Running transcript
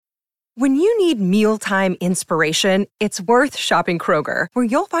When you need mealtime inspiration, it's worth shopping Kroger, where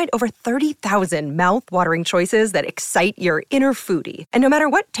you'll find over 30,000 mouth-watering choices that excite your inner foodie. And no matter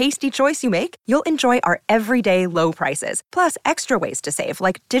what tasty choice you make, you'll enjoy our everyday low prices, plus extra ways to save,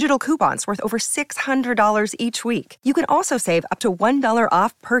 like digital coupons worth over $600 each week. You can also save up to $1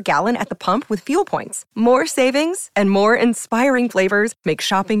 off per gallon at the pump with fuel points. More savings and more inspiring flavors make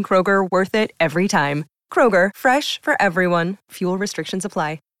shopping Kroger worth it every time. Kroger, fresh for everyone. Fuel restrictions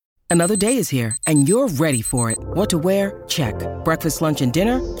apply. Another day is here, and you're ready for it. What to wear? Check. Breakfast, lunch, and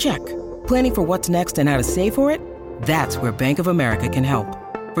dinner? Check. Planning for what's next and how to save for it? That's where Bank of America can help.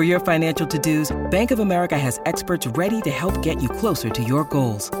 For your financial to-dos, Bank of America has experts ready to help get you closer to your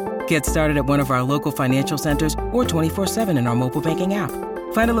goals. Get started at one of our local financial centers or 24/7 in our mobile banking app.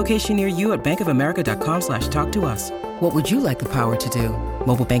 Find a location near you at bankofamerica.com/talktous. What would you like the power to do?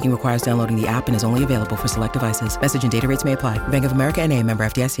 Mobile banking requires downloading the app and is only available for select devices. Message and data rates may apply. Bank of America N.A., member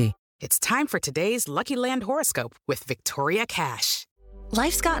FDIC. It's time for today's Lucky Land horoscope with Victoria Cash.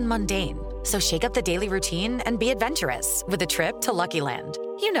 Life's gotten mundane, so shake up the daily routine and be adventurous with a trip to Lucky Land.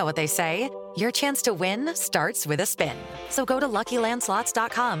 You know what they say, your chance to win starts with a spin. So go to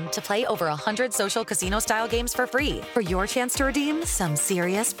LuckyLandSlots.com to play over 100 social casino-style games for free for your chance to redeem some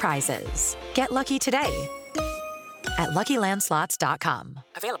serious prizes. Get lucky today at LuckyLandSlots.com.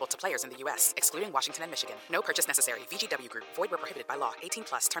 Available to players in the U.S., excluding Washington and Michigan. No purchase necessary. VGW Group. Void where prohibited by law. 18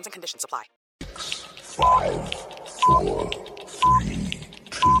 plus. Terms and conditions apply. 5, 4, 3,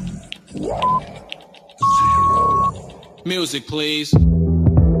 2, 1, 0. Music, please.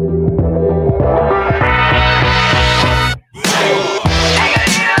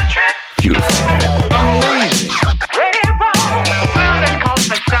 Beautiful. Amazing.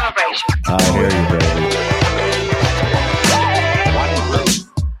 I hear you, baby.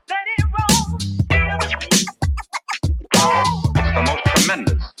 The most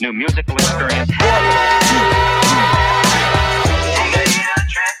tremendous new musical experience.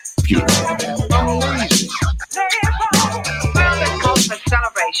 Beautiful. Amazing.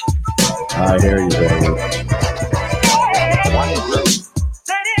 I hear you, baby.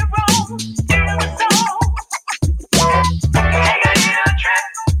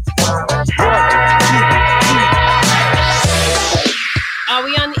 Are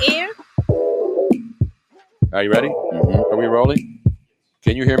we on the air? Are you ready? Mm-hmm. Are we rolling?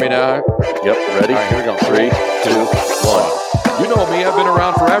 Can you hear me now? Yep, ready? All right, here we go. 3, 2, 1. You know me. I've been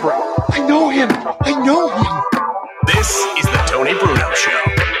around forever. I know him. I know him. This is the Tony Bruno Show.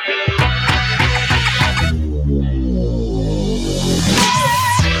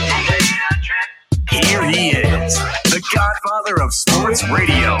 Here he is, the godfather of sports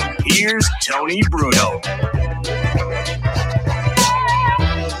radio. Here's Tony Bruno.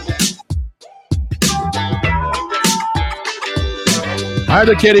 Hi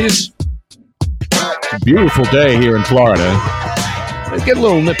there, kiddies. Beautiful day here in Florida. It get a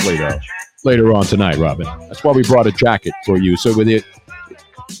little nipply, though, later on tonight, Robin. That's why we brought a jacket for you. So with it,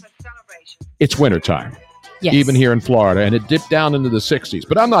 it's wintertime, Yes. even here in Florida, and it dipped down into the 60s.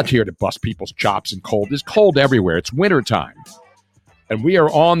 But I'm not here to bust people's chops and cold. It's cold everywhere. It's wintertime. And we are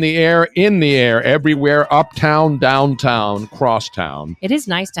on the air, in the air, everywhere, uptown, downtown, crosstown. It is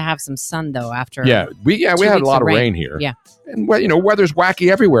nice to have some sun, though, after We had a lot of rain here. Yeah. And, weather's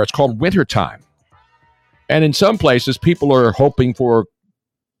wacky everywhere. It's called wintertime. And in some places, people are hoping for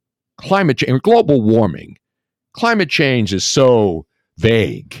climate change, global warming. Climate change is so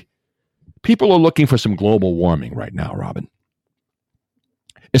vague. People are looking for some global warming right now, Robin.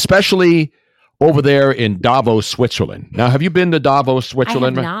 Especially over there in Davos, Switzerland. Now, have you been to Davos,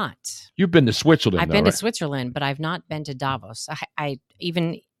 Switzerland? I have not. You've been to Switzerland, I've been right? to Switzerland, but I've not been to Davos. I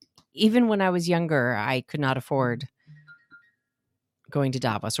even when I was younger, I could not afford going to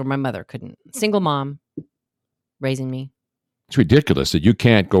Davos, or my mother couldn't. Single mom, raising me. It's ridiculous that you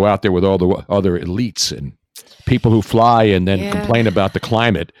can't go out there with all the other elites and people who fly and then complain about the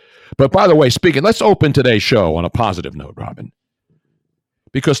climate. But by the way, let's open today's show on a positive note, Robin.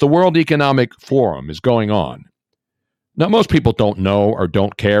 Because the World Economic Forum is going on. Now, most people don't know or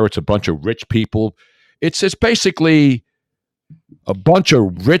don't care. It's a bunch of rich people. It's basically a bunch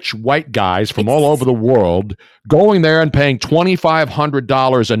of rich white guys from all over the world going there and paying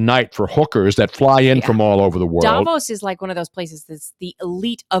 $2,500 a night for hookers that fly in from all over the world. Davos is like one of those places that's the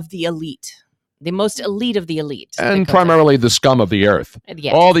elite of the elite. The most elite of the elite. And primarily the scum of the earth.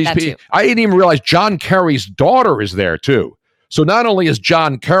 Yes, all these people. I didn't even realize John Kerry's daughter is there, too. So not only is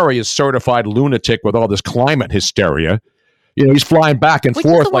John Kerry a certified lunatic with all this climate hysteria, he's flying back and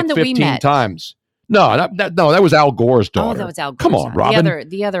forth like 15 times. No, that was Al Gore's daughter. Oh, that was Al Gore's Come on, Robin.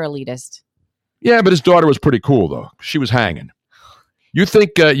 The other elitist. Yeah, but his daughter was pretty cool, though. She was hanging. You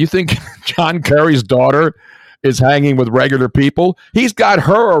think John Kerry's daughter is hanging with regular people? He's got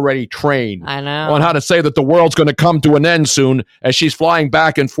her already trained I know. on how to say that the world's going to come to an end soon as she's flying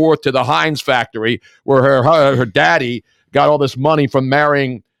back and forth to the Heinz factory where her daddy got all this money from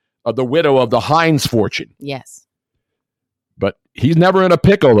marrying the widow of the Heinz fortune. Yes. But he's never in a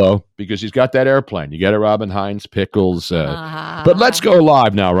pickle, though, because he's got that airplane. You get it, Robin? Heinz pickles. But let's go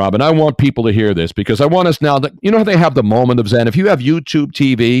live now, Robin. I want people to hear this because I want us now that, you know how they have the moment of Zen? If you have YouTube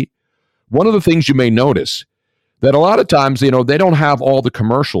TV, one of the things you may notice that a lot of times, you know, they don't have all the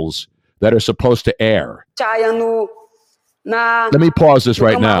commercials that are supposed to air. Let me pause this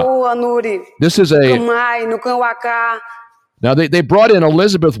right now. This is Now, they brought in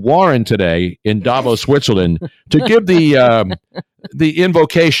Elizabeth Warren today in Davos, Switzerland, to give the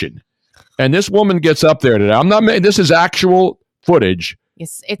invocation. And this woman gets up there today. This is actual footage.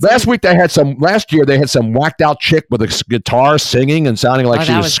 Last year they had some whacked out chick with a guitar singing and sounding like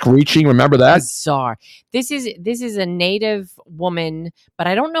she was screeching. Remember that? Bizarre. This is a Native woman, but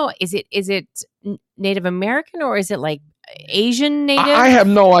I don't know. Is it Native American or is it like Asian Native? I have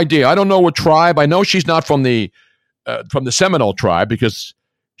no idea. I don't know what tribe. I know she's not from the Seminole tribe because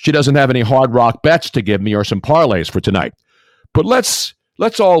she doesn't have any hard rock bets to give me or some parlays for tonight. But let's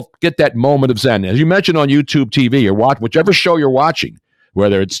all get that moment of Zen. As you mentioned on YouTube TV or whichever show you're watching,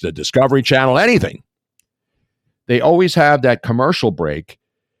 whether it's the Discovery Channel, anything, they always have that commercial break,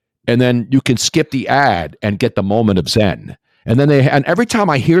 and then you can skip the ad and get the moment of Zen. And then and every time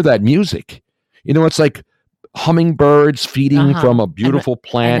I hear that music, you know, it's like hummingbirds feeding from a beautiful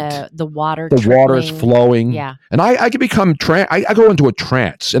plant. And, the water is flowing. Yeah. And I can become I go into a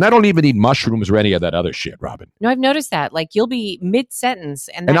trance, and I don't even need mushrooms or any of that other shit, Robin. No, I've noticed that. Like you'll be mid-sentence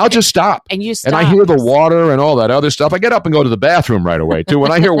and I'll just stop. And you stop. And I hear the water and all that other stuff. I get up and go to the bathroom right away too.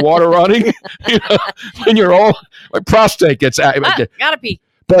 When I hear water running, you know, when you're all, my prostate gets gotta pee.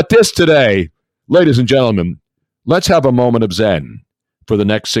 But this today, ladies and gentlemen, let's have a moment of Zen for the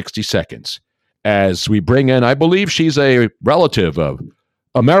next 60 seconds. As we bring in, I believe she's a relative of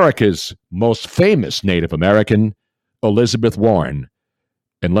America's most famous Native American, Elizabeth Warren.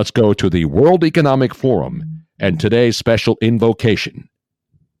 And let's go to the World Economic Forum and today's special invocation.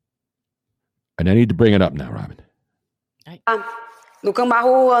 And I need to bring it up now, Robin.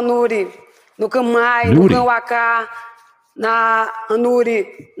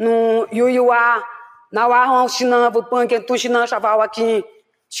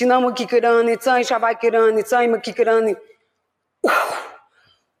 Shinamo kikirani, tsai shavakirani, tsai makikirani.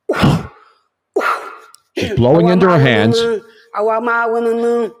 She's blowing into her hands. And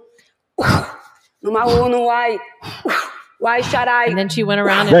then she went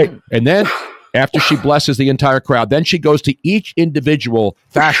around and then after she blesses the entire crowd, then she goes to each individual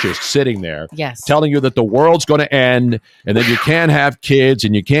fascist sitting there, telling you that the world's going to end and that you can't have kids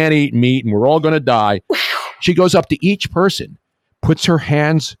and you can't eat meat and we're all going to die. She goes up to each person, puts her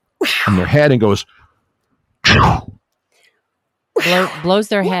hands on their head and goes, blows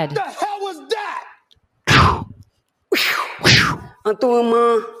their head. What the hell was that?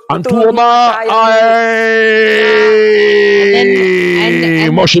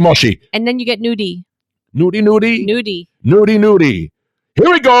 Moshi moshi. And then you get nudie. Nudie nudie. Nudie. Nudie nudie. Here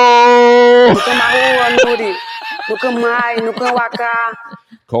we go.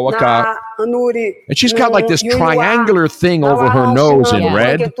 Kowaka. And she's got like this triangular thing over her nose in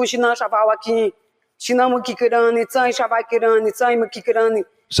red.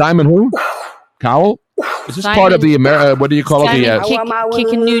 Simon who? Cowell? Is this part of the what do you call it?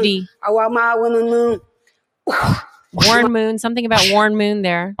 Kicking nudie. Warren Moon, something about Warren Moon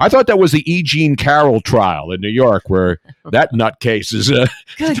there. I thought that was the E. Jean Carroll trial in New York where that nutcase is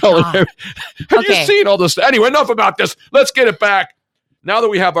telling her. Have you seen all this? Anyway, enough about this. Let's get it back. Now that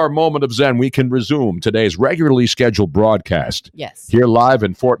we have our moment of Zen, we can resume today's regularly scheduled broadcast. Yes. Here live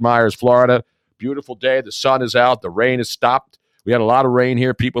in Fort Myers, Florida. Beautiful day. The sun is out. The rain has stopped. We had a lot of rain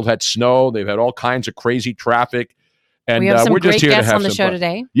here. People had snow. They've had all kinds of crazy traffic. And we have some we're great just here guests to have on the some show fun.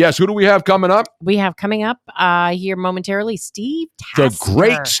 today. Yes. Who do we have coming up? We have coming up here momentarily Steve Tasker. The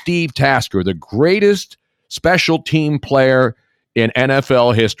great Steve Tasker, the greatest special team player in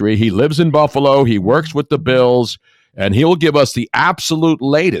NFL history. He lives in Buffalo. He works with the Bills. And he'll give us the absolute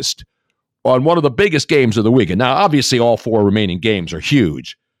latest on one of the biggest games of the weekend. Now, obviously, all four remaining games are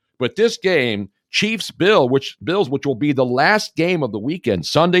huge. But this game, Chiefs-Bills, which will be the last game of the weekend,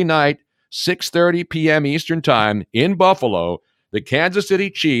 Sunday night, 6:30 p.m. Eastern Time in Buffalo. The Kansas City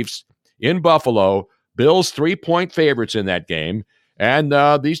Chiefs in Buffalo. Bills 3-point favorites in that game. And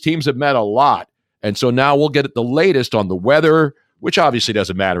these teams have met a lot. And so now we'll get the latest on the weather, which obviously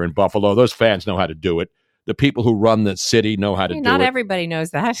doesn't matter in Buffalo. Those fans know how to do it. the people who run the city know how to do it. Not everybody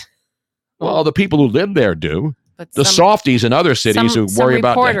knows that. Well, the people who live there do. But the softies in other cities who worry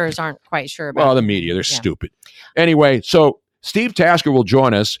about that. Reporters aren't quite sure about Well, the media, they're stupid. Anyway, so Steve Tasker will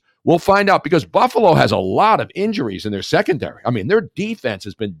join us. We'll find out because Buffalo has a lot of injuries in their secondary. I mean, their defense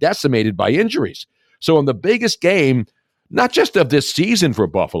has been decimated by injuries. So in the biggest game, not just of this season for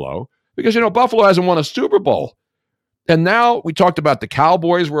Buffalo, because, Buffalo hasn't won a Super Bowl. And now we talked about the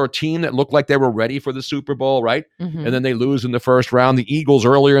Cowboys were a team that looked like they were ready for the Super Bowl, right? Mm-hmm. And then they lose in the first round. The Eagles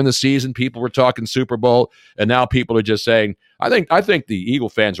earlier in the season, people were talking Super Bowl. And now people are just saying, I think the Eagle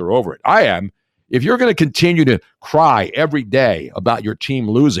fans are over it. I am. If you're going to continue to cry every day about your team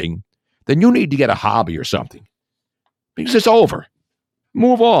losing, then you need to get a hobby or something. Because it's over.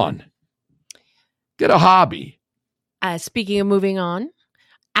 Move on. Get a hobby. Speaking of moving on,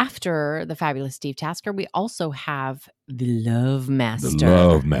 after the fabulous Steve Tasker, we also have the Love Master. The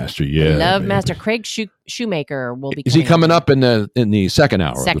Love Master, yeah. Love Master. Craig Shoemaker will be. Is he coming up in the second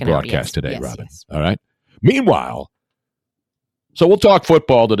hour of the broadcast today, yes, Robin? Yes. All right. Meanwhile, so we'll talk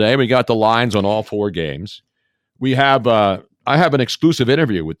football today. We got the lines on all 4 games. We have I have an exclusive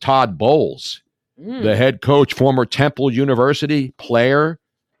interview with Todd Bowles, the head coach, former Temple University player,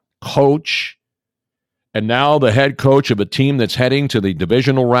 coach, and now the head coach of a team that's heading to the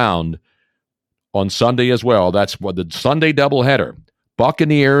divisional round on Sunday as well. That's what the Sunday doubleheader.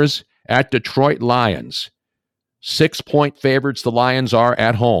 Buccaneers at Detroit Lions. 6-point favorites the Lions are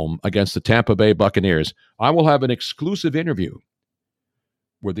at home against the Tampa Bay Buccaneers. I will have an exclusive interview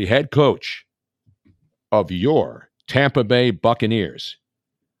with the head coach of your Tampa Bay Buccaneers.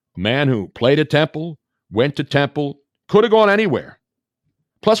 A man who played at Temple, went to Temple, could have gone anywhere.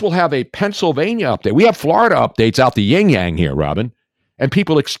 Plus, we'll have a Pennsylvania update. We have Florida updates out the yin-yang here, Robin. And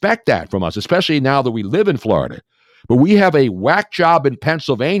people expect that from us, especially now that we live in Florida. But we have a whack job in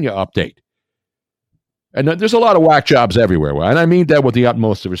Pennsylvania update. And there's a lot of whack jobs everywhere. And I mean that with the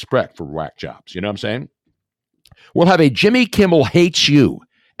utmost of respect for whack jobs. You know what I'm saying? We'll have a Jimmy Kimmel hates you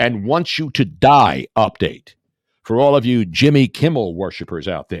and wants you to die update for all of you Jimmy Kimmel worshipers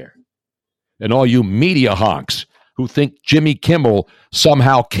out there. And all you media honks who think Jimmy Kimmel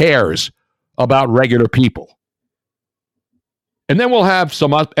somehow cares about regular people. And then we'll have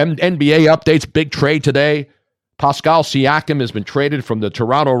some NBA updates, big trade today. Pascal Siakam has been traded from the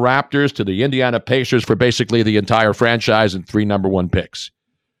Toronto Raptors to the Indiana Pacers for basically the entire franchise and 3 number 1 picks.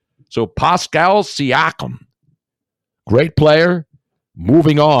 So Pascal Siakam, great player,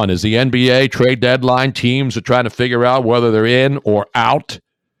 moving on as the NBA trade deadline teams are trying to figure out whether they're in or out.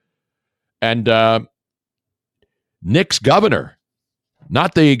 And Knicks governor,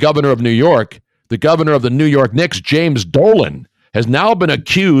 not the governor of New York, the governor of the New York Knicks, James Dolan, has now been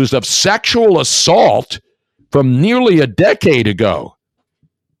accused of sexual assault from nearly a decade ago.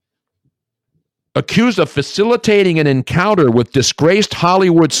 Accused of facilitating an encounter with disgraced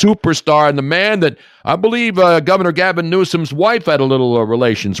Hollywood superstar and the man that I believe Governor Gavin Newsom's wife had a little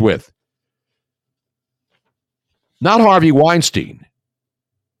relations with. Not Harvey Weinstein.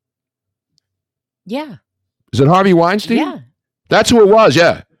 Yeah. Is it Harvey Weinstein? Yeah. That's who it was,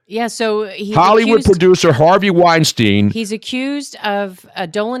 yeah. Yeah, so Hollywood producer Harvey Weinstein. He's accused of,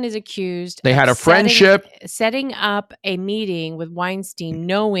 Dolan is accused They had a friendship. Setting up a meeting with Weinstein,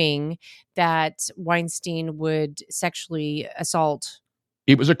 knowing that Weinstein would sexually assault.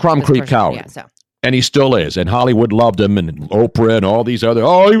 He was a Crumb Creek coward. Yeah, so. And he still is. And Hollywood loved him, and Oprah and all these other,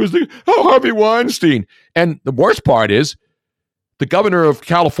 he was Harvey Weinstein. And the worst part is the governor of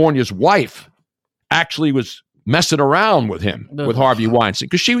California's wife actually was messing around with him, with Harvey Weinstein,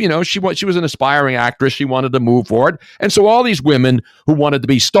 because she was an aspiring actress. She wanted to move forward. And so all these women who wanted to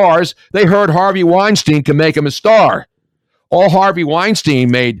be stars, they heard Harvey Weinstein can make them a star. All Harvey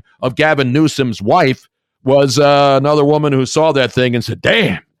Weinstein made of Gavin Newsom's wife was another woman who saw that thing and said,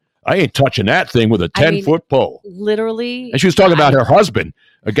 damn, I ain't touching that thing with a 10-foot pole. Literally. And she was talking about her husband,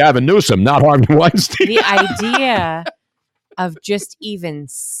 Gavin Newsom, not Harvey Weinstein. The idea of just even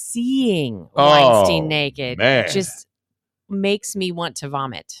seeing Weinstein naked just makes me want to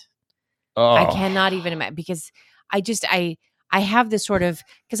vomit. I cannot even imagine, because I have this sort of,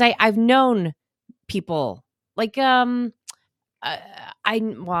 because I've known people like I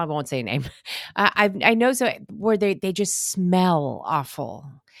won't say a name. I know so where they just smell awful.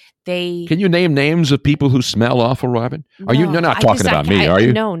 Can you name names of people who smell awful, Robin? No, you're not talking about me, are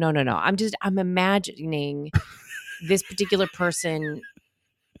you? No. I'm imagining this particular person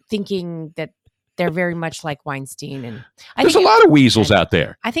thinking that they're very much like Weinstein. And there's a lot of weasels out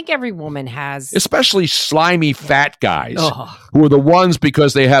there. I think every woman has. Especially slimy fat guys who are the ones,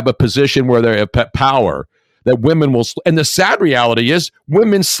 because they have a position where they have power, that women will. And the sad reality is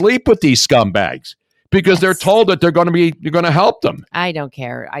women sleep with these scumbags because they're told that you're going to help them. I don't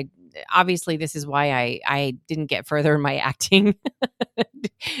care. Obviously, this is why I didn't get further in my acting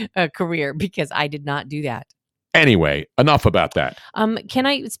career, because I did not do that. Anyway, enough about that.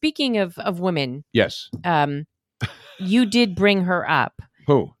 Speaking of women, yes, you did bring her up.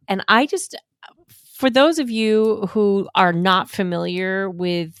 Who? And for those of you who are not familiar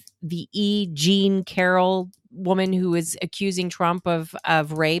with the E. Jean Carroll woman who is accusing Trump of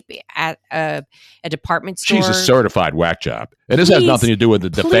rape at a department store. She's a certified whack job. And this has nothing to do with the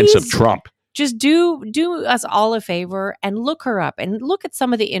defense of Trump. Just do us all a favor and look her up and look at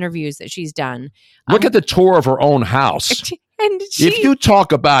some of the interviews that she's done. Look at the tour of her own house. And if you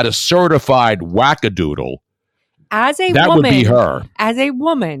talk about a certified wackadoodle, that would be her. As a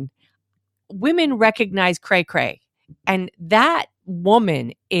woman, women recognize cray-cray. And that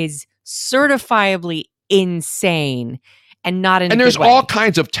woman is certifiably insane and not in a good way. And there's all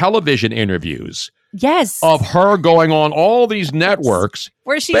kinds of television interviews. Yes. Of her going on all these networks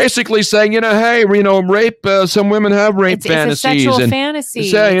where she basically saying, hey, rape, some women have rape fantasies. It's a sexual fantasy.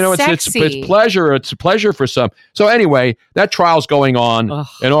 It's pleasure. It's a pleasure for some. So anyway, that trial's going on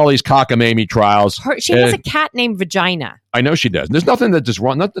and all these cockamamie trials. She has a cat named Vagina. I know she does. There's nothing that's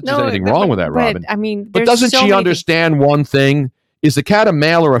wrong. Not that there's anything wrong with that, Robin. I mean, but doesn't she understand one thing? Is the cat a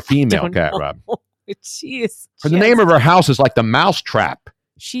male or a female cat, Robin? The name of her house is like the Mousetrap.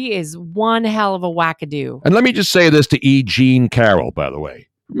 She is one hell of a wackadoo. And let me just say this to E. Jean Carroll, by the way.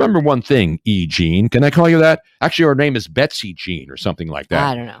 Remember one thing, E. Jean. Can I call you that? Actually, her name is Betsy Jean or something like that.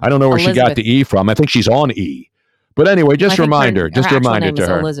 I don't know. I don't know where she got the E from. I think she's on E. But anyway, just a reminder. Just a reminder to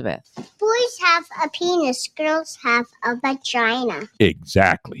her. Elizabeth. Boys have a penis. Girls have a vagina.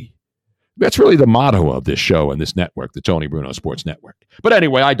 Exactly. That's really the motto of this show and this network, the Tony Bruno Sports Network. But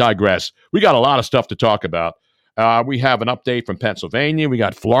anyway, I digress. We got a lot of stuff to talk about. We have an update from Pennsylvania. We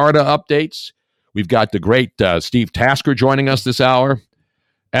got Florida updates. We've got the great Steve Tasker joining us this hour.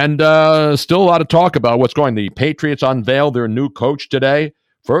 And still a lot of talk about what's going. The Patriots unveiled their new coach today.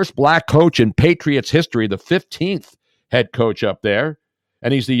 First black coach in Patriots history, the 15th head coach up there.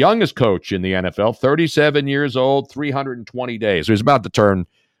 And he's the youngest coach in the NFL, 37 years old, 320 days. So he's about to turn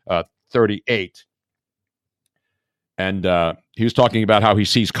 38. And he was talking about how he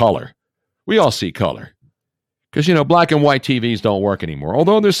sees color. We all see color. Because, black and white TVs don't work anymore.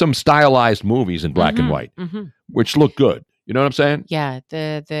 Although there's some stylized movies in black and white, which look good. You know what I'm saying? Yeah,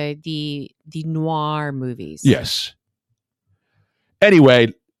 the noir movies. Yes.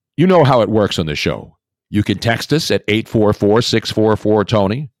 Anyway, you know how it works on the show. You can text us at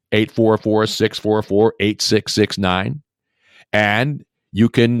 844-644-TONY, 844-644-8669. And you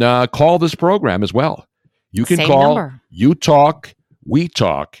can call this program as well. You can call. Number. You talk, we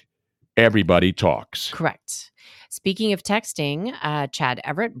talk, everybody talks. Correct. Speaking of texting, Chad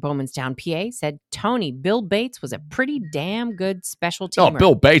Everett, Bowmanstown, PA, said, Tony, Bill Bates was a pretty damn good special teamer. Oh,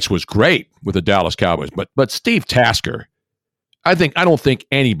 Bill Bates was great with the Dallas Cowboys. But Steve Tasker, I don't think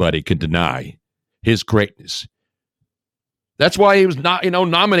anybody can deny his greatness. That's why he was not,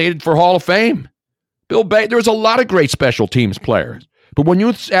 nominated for Hall of Fame. Bill Bates, there was a lot of great special teams players. But when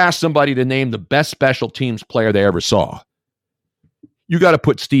you ask somebody to name the best special teams player they ever saw, you got to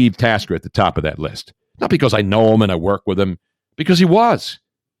put Steve Tasker at the top of that list. Not because I know him and I work with him, because he was.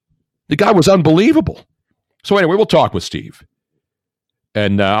 The guy was unbelievable. So anyway, we'll talk with Steve.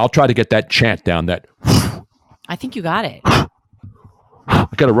 And I'll try to get that chant down. That I think you got it. You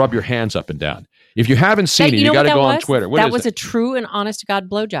got to rub your hands up and down. If you haven't seen it, you got to go on Twitter. That was a true and honest-to-God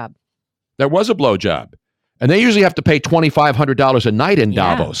blowjob. That was a blowjob. And they usually have to pay $2,500 a night in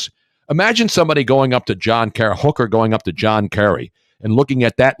Davos. Imagine somebody going up to John Kerry, Hooker going up to John Kerry and looking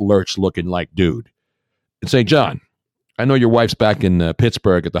at that lurch looking like dude and saying, John, I know your wife's back in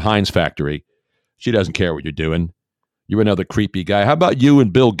Pittsburgh at the Heinz factory. She doesn't care what you're doing. You're another creepy guy. How about you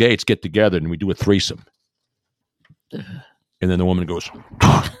and Bill Gates get together and we do a threesome? And then the woman goes,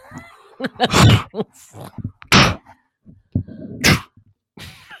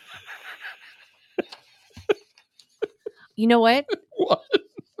 you know what? What?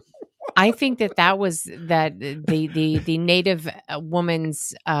 I think that was the native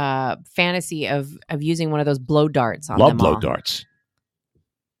woman's fantasy of using one of those blow darts on them. Love blow darts.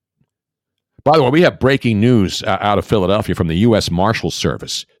 By the way, we have breaking news out of Philadelphia from the U.S. Marshals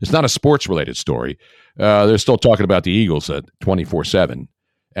Service. It's not a sports-related story. They're still talking about the Eagles at 24/7,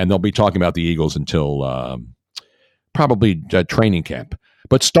 and they'll be talking about the Eagles until probably training camp.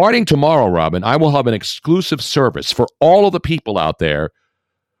 But starting tomorrow, Robin, I will have an exclusive service for all of the people out there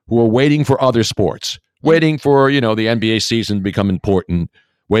who are waiting for other sports, waiting for, the NBA season to become important,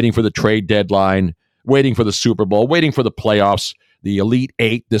 waiting for the trade deadline, waiting for the Super Bowl, waiting for the playoffs. the Elite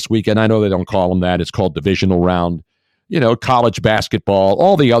Eight this weekend. I know they don't call them that. It's called divisional round. College basketball,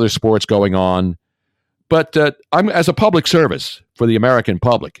 all the other sports going on. But I'm as a public service for the American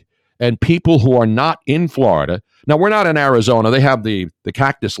public and people who are not in Florida. Now, we're not in Arizona. They have the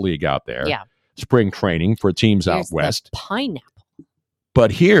Cactus League out there. Yeah. Spring training for teams There's out west. the pineapple.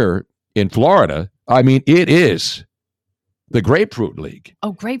 But here in Florida, it is the Grapefruit League.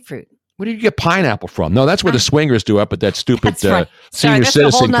 Oh, grapefruit. Where did you get pineapple from? No, that's where the swingers do up at that stupid right. senior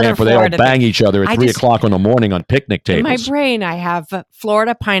citizen camp where they all bang each other at 3 o'clock in the morning on picnic tables. In my brain, I have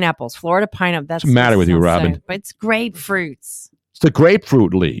Florida pineapples. Florida pineapple. What's the matter with you, Robin? But it's grapefruits. It's the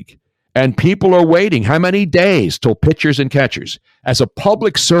Grapefruit League. And people are waiting how many days till pitchers and catchers as a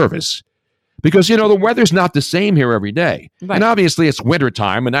public service because, the weather's not the same here every day. Right. And obviously it's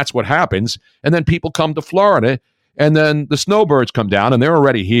wintertime and that's what happens. And then people come to Florida and then the snowbirds come down and they're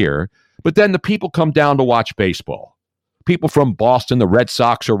already here. But then the people come down to watch baseball. People from Boston, the Red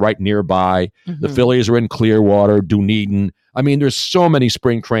Sox are right nearby. Mm-hmm. The Phillies are in Clearwater, Dunedin. There's so many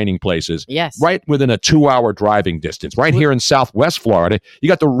spring training places. Yes. Right within a 2-hour driving distance. Right here in Southwest Florida, you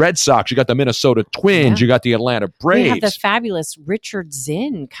got the Red Sox, you got the Minnesota Twins, you got the Atlanta Braves. We have the fabulous Richard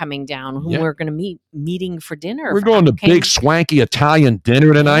Zinn coming down, who we're going to meeting for dinner. We're going to big swanky Italian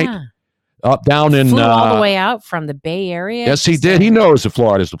dinner tonight. Yeah. Up down in flew all the way out from the Bay Area. Yes, he did. He knows that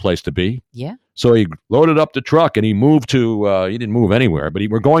Florida's the place to be. Yeah. So he loaded up the truck and he moved to. He didn't move anywhere, but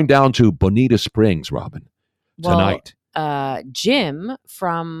we're going down to Bonita Springs, Robin, tonight. Jim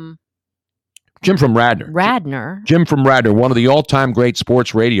from Radnor. Jim from Radnor, one of the all-time great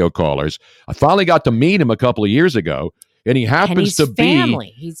sports radio callers. I finally got to meet him a couple of years ago, and he happens to be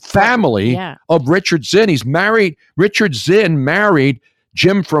family of Richard Zinn. He's married. Richard Zinn married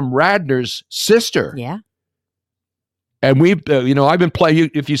Jim from Radnor's sister. Yeah. And we've, I've been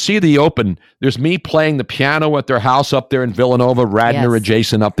playing, if you see the Open, there's me playing the piano at their house up there in Villanova, Radnor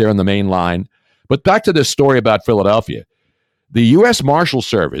adjacent up there on the main line. But back to this story about Philadelphia. The U.S. Marshal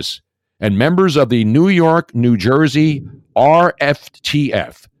Service and members of the New York, New Jersey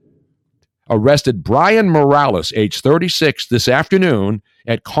RFTF arrested Brian Morales, age 36, this afternoon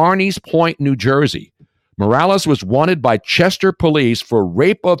at Carneys Point, New Jersey. Morales was wanted by Chester police for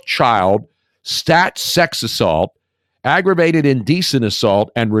rape of child, sex assault, aggravated indecent assault,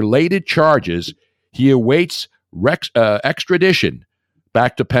 and related charges. He awaits extradition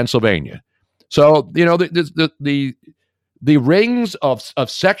back to Pennsylvania. So, the rings of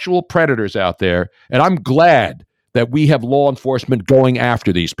sexual predators out there, and I'm glad that we have law enforcement going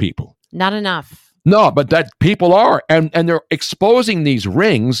after these people. Not enough. No, but that people are, and they're exposing these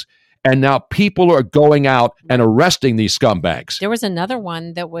rings. And now people are going out and arresting these scumbags. There was another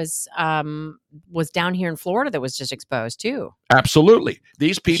one that was down here in Florida that was just exposed too. Absolutely,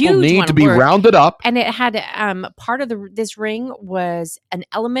 these people need to be rounded up. And it had part of this ring was an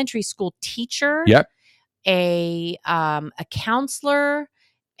elementary school teacher. Yep. A counselor.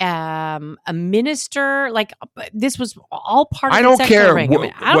 A minister, this was all part of the sexual ring.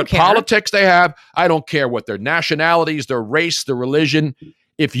 I don't care what politics they have. I don't care what their nationalities, their race, their religion.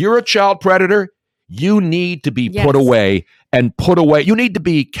 If you're a child predator, you need to be put away and put away. You need to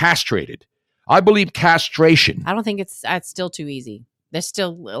be castrated. I believe castration. I don't think it's still too easy. This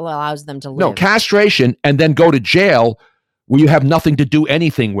still allows them to live. No, castration and then go to jail where you have nothing to do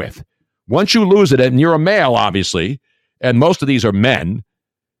anything with. Once you lose it, and you're a male, obviously, and most of these are men,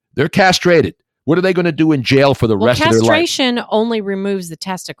 they're castrated. What are they going to do in jail for the rest of their life? Castration only removes the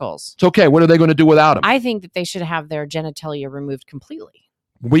testicles. It's okay. What are they going to do without them? I think that they should have their genitalia removed completely.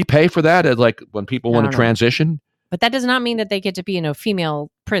 We pay for that when people want to transition? But that does not mean that they get to be in a female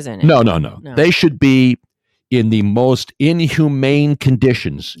prison. No. They should be in the most inhumane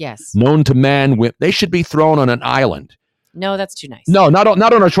conditions known to man. They should be thrown on an island. No, that's too nice. No, not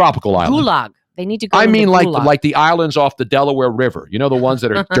on a tropical island. Gulag. They need to go. I mean, like the islands off the Delaware River. The ones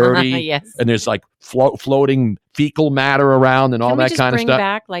that are dirty, and there's floating fecal matter around and all that kind of stuff. Bring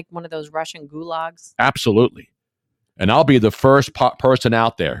back one of those Russian gulags. Absolutely, and I'll be the first person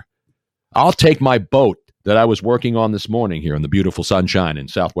out there. I'll take my boat that I was working on this morning here in the beautiful sunshine in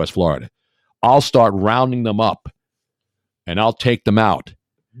Southwest Florida. I'll start rounding them up, and I'll take them out,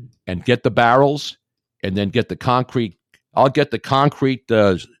 and get the barrels, and then get the concrete. I'll get the concrete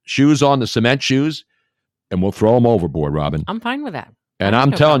shoes on, the cement shoes, and we'll throw them overboard, Robin. I'm fine with that. And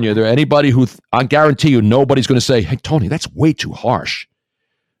I'm telling you, I guarantee you, nobody's going to say, hey, Tony, that's way too harsh.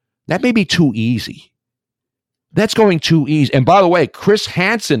 That may be too easy. That's going too easy. And by the way, Chris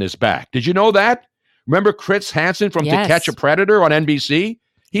Hansen is back. Did you know that? Remember Chris Hansen from To Catch a Predator on NBC?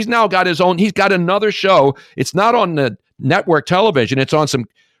 He's now got his own, he's got another show. It's not on the network television. It's on some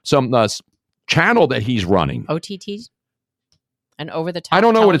channel that he's running. OTTs? An over-the-top I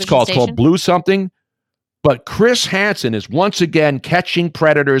don't know what it's called. television It's called Blue something. But Chris Hansen is once again catching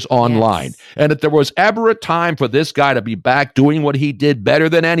predators online. Yes. And if there was ever a time for this guy to be back doing what he did better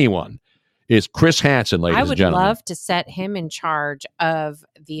than anyone, is Chris Hansen, ladies and gentlemen. I would love to set him in charge of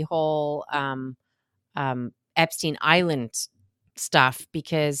the whole Epstein Island stuff,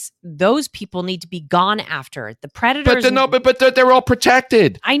 because those people need to be gone after. The predators. But they're all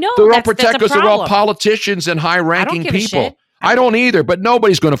protected. I know. They're all protected because they're all politicians and high-ranking people. I don't either, but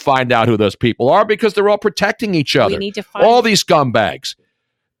nobody's going to find out who those people are because they're all protecting each other. We need to find all these scumbags.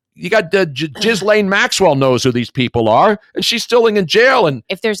 You got Ghislaine Maxwell knows who these people are, and she's still in jail. And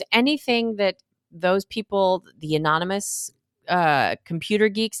if there's anything that those people, the anonymous computer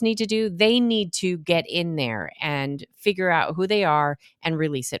geeks, need to do, they need to get in there and figure out who they are and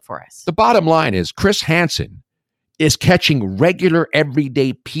release it for us. The bottom line is Chris Hansen is catching regular,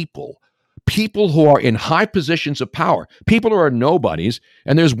 everyday people who are in high positions of power, people who are nobodies.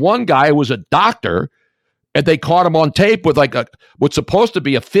 And there's one guy who was a doctor, and they caught him on tape with what's supposed to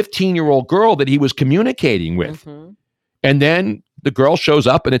be a 15-year-old girl that he was communicating with. Mm-hmm. And then the girl shows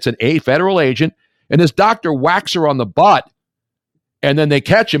up, and it's a federal agent, and this doctor whacks her on the butt, and then they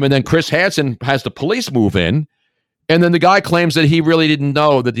catch him, and then Chris Hansen has the police move in, and then the guy claims that he really didn't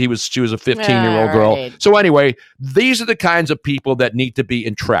know that she was a 15-year-old girl. Right. So anyway, these are the kinds of people that need to be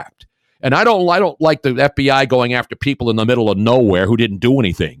entrapped. And I don't like the FBI going after people in the middle of nowhere who didn't do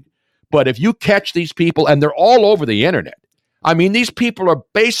anything. But if you catch these people, and they're all over the internet, I mean, these people are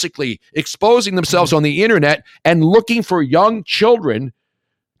basically exposing themselves on the internet and looking for young children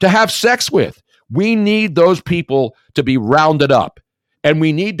to have sex with. We need those people to be rounded up, and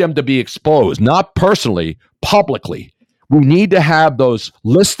we need them to be exposed, not personally, publicly. We need to have those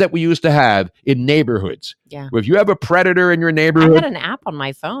lists that we used to have in neighborhoods. Yeah. If you have a predator in your neighborhood. I got an app on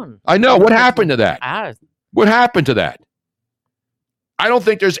my phone. I know. What happened to that? What happened to that? I don't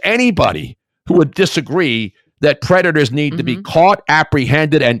think there's anybody who would disagree that predators need to be caught,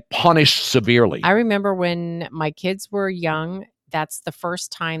 apprehended, and punished severely. I remember when my kids were young, that's the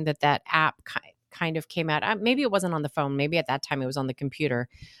first time that app kind of came out. Maybe it wasn't on the phone. Maybe at that time it was on the computer.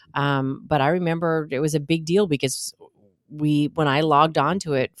 But I remember it was a big deal because when I logged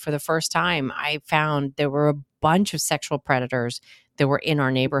onto it for the first time, I found there were a bunch of sexual predators that were in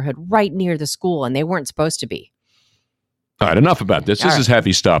our neighborhood right near the school, and they weren't supposed to be. All right, enough about this. This is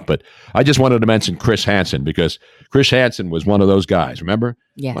heavy stuff, but I just wanted to mention Chris Hansen because Chris Hansen was one of those guys, remember?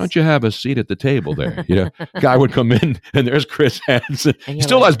 Yes. Why don't you have a seat at the table there? Guy would come in, and there's Chris Hansen. He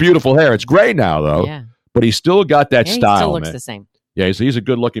still has beautiful hair. It's gray now, though. Yeah. But he's still got that style, he still looks the same. Yeah, he's a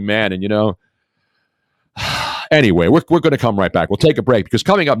good-looking man, and anyway, we're going to come right back. We'll take a break because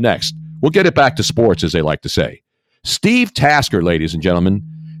coming up next, we'll get it back to sports, as they like to say. Steve Tasker, ladies and gentlemen.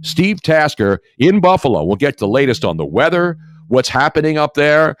 Steve Tasker in Buffalo. We'll get the latest on the weather, what's happening up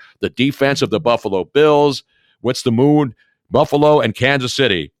there, the defense of the Buffalo Bills, what's the mood, Buffalo and Kansas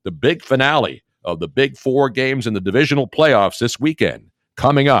City, the big finale of the big 4 games in the divisional playoffs this weekend.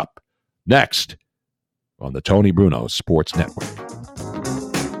 Coming up next on the Tony Bruno Sports Network.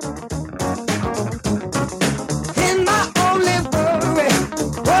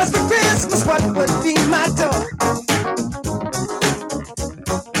 What would be my door?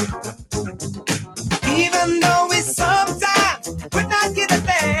 Even though we sometimes would not get a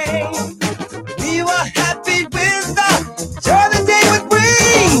thing, we were happy with the joy the day would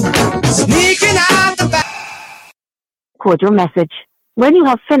bring. Sneaking out the back. Record your message. When you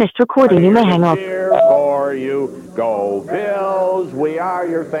have finished recording, you may hang up. Here for you, go Bills. We are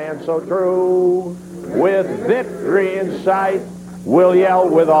your fans so true. With victory in sight, we'll yell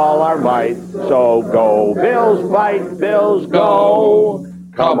with all our might. So go Bills, fight Bills, go.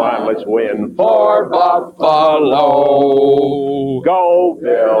 Come on, let's win for Buffalo. Go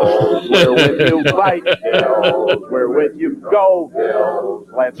Bills, we're with you, fight Bills. We're with you, go Bills.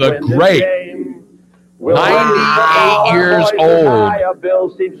 Let's win this game. 98 years old,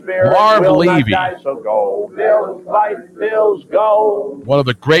 Marv Levy, so go Bills, fight Bills, go. One of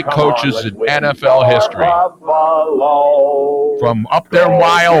the great coaches in NFL history. From up there in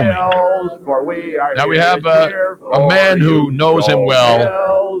Wyoming. Now we have a man who knows him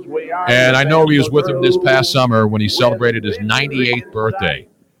well, and I know he was with him this past summer when he celebrated his 98th birthday.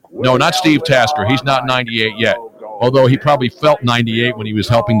 No, not Steve Tasker. He's not 98 yet. Although he probably felt 98 when he was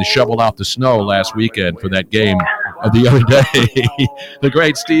helping to shovel out the snow last weekend for that game the other day. The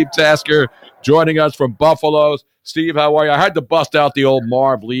great Steve Tasker joining us from Buffalo. Steve, how are you? I had to bust out the old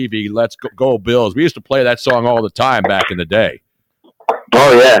Marv Levy, Let's Go Bills. We used to play that song all the time back in the day.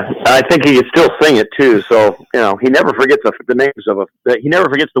 Oh, yeah. I think he could still sing it, too. So, he never forgets the names of he never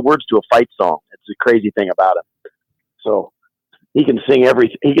forgets the words to a fight song. It's a crazy thing about him. So, he can sing every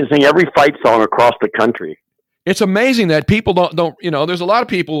fight song across the country. It's amazing that people don't there's a lot of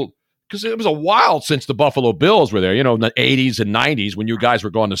people, because it was a while since the Buffalo Bills were there, in the 80s and 90s when you guys were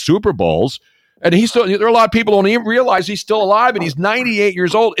going to Super Bowls. And there are a lot of people who don't even realize he's still alive, and he's 98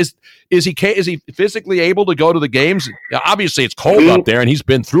 years old. Is he physically able to go to the games? Obviously, it's cold up there, and he's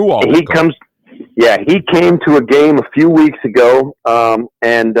been through all this. He came to a game a few weeks ago,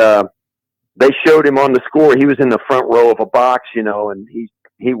 and they showed him on the score. He was in the front row of a box, and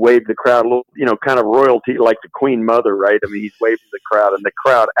he waved the crowd a little, kind of royalty, like the Queen Mother, right? I mean, he's waving the crowd, and the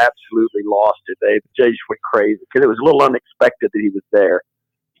crowd absolutely lost it. They just went crazy because it was a little unexpected that he was there.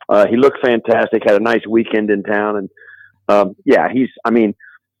 He looked fantastic, had a nice weekend in town, and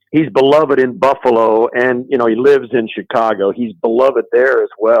he's beloved in Buffalo, and he lives in Chicago. He's beloved there as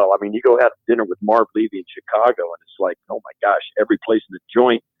well. I mean, you go have dinner with Marv Levy in Chicago, and it's like, oh my gosh, every place in the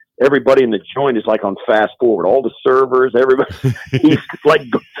joint, everybody in the joint is like on fast forward. All the servers, everybody. It's like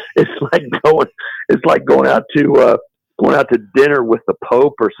going out to dinner with the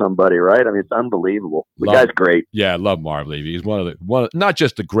Pope or somebody, right? I mean, it's unbelievable. The guy's great. Yeah, I love Marv Levy. He's one of not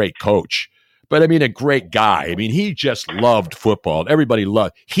just a great coach, but I mean, a great guy. I mean, he just loved football. Everybody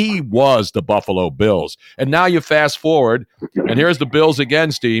loved. He was the Buffalo Bills. And now you fast forward, and here's the Bills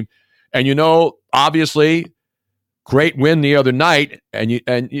again, Steve. And obviously, great win the other night, and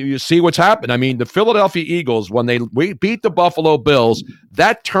you see what's happened. I mean, the Philadelphia Eagles, when we beat the Buffalo Bills,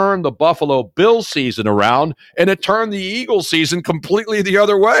 that turned the Buffalo Bills season around, and it turned the Eagles season completely the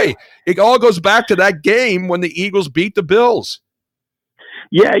other way. It all goes back to that game when the Eagles beat the Bills.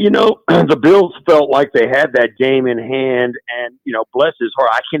 Yeah, the Bills felt like they had that game in hand, and bless his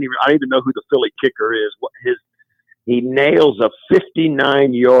heart, I don't even know who the Philly kicker is. He nails a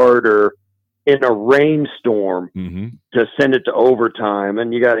 59-yarder in a rainstorm to send it to overtime,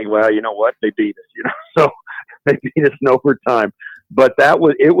 and you got to, well, you know what? They beat us, so they beat us in overtime. But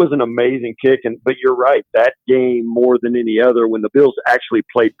it was an amazing kick, but you're right, that game more than any other, when the Bills actually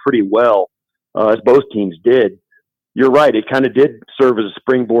played pretty well, as both teams did. You're right, it kind of did serve as a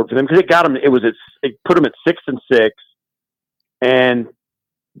springboard for them because it got them. It put them at 6-6, and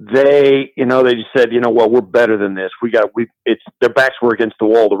they just said, well, we're better than this. Their backs were against the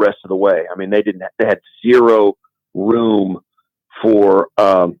wall the rest of the way. I mean, they had zero room for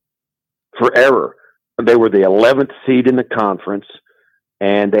error. They were the 11th seed in the conference,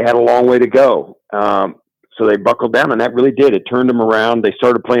 and they had a long way to go. So they buckled down, and that really did. It turned them around. They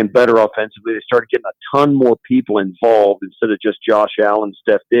started playing better offensively. They started getting a ton more people involved instead of just Josh Allen,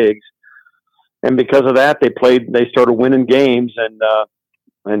 Steph Diggs. And because of that, they started winning games,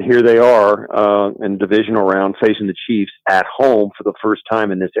 and here they are in divisional round facing the Chiefs at home for the first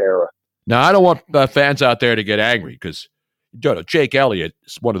time in this era. Now, I don't want fans out there to get angry because Jake Elliott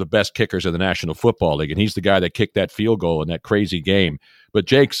is one of the best kickers in the National Football League, and he's the guy that kicked that field goal in that crazy game. But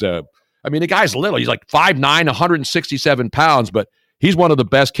Jake's, the guy's little. He's like 5'9", 167 pounds, but he's one of the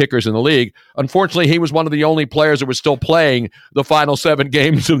best kickers in the league. Unfortunately, he was one of the only players that was still playing the final 7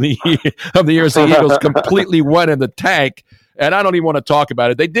 games of the year. So the Eagles completely went in the tank. And I don't even want to talk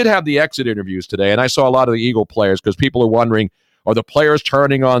about it. They did have the exit interviews today, and I saw a lot of the Eagle players because people are wondering, are the players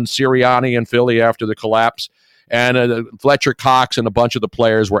turning on Sirianni and Philly after the collapse? And Fletcher Cox and a bunch of the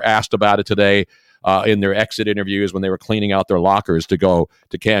players were asked about it today in their exit interviews when they were cleaning out their lockers to go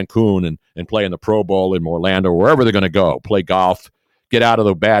to Cancun and play in the Pro Bowl in Orlando, wherever they're going to go, play golf, get out of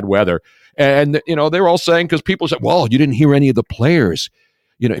the bad weather. And, they were all saying, because people said, well, you didn't hear any of the players,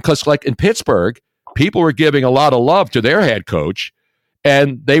 because like in Pittsburgh, people were giving a lot of love to their head coach,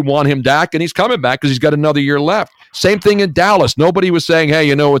 and they want him back, and he's coming back because he's got another year left. Same thing in Dallas. Nobody was saying, hey,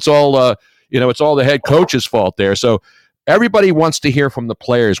 it's all the head coach's fault there. So everybody wants to hear from the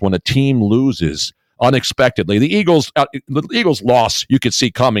players when a team loses unexpectedly. The Eagles loss you could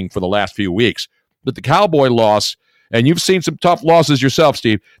see coming for the last few weeks, but the Cowboy loss, and you've seen some tough losses yourself,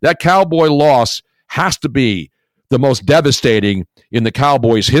 Steve, that Cowboy loss has to be the most devastating in the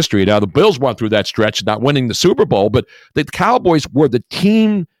Cowboys' history. Now, the Bills went through that stretch, not winning the Super Bowl, but the Cowboys were the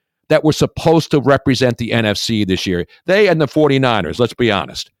team that were supposed to represent the NFC this year. They and the 49ers, let's be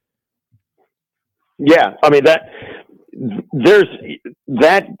honest. Yeah, I mean, there's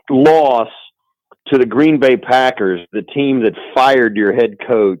that loss to the Green Bay Packers, the team that fired your head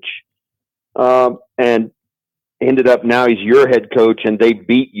coach, and ended up now he's your head coach, and they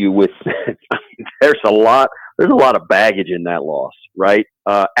beat you with. There's a lot of baggage in that loss, right?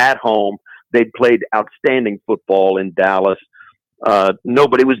 At home, they played outstanding football in Dallas.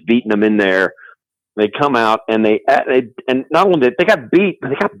 Nobody was beating them in there. They come out and and not only did they got beat, but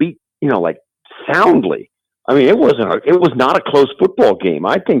they got beat, like soundly. I mean, it was not a close football game.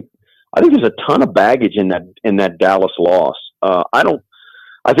 I think there's a ton of baggage in that Dallas loss.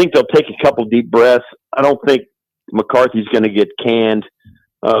 I think they'll take a couple deep breaths. I don't think McCarthy's going to get canned.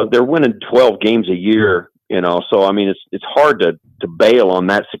 They're winning 12 games a year, so I mean, it's hard to bail on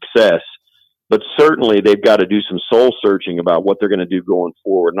that success, but certainly they've got to do some soul searching about what they're going to do going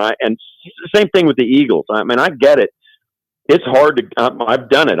forward. And the same thing with the Eagles. I mean, I get it. It's hard to, I've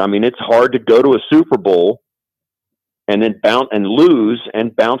done it. I mean, it's hard to go to a Super Bowl and then bounce and lose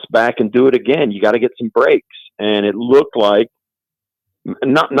and bounce back and do it again. You got to get some breaks. And it looked like,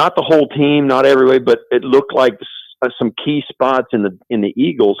 not the whole team, not every way, but it looked like some key spots in the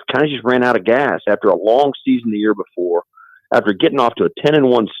Eagles kind of just ran out of gas after a long season the year before, after getting off to a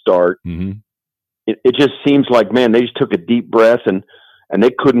 10-1 start. Mm-hmm. It just seems like, man, they just took a deep breath and they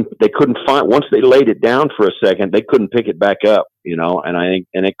couldn't find, once they laid it down for a second, they couldn't pick it back up, and I think,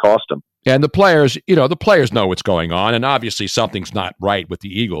 and it cost them. And the players know what's going on, and obviously something's not right with the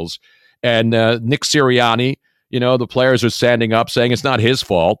Eagles. And Nick Sirianni, the players are standing up saying it's not his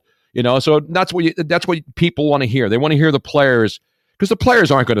fault. So that's what people want to hear. They want to hear the players, because the players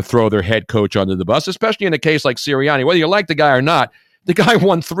aren't going to throw their head coach under the bus, especially in a case like Sirianni. Whether you like the guy or not, the guy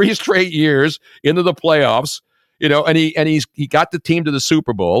won 3 straight years into the playoffs, and he got the team to the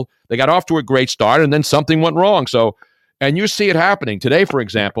Super Bowl. They got off to a great start, and then something went wrong. So, and you see it happening today. For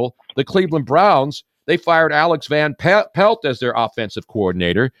example, the Cleveland Browns, they fired Alex Van Pelt as their offensive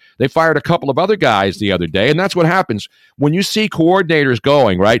coordinator. They fired a couple of other guys the other day, and that's what happens. When you see coordinators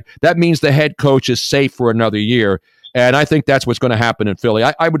going, right, that means the head coach is safe for another year, and I think that's what's going to happen in Philly.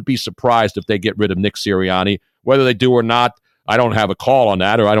 I would be surprised if they get rid of Nick Sirianni. Whether they do or not, I don't have a call on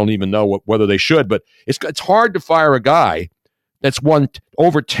that, or I don't even know whether they should, but it's hard to fire a guy that's won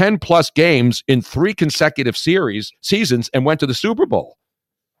over 10-plus games in 3 consecutive seasons and went to the Super Bowl.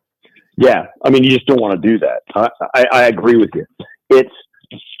 Yeah, I mean, you just don't want to do that. I agree with you.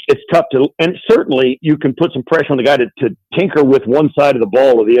 It's tough to, and certainly you can put some pressure on the guy to tinker with one side of the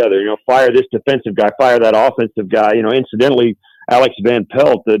ball or the other. Fire this defensive guy, fire that offensive guy. Incidentally, Alex Van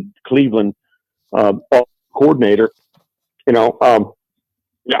Pelt, the Cleveland coordinator, he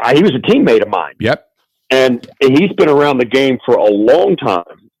was a teammate of mine. Yep, and he's been around the game for a long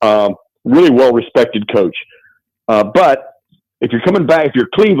time. Really well respected coach, but. If you're coming back, if you're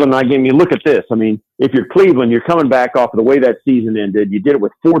Cleveland, look at this. I mean, if you're Cleveland, you're coming back off of the way that season ended. You did it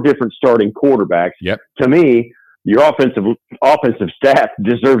with 4 different starting quarterbacks. Yep. To me, your offensive staff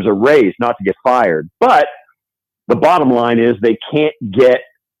deserves a raise, not to get fired. But the bottom line is they can't get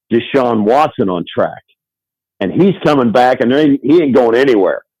Deshaun Watson on track. And he's coming back, and he ain't going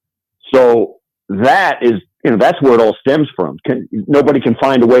anywhere. So that is, that's where it all stems from. Nobody can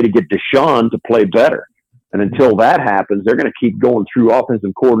find a way to get Deshaun to play better. And until that happens, they're going to keep going through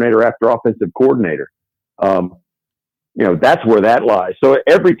offensive coordinator after offensive coordinator. That's where that lies. So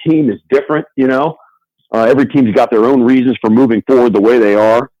every team is different, every team's got their own reasons for moving forward the way they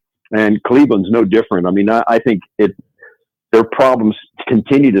are. And Cleveland's no different. I mean, I think their problems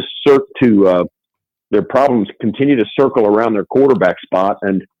continue to circle around their quarterback spot.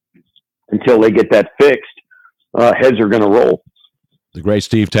 And until they get that fixed, heads are going to roll. The great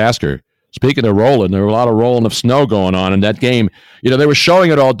Steve Tasker. Speaking of rolling, there were a lot of rolling of snow going on in that game. They were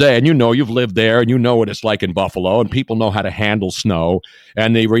showing it all day, and you've lived there, and you know what it's like in Buffalo, and people know how to handle snow.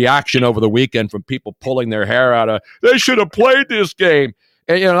 And the reaction over the weekend from people pulling their hair out of, they should have played this game.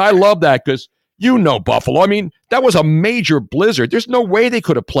 And I love that because Buffalo. I mean, that was a major blizzard. There's no way they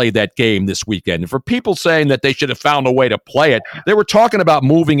could have played that game this weekend. And for people saying that they should have found a way to play it, they were talking about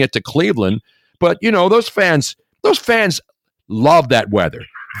moving it to Cleveland. But, those fans love that weather.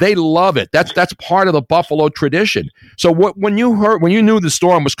 They love it. That's part of the Buffalo tradition. So when you knew the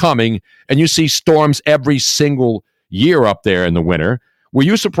storm was coming, and you see storms every single year up there in the winter, were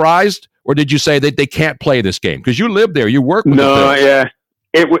you surprised, or did you say that they can't play this game because you live there, you work with the Bills? Yeah,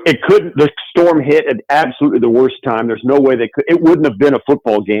 it couldn't. The storm hit at absolutely the worst time. There's no way they could. It wouldn't have been a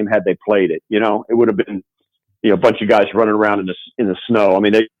football game had they played it. It would have been a bunch of guys running around in the snow. I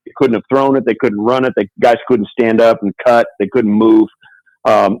mean, they couldn't have thrown it. They couldn't run it. The guys couldn't stand up and cut. They couldn't move.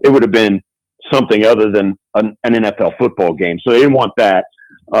 It would have been something other than an NFL football game. So they didn't want that.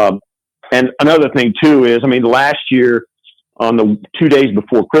 And another thing, too, is, last year on the 2 days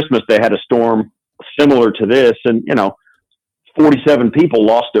before Christmas, they had a storm similar to this, and, 47 people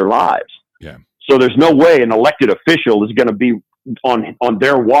lost their lives. Yeah. So there's no way an elected official is going to be on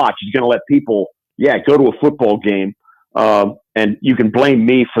their watch. Is going to let people, go to a football game, and you can blame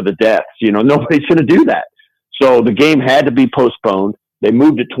me for the deaths. Nobody's going to do that. So the game had to be postponed. They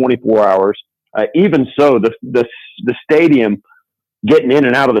moved it 24 hours. Even so, the stadium, getting in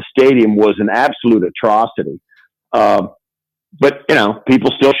and out of the stadium was an absolute atrocity. But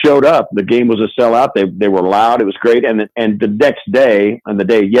people still showed up. The game was a sellout. They were loud. It was great. And the next day, on the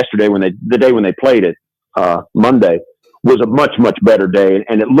day yesterday when they played it, Monday, was a much, much better day,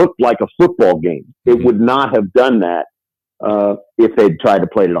 and it looked like a football game. It would not have done that if they'd tried to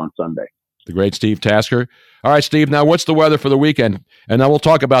play it on Sunday. The great Steve Tasker. All right, Steve, now what's the weather for the weekend? And then we'll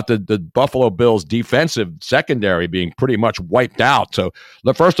talk about the Buffalo Bills' defensive secondary being pretty much wiped out. So,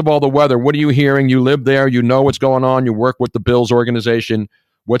 first of all, the weather. What are you hearing? You live there. You know what's going on. You work with the Bills organization.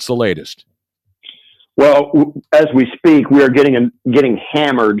 What's the latest? Well, as we speak, we are getting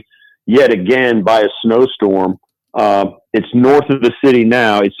hammered yet again by a snowstorm. It's north of the city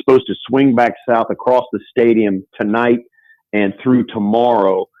now. It's supposed to swing back south across the stadium tonight and through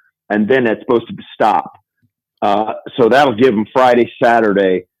tomorrow, and then it's supposed to stop. So that'll give them Friday,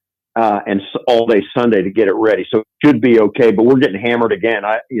 Saturday, and all day Sunday to get it ready. So it should be okay, but we're getting hammered again.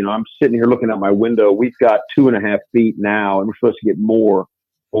 I'm sitting here looking out my window. We've got 2.5 feet now, and we're supposed to get more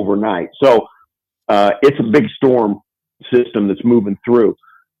overnight. So it's a big storm system that's moving through.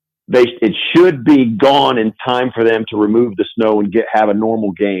 It should be gone in time for them to remove the snow and have a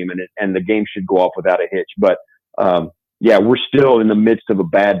normal game, and the game should go off without a hitch. But we're still in the midst of a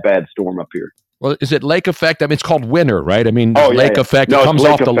bad storm up here. Well, is it lake effect? I mean, it's called winter, right? I mean, lake effect. No, it comes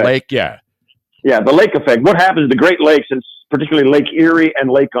off the lake. Yeah. Yeah, the lake effect. What happens? The Great Lakes, and particularly Lake Erie and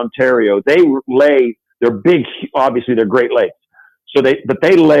Lake Ontario, they're big. Obviously, they're Great Lakes. So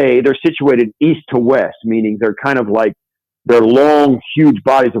they're situated east to west, meaning they're kind of like they're long, huge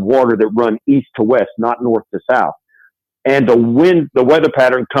bodies of water that run east to west, not north to south. And the weather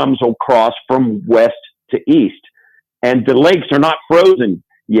pattern comes across from west to east, and the lakes are not frozen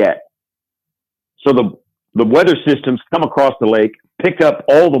yet. So the weather systems come across the lake, pick up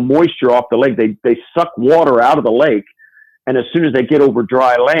all the moisture off the lake. They suck water out of the lake, and as soon as they get over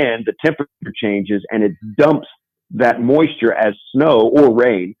dry land, the temperature changes, and it dumps that moisture as snow or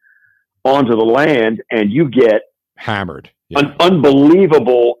rain onto the land, and you get hammered. An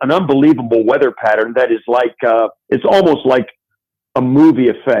unbelievable weather pattern that is like it's almost like a movie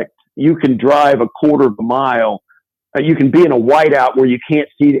effect. You can drive a quarter of a mile. You can be in a whiteout where you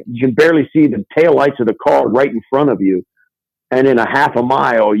can barely see the taillights of the car right in front of you. And in a half a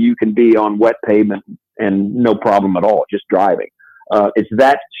mile, you can be on wet pavement and no problem at all, just driving. It's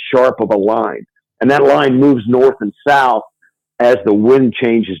that sharp of a line. And that line moves north and south as the wind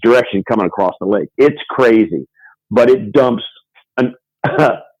changes direction coming across the lake. It's crazy, but it dumps an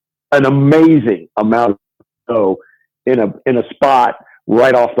amazing amount of snow in a spot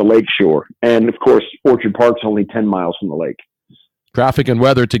right off the lake shore. And of course, Orchard Park's only 10 miles from the lake. Traffic and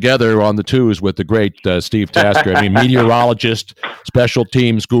weather together on the twos with the great Steve Tasker. I mean, meteorologist, special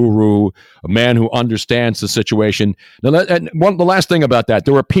teams guru, a man who understands the situation. Now, the last thing about that,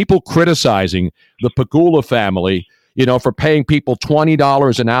 there were people criticizing the Pagula family, for paying people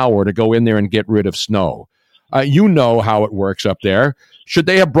 $20 an hour to go in there and get rid of snow. You know how it works up there. Should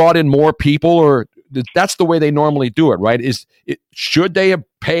they have brought in more people, or that's the way they normally do it, right? Should they have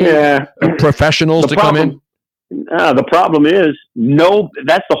paid professionals to come in? The problem is,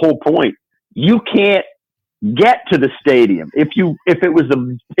 that's the whole point. You can't get to the stadium. If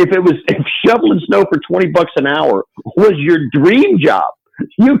shoveling snow for $20 an hour was your dream job,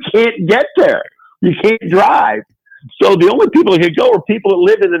 you can't get there. You can't drive. So the only people that could go are people that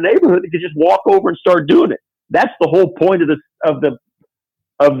live in the neighborhood that could just walk over and start doing it. That's the whole point of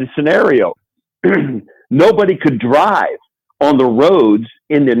the scenario. Nobody could drive on the roads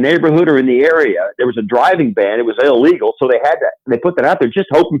in the neighborhood or in the area. There was a driving ban. It was illegal. So they put that out there just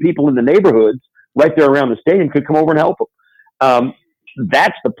hoping people in the neighborhoods right there around the stadium could come over and help them.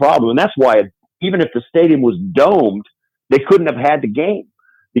 That's the problem. And that's why even if the stadium was domed, they couldn't have had the game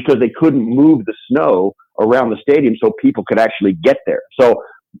because they couldn't move the snow around the stadium so people could actually get there. So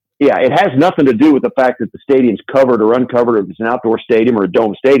yeah, it has nothing to do with the fact that the stadium's covered or uncovered, or if it's an outdoor stadium or a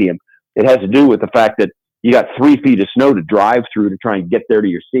dome stadium. It has to do with the fact that you got 3 feet of snow to drive through to try and get there to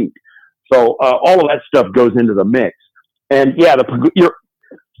your seat. So all of that stuff goes into the mix. And yeah,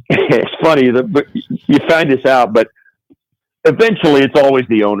 it's funny that you find this out, but eventually it's always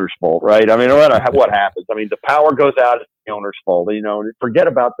the owner's fault, right? I mean, no matter what happens, I mean, the power goes out, it's the owner's fault. Forget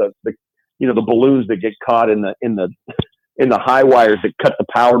about the balloons that get caught in the high wires that cut the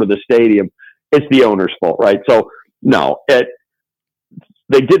power to the stadium. It's the owner's fault, right? So no,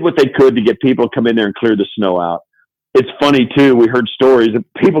 they did what they could to get people to come in there and clear the snow out. It's funny too. We heard stories of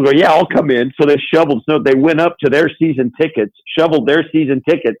people go, "Yeah, I'll come in." So they shoveled snow. They went up to their season tickets, shoveled their season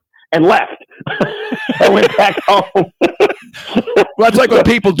tickets, and left. I went back home. Well, that's like what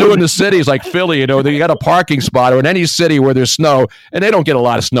people do in the cities like Philly. You got a parking spot, or in any city where there's snow, and they don't get a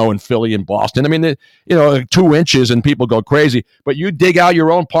lot of snow in Philly and Boston. I mean, 2 inches and people go crazy. But you dig out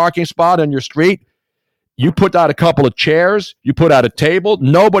your own parking spot on your street, you put out a couple of chairs, you put out a table,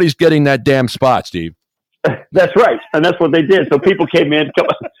 nobody's getting that damn spot, Steve. That's right, and that's what they did. So people came in,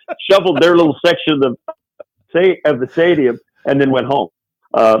 shoveled their little section of the stadium, and then went home.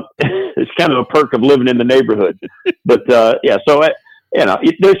 It's kind of a perk of living in the neighborhood. But so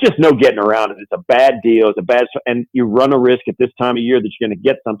there's just no getting around it. It's a bad deal. It's and you run a risk at this time of year that you're going to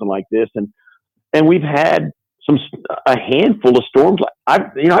get something like this. And we've had a handful of storms.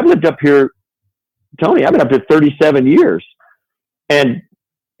 I've lived up here, Tony. I've been up here 37 years, and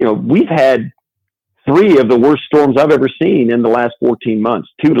we've had 3 of the worst storms I've ever seen in the last 14 months.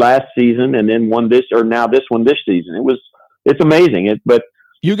 2 last season, and then now this one this season. It's amazing. But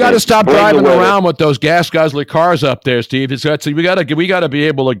you got to stop driving around with those gas guzzler cars up there, Steve. We got to be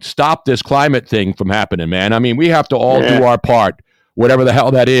able to stop this climate thing from happening, man. I mean, we have to all do our part, whatever the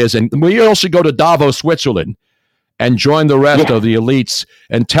hell that is. And we also go to Davos, Switzerland, and join the rest of the elites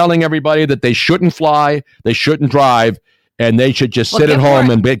and telling everybody that they shouldn't fly, they shouldn't drive, and they should just sit at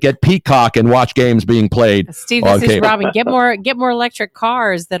home and get Peacock and watch games being played. Steve, this is Robin. Get more electric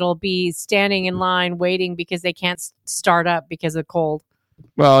cars that'll be standing in line waiting because they can't start up because of cold.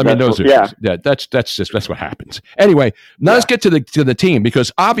 Well, I mean, that's what happens. Anyway, now let's get to the team,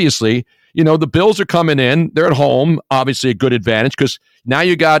 because obviously, the Bills are coming in. They're at home, obviously a good advantage, because now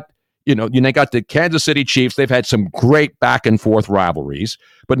you got the Kansas City Chiefs. They've had some great back and forth rivalries,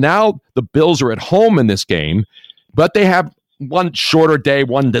 but now the Bills are at home in this game, but they have one shorter day,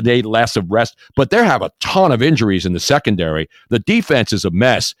 one day less of rest, but they have a ton of injuries in the secondary. The defense is a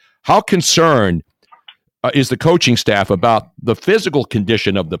mess. How concerned is the coaching staff about the physical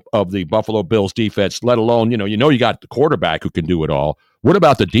condition of the Buffalo Bills defense, let alone, you got the quarterback who can do it all. What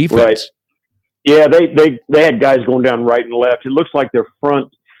about the defense? Right. Yeah, they had guys going down right and left. It looks like their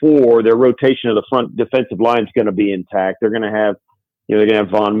front 4, their rotation of the front defensive line is going to be intact. They're going to have, they're going to have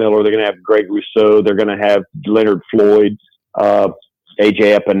Von Miller. They're going to have Greg Rousseau. They're going to have Leonard Floyd,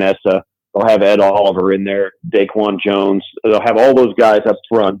 AJ Epinesa. They'll have Ed Oliver in there, Daquan Jones. They'll have all those guys up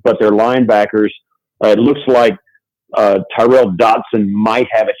front, but their linebackers, it looks like Tyrell Dodson might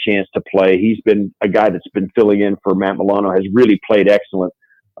have a chance to play. He's been a guy that's been filling in for Matt Milano, has really played excellent.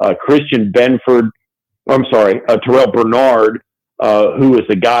 Terrell Bernard, who is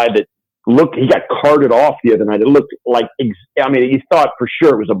the guy that he got carted off the other night. It looked like, you thought for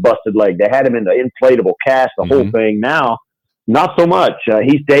sure it was a busted leg. They had him in the inflatable cast, the whole thing. Now, not so much.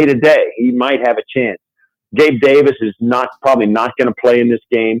 He's day to day. He might have a chance. Gabe Davis is probably not going to play in this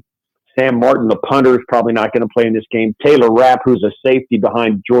game. Sam Martin, the punter, is probably not going to play in this game. Taylor Rapp, who's a safety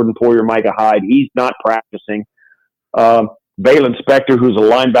behind Jordan Poyer, Micah Hyde, he's not practicing. Valen Spector, who's a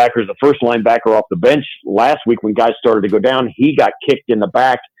linebacker, is the first linebacker off the bench last week when guys started to go down. He got kicked in the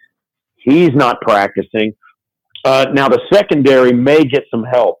back. He's not practicing. Now, the secondary may get some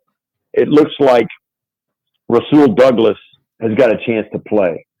help. It looks like Rasul Douglas has got a chance to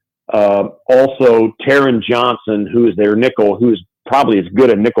play. Also, Taron Johnson, who is their nickel, who is probably as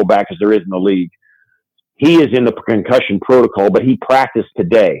good a nickelback as there is in the league. He is in the concussion protocol, but he practiced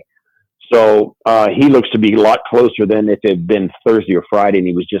today. So he looks to be a lot closer than if it had been Thursday or Friday and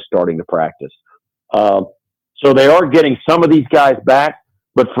he was just starting to practice. So they are getting some of these guys back,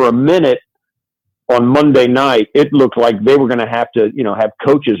 but for a minute on Monday night, it looked like they were going to have have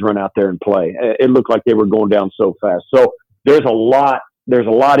coaches run out there and play. It looked like they were going down so fast. So there's a lot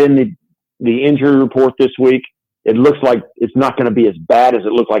in the injury report this week. It looks like it's not going to be as bad as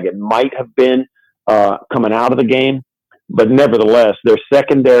it looked like it might have been coming out of the game. But nevertheless, their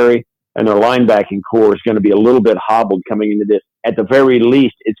secondary and their linebacking core is going to be a little bit hobbled coming into this. At the very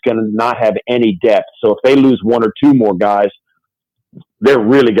least, it's going to not have any depth. So if they lose 1 or 2 more guys, they're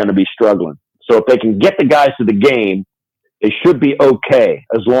really going to be struggling. So if they can get the guys to the game, they should be okay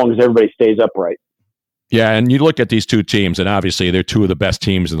as long as everybody stays upright. Yeah, and you look at these 2 teams, and obviously they're 2 of the best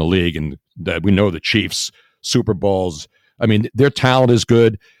teams in the league, and we know the Chiefs, Super Bowls. I mean, their talent is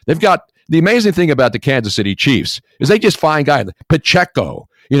good. They've got the amazing thing about the Kansas City Chiefs is they just find guys, Pacheco,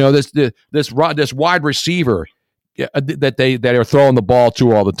 this wide receiver that they are throwing the ball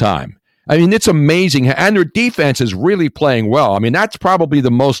to all the time. I mean, it's amazing, and their defense is really playing well. I mean, that's probably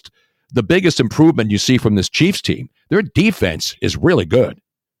the biggest improvement you see from this Chiefs team. Their defense is really good.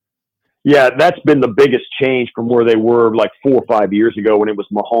 Yeah, that's been the biggest change from where they were like 4 or 5 years ago when it was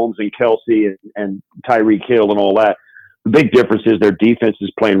Mahomes and Kelsey and Tyreek Hill and all that. The big difference is their defense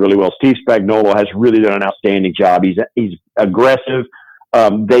is playing really well. Steve Spagnuolo has really done an outstanding job. He's aggressive.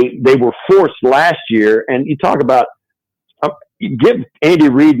 They were forced last year, and you talk about give Andy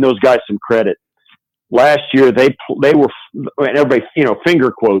Reid and those guys some credit. Last year, they were, and everybody,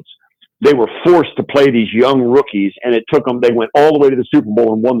 finger quotes, they were forced to play these young rookies, and it took them. They went all the way to the Super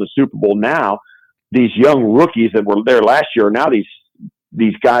Bowl and won the Super Bowl. Now, these young rookies that were there last year are now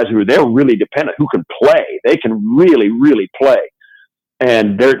these guys they're really dependent, who can play. They can really, really play.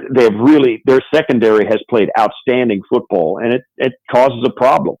 And their secondary has played outstanding football, and it causes a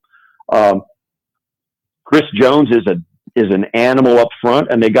problem. Chris Jones is an animal up front,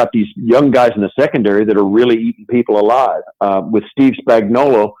 and they got these young guys in the secondary that are really eating people alive. With Steve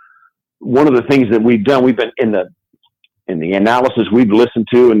Spagnuolo, one of the things that we've done, we've been in the analysis we've listened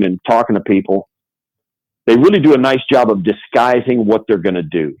to and in talking to people, they really do a nice job of disguising what they're going to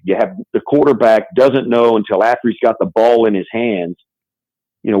do. You have the quarterback doesn't know until after he's got the ball in his hands,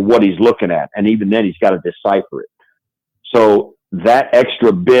 what he's looking at. And even then he's got to decipher it. So that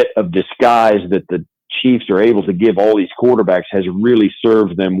extra bit of disguise that the Chiefs are able to give all these quarterbacks has really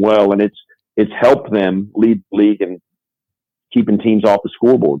served them well. And it's helped them lead the league and keeping teams off the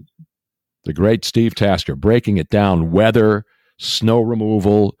scoreboard. The great Steve Tasker breaking it down, weather, snow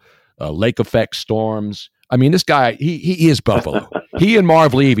removal, lake effect storms. I mean, this guy, he is Buffalo. He and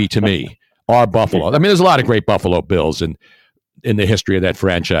Marv Levy, to me, are Buffalo. I mean, there's a lot of great Buffalo Bills in the history of that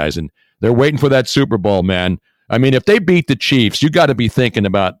franchise, and they're waiting for that Super Bowl, man. I mean, if they beat the Chiefs, you got to be thinking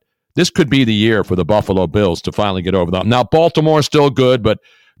about this could be the year for the Buffalo Bills to finally get over them. Now, Baltimore's still good, but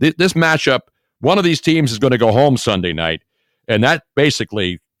this matchup, one of these teams is going to go home Sunday night, and that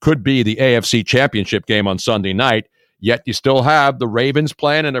basically could be the AFC Championship game on Sunday night, yet you still have the Ravens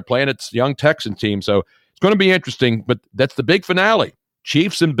playing, and they're playing its young Texan team, so it's going to be interesting, but that's the big finale.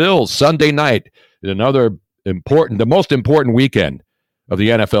 Chiefs and Bills Sunday night is another the most important weekend of the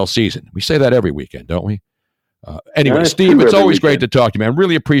NFL season. We say that every weekend, don't we? Anyway, Steve, it's always great to talk to you, man.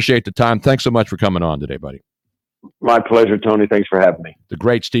 Really appreciate the time. Thanks so much for coming on today, buddy. My pleasure, Tony. Thanks for having me. The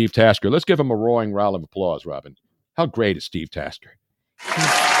great Steve Tasker. Let's give him a roaring round of applause, Robin. How great is Steve Tasker?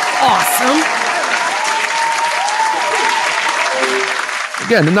 Awesome.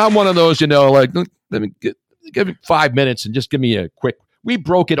 Again, not one of those, let me give me 5 minutes and just give me a quick. We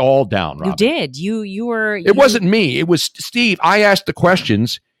broke it all down, Robin. You did. You were. It wasn't me. It was Steve. I asked the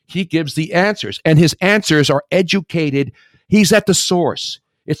questions. He gives the answers, and his answers are educated. He's at the source.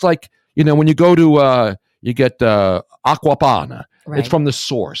 It's like, when you go to, you get Aquapana. Right. It's from the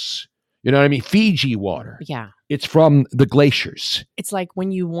source. You know what I mean? Fiji water. Yeah. It's from the glaciers. It's like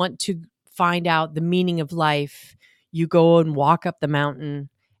when you want to find out the meaning of life, you go and walk up the mountain,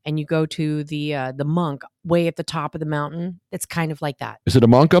 and you go to the monk way at the top of the mountain. It's kind of like that. Is it a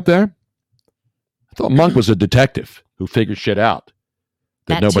monk up there? I thought monk was a detective who figured shit out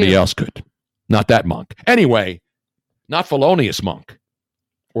that nobody else could. Not that monk. Anyway, not Thelonious Monk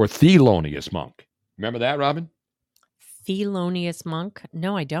or Thelonious Monk. Remember that, Robin? Thelonious Monk?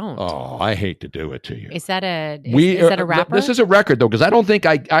 No, I don't. Oh, I hate to do it to you. Is that a rapper? This is a record though, because I don't think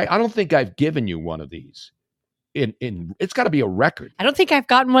I've given you one of these. It's got to be a record. I don't think I've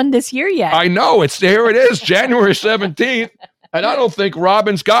gotten one this year yet. I know. Here it is, January 17th. And I don't think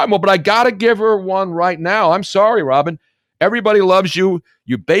Robin's gotten one, but I got to give her one right now. I'm sorry, Robin. Everybody loves you.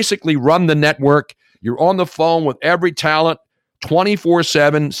 You basically run the network. You're on the phone with every talent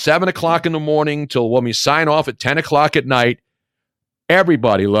 24/7, 7 o'clock in the morning till when we sign off at 10 o'clock at night.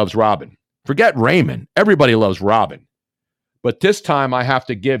 Everybody loves Robin. Forget Raymond. Everybody loves Robin. But this time I have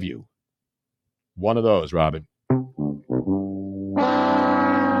to give you one of those, Robin.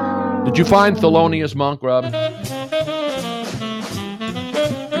 Did you find Thelonious Monk, Robin?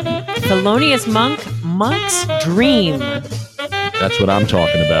 Thelonious Monk, Monk's Dream. That's what I'm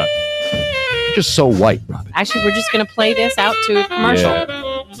talking about. You're just so white, Robin. Actually, we're just going to play this out to a commercial.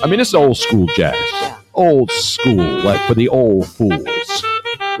 Yeah. I mean, this is old school jazz. Yeah. Old school, like for the old fools.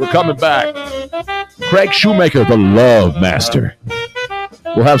 We're coming back. Craig Shoemaker, the Love Master.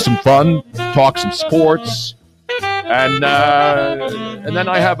 We'll have some fun, talk some sports, and then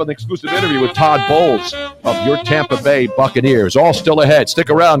I have an exclusive interview with Todd Bowles of your Tampa Bay Buccaneers. All still ahead. Stick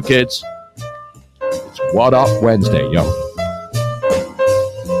around, kids. It's What Up Wednesday, yo.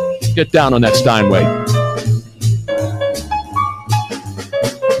 Get down on that Steinway.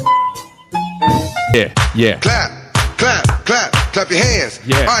 Yeah. Clap your hands.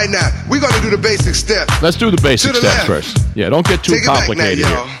 Yeah. All right, now, we're going to do the basic steps. Let's do the basic steps left. first. Yeah, don't get too complicated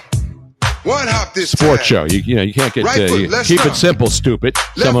now, here. One hop this Sports time. show. You can't get Right foot, keep stomp. it simple, stupid.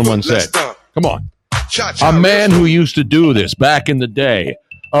 Left Someone foot, once left said. stomp. Come on. Cha-cha, A man left who foot. used to do this back in the day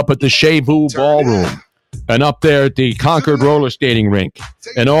up at the Chevu Ballroom and up there at the Concord Roller Skating Rink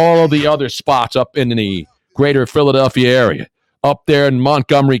and all of the other spots up in the greater Philadelphia area. up there in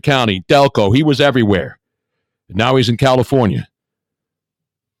Montgomery County, Delco. He was everywhere. Now he's in California.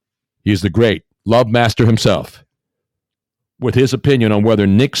 He's the great love master himself, with his opinion on whether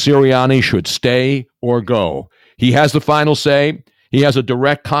Nick Sirianni should stay or go. He has the final say. He has a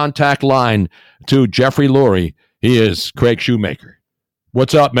direct contact line to Jeffrey Lurie. He is Craig Shoemaker.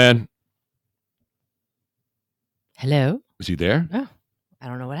 What's up, man? Hello? Is he there? Oh, I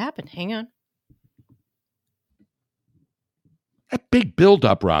don't know what happened. Hang on. That big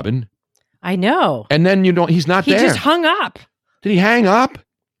build-up, Robin. I know. And then, he's not there. He just hung up. Did he hang up?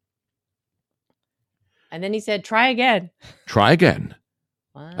 And then he said, try again. Try again.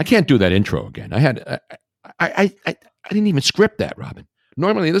 Wow. I can't do that intro again. I didn't even script that, Robin.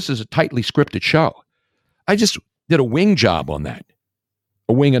 Normally, this is a tightly scripted show. I just did a wing job on that.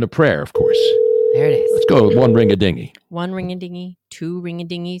 A wing and a prayer, of course. There it is. Let's go with one ring-a-dingy. One ring-a-dingy, two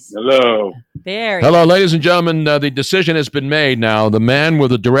ring-a-dingies. Hello. There. Hello, ladies and gentlemen. The decision has been made now. The man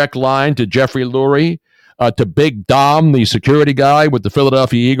with a direct line to Jeffrey Lurie, to Big Dom, the security guy with the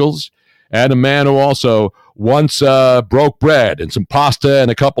Philadelphia Eagles, and a man who also once broke bread and some pasta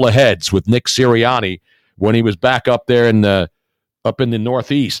and a couple of heads with Nick Sirianni when he was back up there in the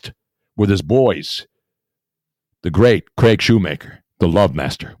Northeast with his boys. The great Craig Shoemaker, the love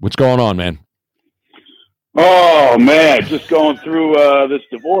master. What's going on, man? Oh, man, just going through this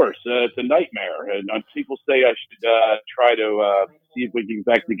divorce. It's a nightmare. And people say I should try to see if we can get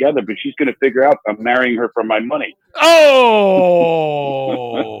back together, but she's going to figure out I'm marrying her for my money. Oh!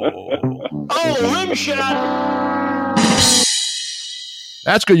 Oh, rim shot!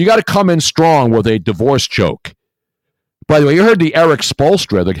 That's good. You got to come in strong with a divorce joke. By the way, you heard the Eric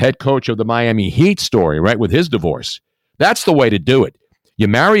Spoelstra, the head coach of the Miami Heat story, right, with his divorce. That's the way to do it. You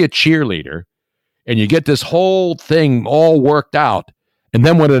marry a cheerleader, and you get this whole thing all worked out. And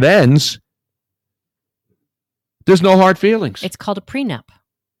then when it ends, there's no hard feelings. It's called a prenup.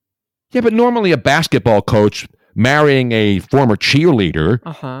 Yeah, but normally a basketball coach marrying a former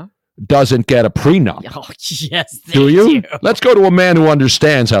cheerleader doesn't get a prenup. Oh, yes, do you? Let's go to a man who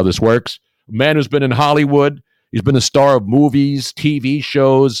understands how this works. A man who's been in Hollywood. He's been a star of movies, TV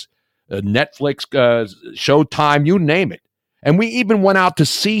shows, Netflix, Showtime, you name it. And we even went out to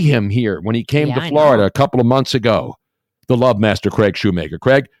see him here when he came to Florida a couple of months ago. The love master, Craig Shoemaker.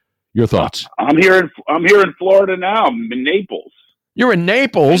 Craig, your thoughts? I'm here in Florida now. I'm in Naples. You're in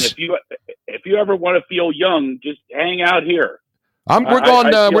Naples? And if you ever want to feel young, just hang out here. We're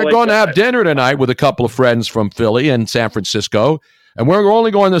going to have dinner tonight with a couple of friends from Philly and San Francisco, and we're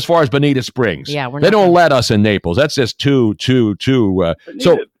only going as far as Bonita Springs. Yeah, they don't let us in Naples. That's just too.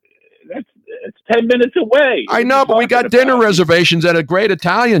 It's 10 minutes away. I know, but we got dinner reservations at a great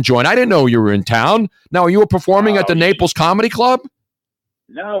Italian joint. I didn't know you were in town. Now, you were performing at the Naples Comedy Club?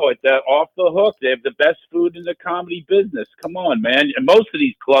 No, it's Off the Hook. They have the best food in the comedy business. Come on, man. And most of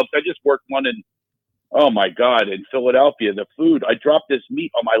these clubs, I just worked one in, oh my God, in Philadelphia. The food, I dropped this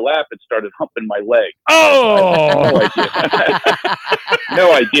meat on my lap and started humping my leg. Oh!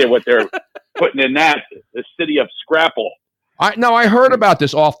 No idea what they're putting in that. The city of Scrapple. I heard about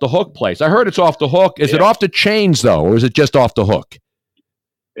this Off the Hook place. I heard it's off the hook. Is it off the chains, though, or is it just off the hook?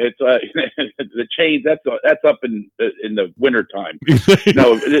 It's the chains. That's up in the wintertime.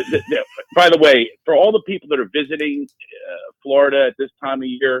 No. By the way, for all the people that are visiting Florida at this time of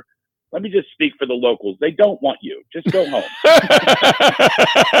year, let me just speak for the locals. They don't want you. Just go home.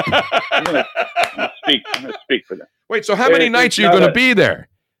 I'm gonna speak for them. Wait, so how many nights are you going to be there?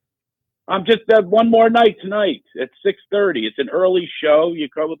 I'm just one more night tonight at 6:30. It's an early show. You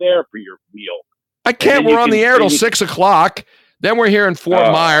go there for your meal. I can't. We're on the air till 6 o'clock. Then we're here in Fort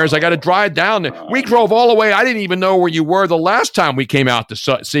Myers. I got to drive down there. We drove all the way. I didn't even know where you were the last time we came out to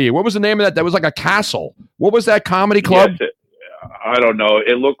see you. What was the name of that? That was like a castle. What was that comedy club? Yes, I don't know.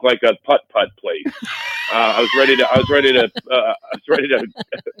 It looked like a putt-putt place. I was ready to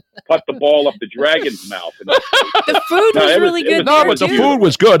putt the ball up the dragon's mouth. The food was really good. No, but the food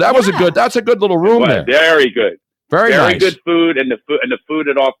was good. That's a good little room there. Very good. Very nice. Good food, and the food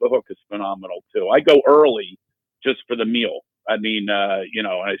at Off the Hook is phenomenal too. I go early just for the meal. I mean,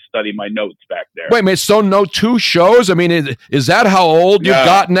 I study my notes back there. Wait a minute, so no 2 shows? I mean, is that how old you've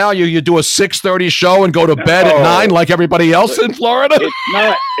got now? You do a 6:30 show and go to bed at 9 like everybody else in Florida?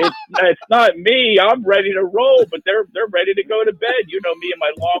 It's not me. I'm ready to roll, but they're ready to go to bed. You know me and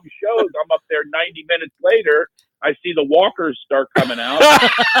my long shows. I'm up there 90 minutes later. I see the walkers start coming out,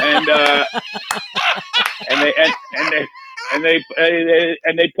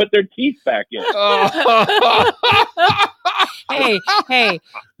 and they put their teeth back in. Hey,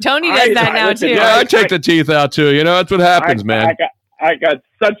 Tony does that now too. Yeah, I take the teeth out too. You know, that's what happens, man. I got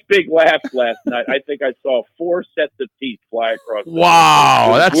such big laughs last night. I think I saw 4 sets of teeth fly across.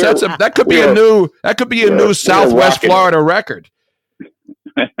 Wow, that could be a new Southwest Florida record.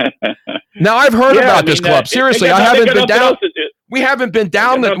 Now I've heard about this club. Seriously, I haven't been down. We haven't been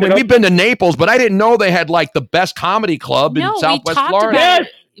down. We've been to Naples, but I didn't know they had like the best comedy club in Southwest Florida.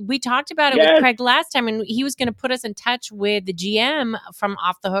 We talked about it with Craig last time, and he was going to put us in touch with the GM from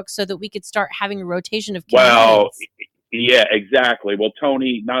Off the Hook so that we could start having a rotation of comedians. Well, yeah, exactly. Well,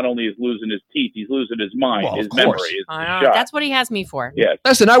 Tony not only is losing his teeth, he's losing his mind, his memory. Is shot. That's what he has me for. Yeah.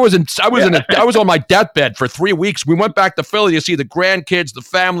 Listen, I was on my deathbed for 3 weeks. We went back to Philly to see the grandkids, the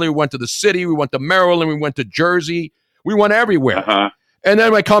family. We went to the city. We went to Maryland. We went to Jersey. We went everywhere. Uh-huh. And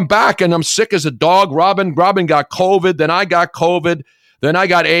then I come back and I'm sick as a dog. Robin got COVID. Then I got COVID. Then I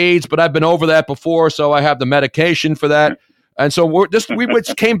got AIDS, but I've been over that before, so I have the medication for that. And so we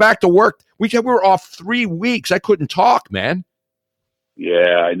came back to work. We were off 3 weeks. I couldn't talk, man.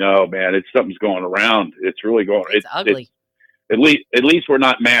 Yeah, I know, man. Something's going around. It's really going. It's ugly. At least we're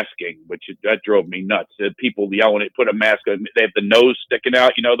not masking, which that drove me nuts. People yelling, "Put a mask on!" They have the nose sticking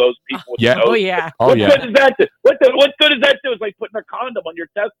out. You know those people. With the nose. Oh yeah. What good does that do? What good does that do? It's like putting a condom on your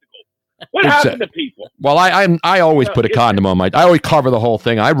testicles. What happened to people? Well, I always put a condom on I always cover the whole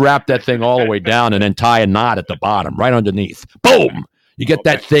thing. I wrap that thing all the way down and then tie a knot at the bottom, right underneath. Boom! You get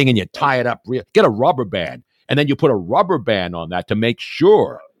that thing and you tie it up. Get a rubber band, and then you put a rubber band on that to make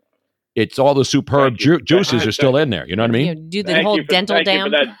sure it's all the superb juices are still in there. You know what I mean? Do the whole dental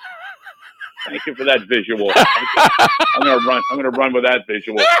dam. Thank you for that visual. I'm gonna run with that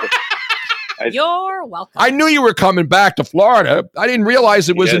visual. You're welcome. I knew you were coming back to Florida. I didn't realize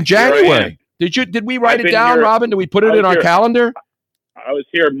it was in January. Did we write it down, Robin? Did we put it in our calendar? I was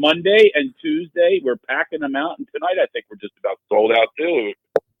here Monday and Tuesday. We're packing them out, and tonight I think we're just about sold out too.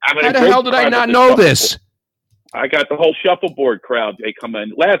 How the hell did I not know this? I got the whole shuffleboard crowd. They come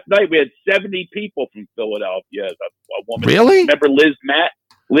in. Last night we had 70 people from Philadelphia. A woman. Really? Remember Liz Matt?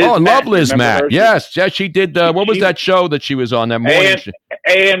 I love Liz Matt. Yes, she did. What was that show that she was on that morning?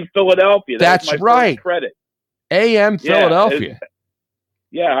 AM Philadelphia. That's was my right. First credit. AM Philadelphia.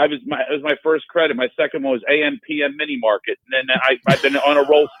 It was my first credit. My second one was AM PM Mini Market, and then I've been on a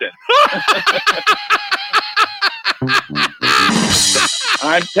roll since.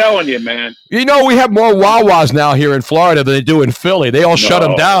 I'm telling you, man. You know, we have more Wawas now here in Florida than they do in Philly. They all shut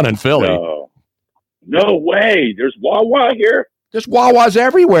them down in Philly. No way. There's Wawa here. There's Wawas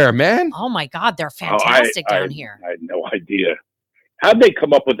everywhere, man. Oh my God, they're fantastic down here. I had no idea. How'd they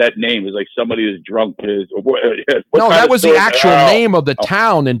come up with that name? It's like somebody who's drunk. No, that was the actual name of the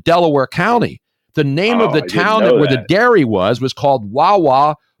town in Delaware County. The name of the town where the dairy was called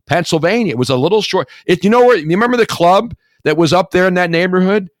Wawa, Pennsylvania. It was a little short. You remember the club that was up there in that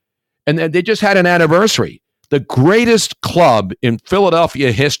neighborhood? And they just had an anniversary. The greatest club in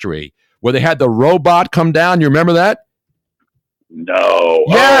Philadelphia history, where they had the robot come down. You remember that? No.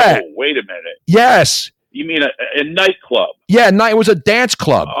 Yeah. Oh, wait a minute. Yes. You mean a nightclub? Yeah, it was a dance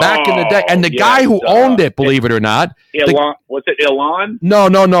club back in the day. And the guy who owned it, believe it or not, was it Elon?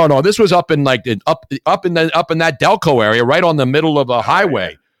 No. This was up in up in that Delco area, right on the middle of a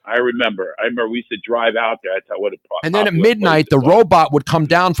highway. I remember. We used to drive out there. That's what it. And then at midnight, the robot would come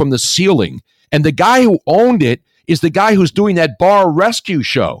down from the ceiling, and the guy who owned it is the guy who's doing that bar rescue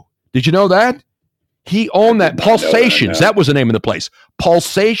show. Did you know that? He owned that. Pulsations. That was the name of the place.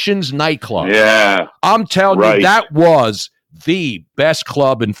 Pulsations nightclub. Yeah. I'm telling you, that was the best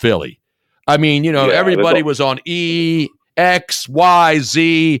club in Philly. I mean, everybody was on E, X, Y,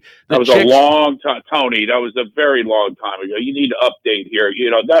 Z. That was a long time, Tony. That was a very long time ago. You need to update here.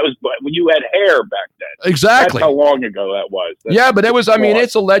 That was when you had hair back then. Exactly. That's how long ago that was. But it was,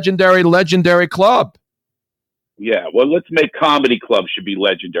 it's a legendary club. Yeah, well, let's make comedy clubs should be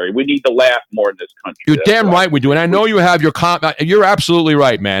legendary. We need to laugh more in this country. You're damn right we do. And I know you have your you're absolutely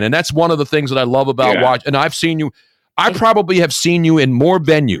right, man. And that's one of the things that I love about watch. And I've seen you. I probably have seen you in more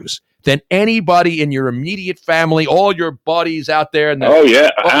venues than anybody in your immediate family, all your buddies out there.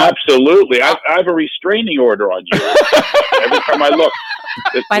 Absolutely. I have a restraining order on you every time I look.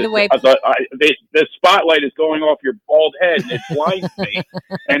 By the way, the spotlight is going off your bald head and it blinds me,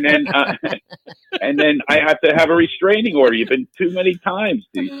 and then I have to have a restraining order. You've been too many times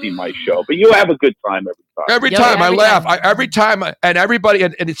to see my show, but you have a good time every time. Every time I laugh, every time, and everybody,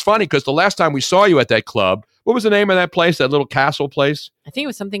 and it's funny because the last time we saw you at that club, what was the name of that place? That little castle place? I think it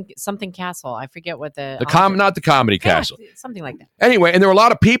was something castle. I forget what not the comedy castle, something like that. Anyway, and there were a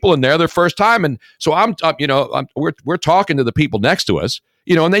lot of people in there their first time, and so we're talking to the people next to us,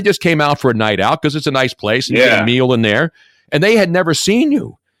 and they just came out for a night out because it's a nice place and you get a meal in there, and they had never seen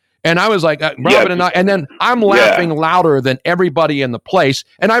you, And I was like, Robin and I, and then I'm laughing louder than everybody in the place.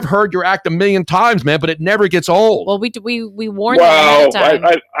 And I've heard your act a million times, man, but it never gets old. Well, we warned you ahead of time.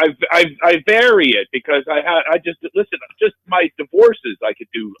 I vary it because just my divorces I could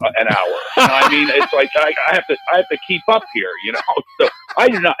do an hour. You know what I mean? It's like I have to keep up here, you know. So I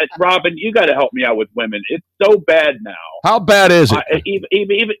do not, Robin. You got to help me out with women. It's so bad now. How bad is it?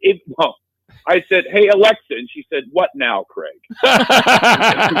 Even well, I said, "Hey Alexa," and she said, "What now, Craig?"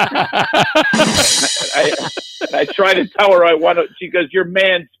 I try to tell her I want to. She goes, "You're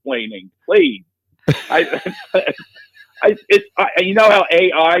mansplaining, please." You know how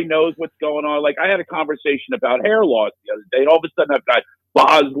AI knows what's going on. Like I had a conversation about hair loss the other day, and all of a sudden I've got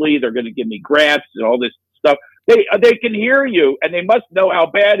Bosley. They're going to give me grants and all this stuff. They can hear you, and they must know how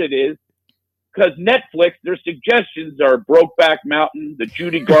bad it is. Because Netflix, their suggestions are Brokeback Mountain, the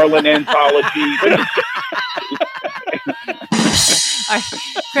Judy Garland anthology, Craig.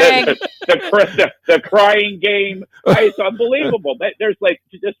 the Crying Game. It's unbelievable. There's like,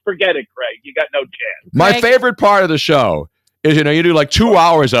 just forget it, Craig. You got no chance. My favorite part of the show is, you do like 2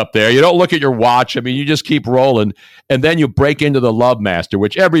 hours up there. You don't look at your watch. I mean, you just keep rolling. And then you break into the Love Master,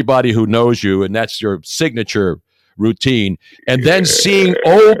 which everybody who knows you, and that's your signature routine, and then seeing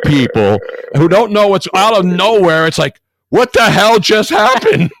old people who don't know what's out of nowhere. It's like, what the hell just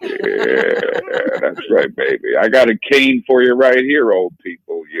happened? Yeah, that's right, baby. I got a cane for you right here, old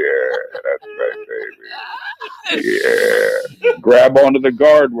people. Yeah, that's right, baby. Yeah, grab onto the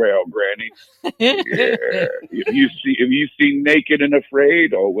guardrail, Granny. Yeah, if you see Naked and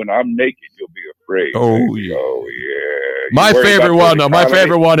Afraid, when I'm naked, you'll be afraid. Oh, baby. yeah. Oh yeah. My favorite one, though. My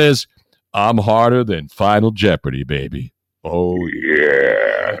favorite one is, I'm harder than Final Jeopardy, baby. Oh,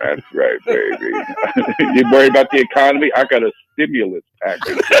 yeah, that's right, baby. You worry about the economy? I got a stimulus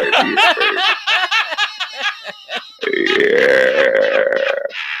package right here, baby.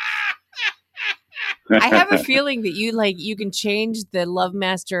 Yeah. I have a feeling that you can change the Love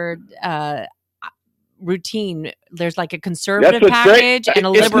Master routine. There's like a conservative package and a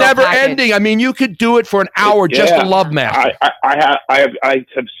liberal package. It's never ending. I mean, you could do it for an hour, just a Love Master. I have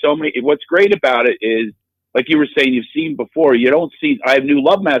so many. What's great about it is, like you were saying, you've seen before. You don't see. I have new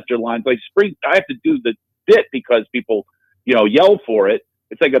Love Master lines. Like Spring, I have to do the bit because people, yell for it.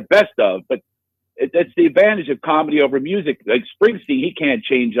 It's like a best of, but that's the advantage of comedy over music. Like Springsteen, he can't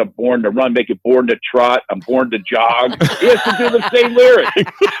change "I'm born to run," make it "born to trot." I'm born to jog. He has to do the same lyrics.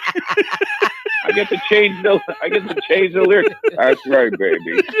 I get to change the lyrics. That's right,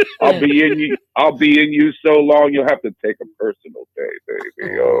 baby. I'll be in you so long you'll have to take a personal day,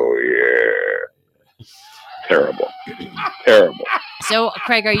 baby. Oh yeah. Terrible. So,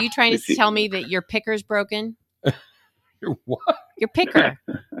 Craig, are you trying to tell me that your picker's broken? Your what? Your picker.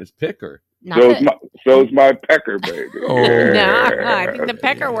 His picker. So's my pecker, baby. Oh. Yeah. No, I think the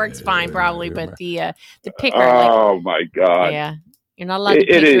picker works fine, probably, but the picker. Oh my God. Yeah, you're not allowed to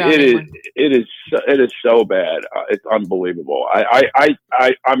pick your own anymore. It is so bad. It's unbelievable.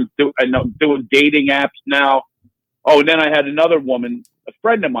 I'm doing dating apps now. Oh, and then I had another woman, a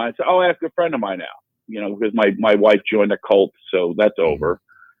friend of mine. So I'll ask a friend of mine now. Because my wife joined a cult, so that's over.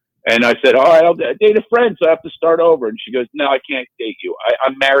 And I said, all right, I'll date a friend, so I have to start over. And she goes, no, I can't date you.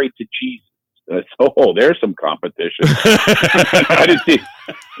 I'm married to Jesus. And I said, oh, there's some competition. I didn't see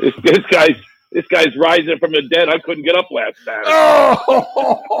this guy's rising from the dead. I couldn't get up last Saturday.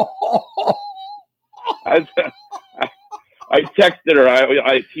 I texted her.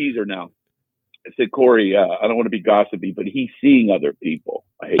 I tease her now. I said, Corey, I don't want to be gossipy, but he's seeing other people.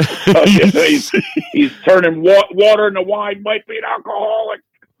 I hate to tell you. He's turning water into wine, might be an alcoholic.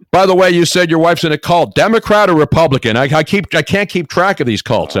 By the way, you said your wife's in a cult. Democrat or Republican? I can't keep track of these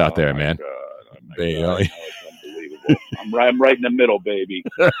cults out there, man. God. It's unbelievable. I'm right in the middle, baby.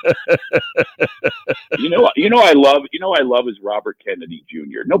 I love is Robert Kennedy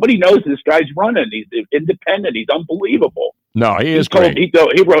Jr. Nobody knows this guy's running. He's independent. He's unbelievable. No, he is great. He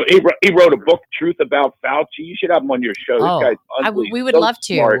wrote a book, Truth About Fauci. You should have him on your show. Oh, this guy's unbelievable. we would love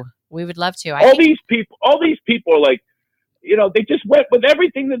to. Smart. We would love to. All these people are like, they just went with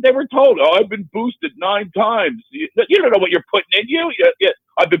everything that they were told. Oh, I've been boosted 9 times. You don't know what you're putting in you.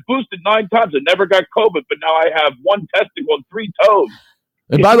 I've been boosted 9 times. I never got COVID, but now I have 1 testicle and 3 toes.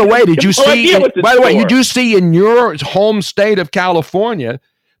 And by the way, did you see? By the way, you do see in your home state of California,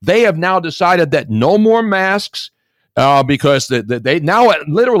 they have now decided that no more masks. Because they now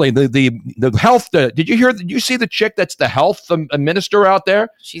literally the health. Did you hear? Did you see the chick that's the health minister out there?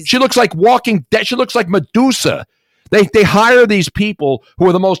 She looks like Walking Dead. She looks like Medusa. They hire these people who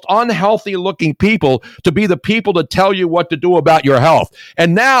are the most unhealthy looking people to be the people to tell you what to do about your health.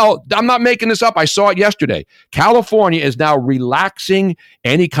 And now, I'm not making this up. I saw it yesterday. California is now relaxing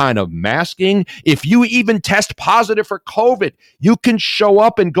any kind of masking. If you even test positive for COVID, you can show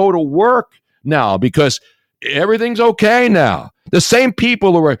up and go to work now because everything's okay now. The same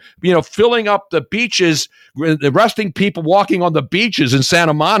people who are, filling up the beaches, arresting people walking on the beaches in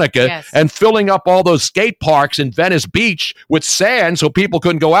Santa Monica and filling up all those skate parks in Venice Beach with sand so people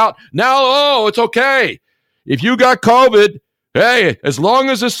couldn't go out. Now, it's okay. If you got COVID, hey, as long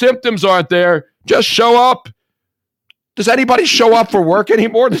as the symptoms aren't there, just show up. Does anybody show up for work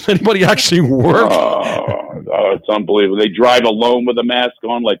anymore? Does anybody actually work? Oh, it's unbelievable. They drive alone with a mask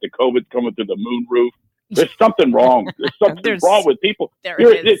on like the COVID's coming through the moon roof. There's something wrong. There's something wrong with people.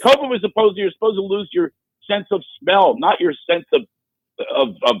 COVID was you're supposed to lose your sense of smell, not your sense of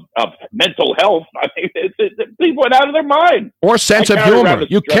mental health. I mean, people went out of their mind. Or sense of humor.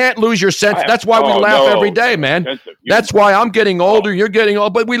 You can't lose your sense. That's why we laugh every day, man. That's why I'm getting older. You're getting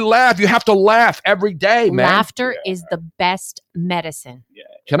old. But we laugh. You have to laugh every day, man. Laughter is the best medicine. Yeah.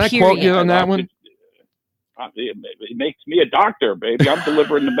 Can I quote you on that one? It makes me a doctor, baby. I'm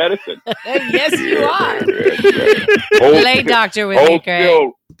delivering the medicine. Yes, you are. Lay doctor with me,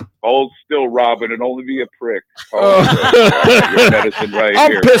 Craig. Hold still, Robin, and only be a prick. Your medicine right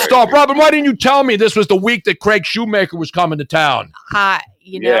I'm here, pissed off. Robin, why didn't you tell me this was the week that Craig Shoemaker was coming to town?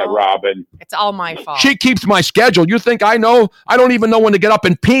 Yeah, Robin. It's all my fault. She keeps my schedule. You think I know? I don't even know when to get up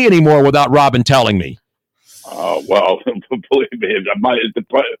and pee anymore without Robin telling me. Oh, well, believe me, at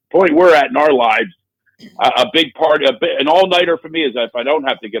the point we're at in our lives, a big party, an all-nighter for me is if I don't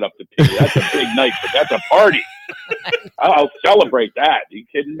have to get up to pee. That's a big night, but that's a party. I'll celebrate that. Are you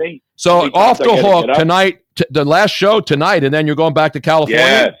kidding me? So off the hook tonight, the last show tonight, and then you're going back to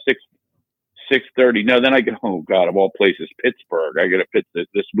California? Yeah, 6:30. No, then I go, oh, God, of all places, Pittsburgh. I got to pitch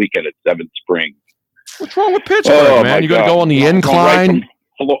this weekend at 7th Spring. What's wrong with Pittsburgh, man? You got to go on the incline?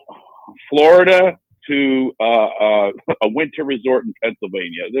 Right Florida to a winter resort in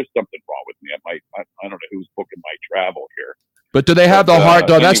Pennsylvania. There's something wrong with me. I don't know who's booking my travel here. But do they have the heart?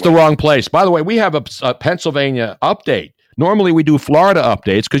 No, that's the wrong place. By the way, we have a Pennsylvania update. Normally we do Florida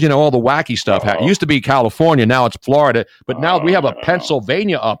updates because, all the wacky stuff. It used to be California. Now it's Florida. But now we have a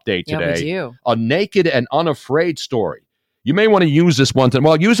Pennsylvania update today. Yeah, we do. A naked and unafraid story. You may want to use this one.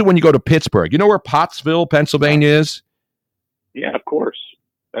 Well, use it when you go to Pittsburgh. You know where Pottsville, Pennsylvania is? Yeah, of course.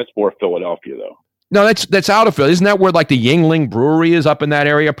 That's more Philadelphia, though. No, that's out of Philly. Isn't that where like the Yingling Brewery is up in that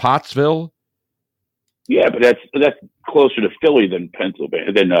area, Pottsville? Yeah, but that's closer to Philly than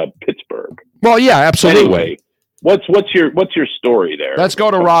Pennsylvania than Pittsburgh. Well, yeah, absolutely. Anyway, what's your story there? Let's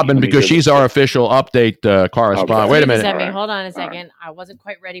go to Robin because she's our official update correspondent. Okay. Wait a minute. Hold on a second. I wasn't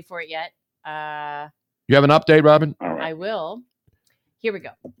quite ready for it yet. You have an update, Robin? Right. I will. Here we go.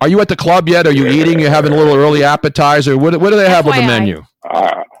 Are you at the club yet? Are you eating? You having a little early appetizer? What do they have on the menu?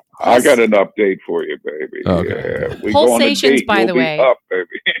 I got an update for you, baby. Okay. Yeah, we Pulsations, go on a date, by the be way. Up, baby.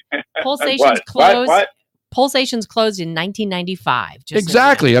 Pulsations closed. What? Pulsations closed in 1995.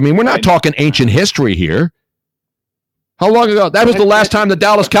 Exactly. I mean, we're not talking ancient history here. How long ago? That was the last time the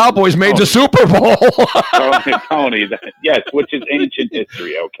Dallas Cowboys made the Super Bowl. Tony, yes, which is ancient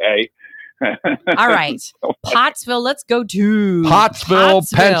history, okay? All right. Pottsville, let's go to Pottsville,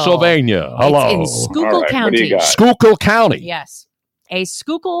 Pennsylvania. Hello. It's in Schuylkill County. Schuylkill County. Yes. A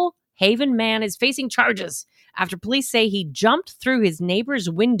Schuylkill Haven man is facing charges after police say he jumped through his neighbor's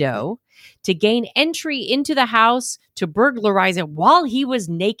window to gain entry into the house to burglarize it while he was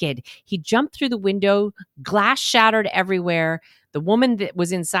naked. He jumped through the window, glass shattered everywhere. The woman that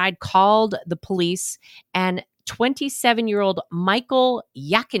was inside called the police, and 27-year-old Michael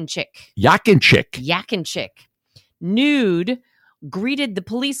Yakinchik, nude, greeted the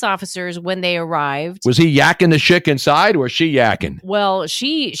police officers when they arrived. Was he yakking the chick inside or she yakking? Well,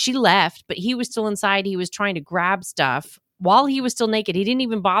 she left, but he was still inside. He was trying to grab stuff while he was still naked. He didn't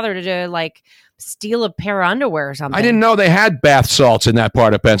even bother to steal a pair of underwear or something. I didn't know they had bath salts in that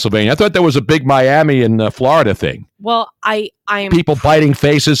part of Pennsylvania. I thought there was a big Miami and Florida thing. Well, I am people biting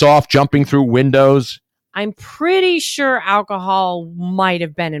faces off, jumping through windows. I'm pretty sure alcohol might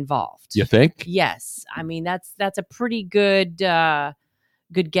have been involved. You think? Yes. I mean, that's a pretty good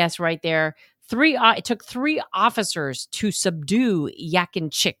guess right there. It took 3 officers to subdue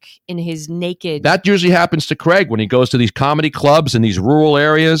Yakinchik in his naked. That usually happens to Craig when he goes to these comedy clubs in these rural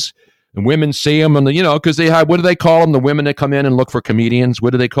areas, and women see him, and because they have, what do they call them? The women that come in and look for comedians.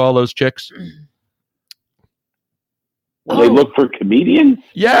 What do they call those chicks? They look for comedians?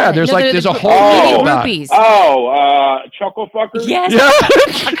 Yeah, there's a whole groupies. Chuckle fuckers? Yes. Yeah,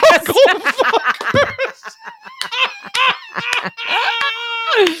 chuckle fuckers.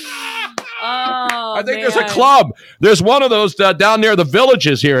 I think there's a club. There's one of those down near the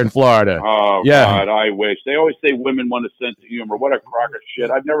Villages here in Florida. Oh, yeah. God, I wish. They always say women want a sense of humor. What a crock of shit.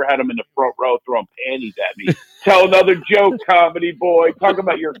 I've never had them in the front row throwing panties at me. Tell another joke, comedy boy. Talk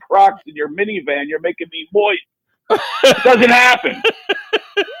about your Crocs in your minivan. You're making me moist. It doesn't happen.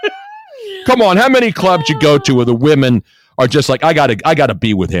 Come on, how many clubs you go to where the women are just like, I gotta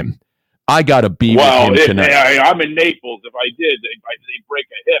be with him. I gotta be with him tonight. I'm in Naples. If I did, they'd break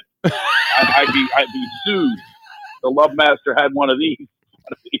a hip. I'd be sued. The Love Master had one of these.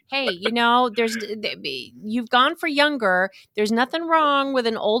 Hey, you've gone for younger. There's nothing wrong with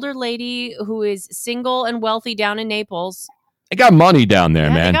an older lady who is single and wealthy down in Naples. They got money down there,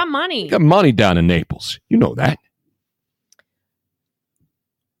 man. They got money. They got money down in Naples. You know that.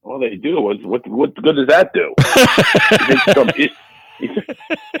 Well, they do. What good does that do?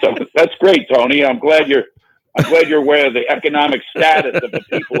 So that's great, Tony. I'm glad you're aware of the economic status of the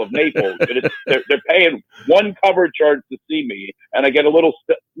people of Naples. But they're paying one cover charge to see me, and I get a little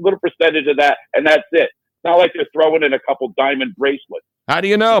percentage of that, and that's it. It's not like they're throwing in a couple diamond bracelets. How do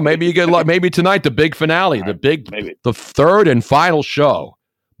you know? Maybe you get maybe tonight the big finale, the third and final show,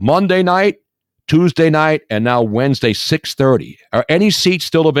 Monday night, Tuesday night, and now Wednesday 6:30. Are any seats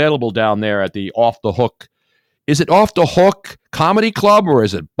still available down there at the Off the Hook? Is it Off the Hook Comedy Club or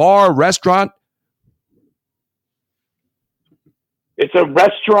is it bar, restaurant? It's a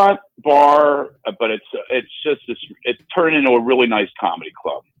restaurant bar, but it's turned into a really nice comedy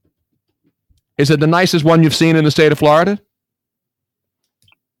club. Is it the nicest one you've seen in the state of Florida?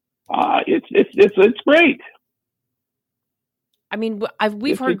 It's great. I mean,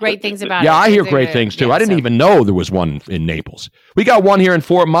 we've heard great things about it. Yeah, I hear great things too. I didn't even know there was one in Naples. We got one here in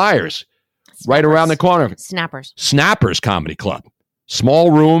Fort Myers. Right around the corner. Snappers Comedy Club. Small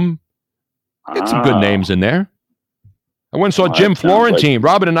room. Get some good names in there. I went and saw Jim Florentine.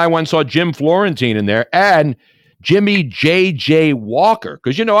 Robin and I went and saw Jim Florentine in there and Jimmy J.J. Walker.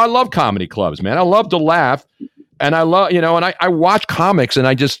 Because, I love comedy clubs, man. I love to laugh. And I love, and I watch comics and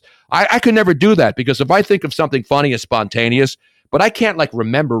I could never do that because if I think of something funny, it's spontaneous. But I can't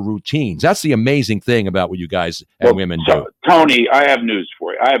remember routines. That's the amazing thing about what you guys and women do. Tony, I have news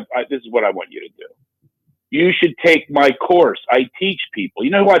for you. This is what I want you to do. You should take my course. I teach people. You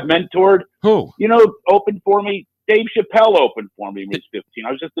know who I've mentored? Who? Opened for me. Dave Chappelle opened for me when he was 15.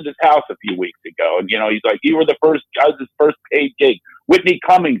 I was just at his house a few weeks ago, and he's like, "You were the first." I was his first paid gig. Whitney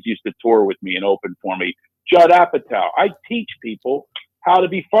Cummings used to tour with me and open for me. Judd Apatow. I teach people how to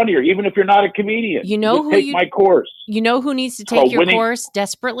be funnier, even if you're not a comedian. Take my course. You know who needs to take your course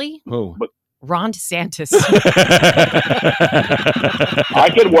desperately? Who? Ron DeSantis. I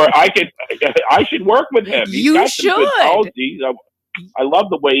should work with him. You should. I love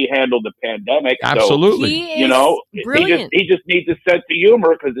the way he handled the pandemic. Absolutely. So, brilliant. He just needs a sense of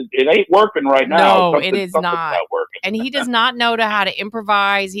humor because it ain't working right now. No, it is not. And he does not know how to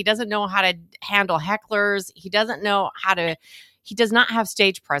improvise. He doesn't know how to handle hecklers. He doesn't know how to. He does not have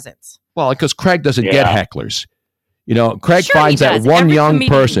stage presence. Well, because Craig doesn't get hecklers. Craig Sure finds that one young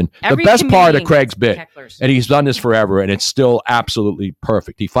person. The best part of Craig's bit, hecklers. and he's done this forever, and it's still absolutely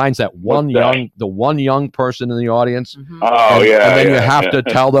perfect. He finds that one young person in the audience. Mm-hmm. Oh, yeah. And then you have to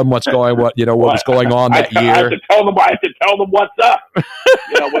tell them what's going on that year. I have to tell them what's up.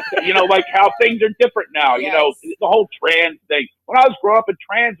 Like how things are different now. Yes. The whole trans thing. When I was growing up, a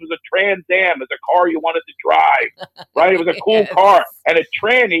trans was a Trans Am. It was a car you wanted to drive, right? It was a cool car, and a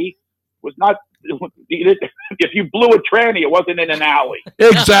tranny was not. If you blew a tranny, it wasn't in an alley.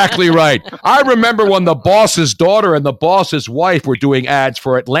 Exactly right. I remember when the boss's daughter and the boss's wife were doing ads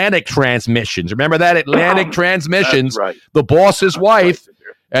for Atlantic Transmissions. Remember that? Atlantic Transmissions. That's right. The boss's wife,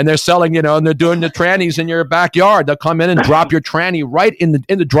 and they're selling, and they're doing the trannies in your backyard. They'll come in and drop your tranny right in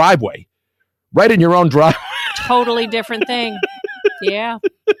the driveway, right in your own driveway. Totally different thing. Yeah.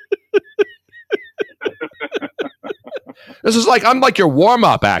 This is I'm like your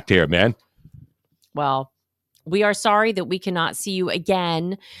warm-up act here, man. Well, we are sorry that we cannot see you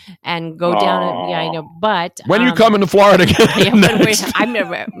again and go down. Yeah, I know. But when are you coming to Florida again?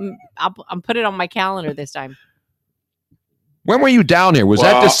 I'm put it on my calendar this time. When were you down here? Was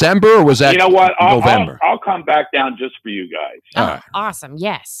that December or was that November? I'll come back down just for you guys. Right. Awesome.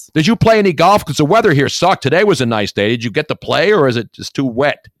 Yes. Did you play any golf? Because the weather here sucked. Today was a nice day. Did you get to play or is it just too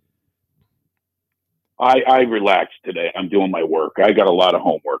wet? I relaxed today. I'm doing my work. I got a lot of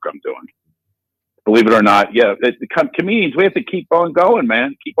homework I'm doing. Believe it or not, yeah. Comedians, we have to keep on going,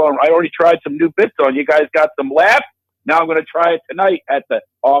 man. Keep on. I already tried some new bits on. You guys got some laughs. Now I'm going to try it tonight at the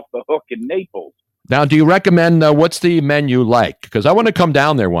Off the Hook in Naples. Now, do you recommend what's the menu like? Because I want to come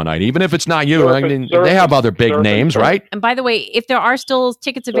down there one night, even if it's not you. They have other big names, right? And by the way, if there are still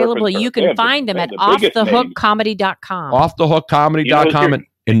tickets available, you can find them at offthehookcomedy.com. Offthehookcomedy.com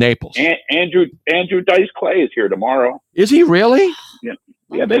in Naples. Andrew Dice Clay is here tomorrow. Is he really? Yeah,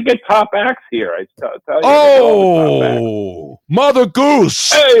 they get top acts here. I tell you. Oh, Mother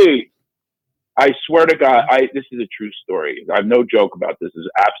Goose! Hey, I swear to God, this is a true story. I have no joke about this. This is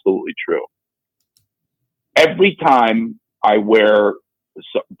absolutely true. Every time I wear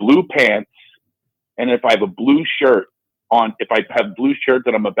blue pants, and if I have a blue shirt on, if I have blue shirt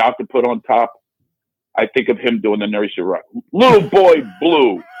that I'm about to put on top, I think of him doing the nursery rhyme. Little boy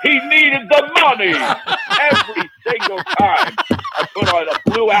Blue, he needed the money. Every single time I put on a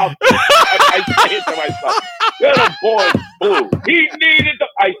blue outfit, I say it to myself. Little boy Blue, he needed the.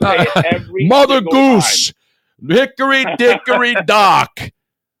 I say it every Mother single Goose, time. Hickory Dickory Dock.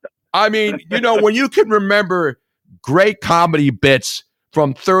 I mean, when you can remember great comedy bits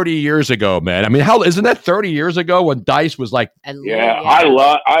from 30 years ago, man. I mean, isn't that 30 years ago when Dice was like? Yeah, I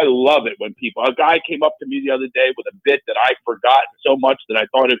love it when people. A guy came up to me the other day with a bit that I forgot so much that I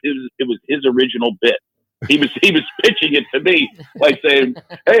thought it was his original bit. He was pitching it to me, like saying,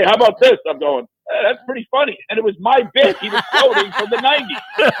 "Hey, how about this?" I'm going, "That's pretty funny," and it was my bit. He was quoting from the '90s.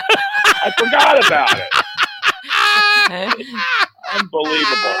 I forgot about it.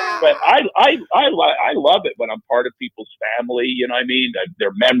 Unbelievable. But I love it when I'm part of people's family, you know what I mean?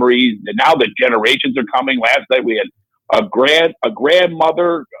 Their memories. And now the generations are coming. Last night we had a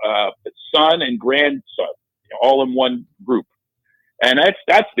grandmother, son and grandson, all in one group. And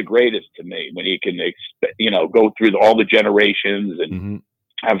that's the greatest to me, when you can go through all the generations and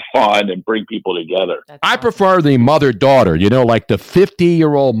have fun and bring people together. I prefer the mother-daughter, like the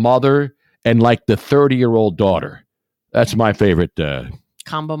 50-year-old mother and like the 30-year-old daughter. That's my favorite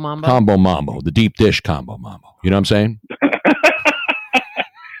combo mambo. Combo mambo, the deep dish combo mambo. You know what I'm saying?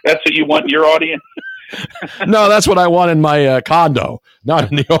 That's what you want in your audience? No, that's what I want in my condo,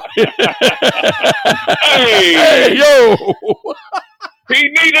 not in the audience. Hey, yo! He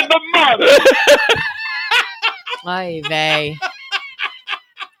needed the money. Ay vey.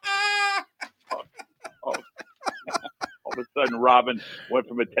 All of a sudden, Robin went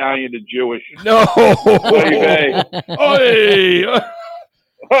from Italian to Jewish. No.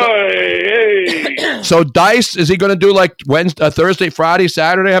 Hey. So Dice, is he going to do like Wednesday, Thursday, Friday,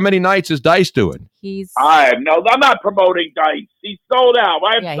 Saturday? How many nights is Dice doing? I'm not promoting Dice. He's sold out.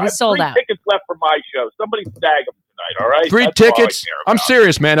 I have sold 3 out. tickets left for my show. Somebody snag them tonight. All right. 3 That's all I tickets. care I'm about.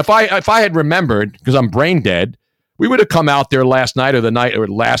 serious, man. If I had remembered, because I'm brain dead, we would have come out there last night or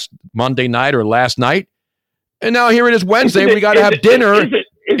last Monday night or last night. And now here it is Wednesday. We got to have dinner.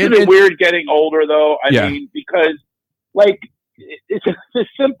 Isn't it weird getting older, though? I mean, because, like, it's the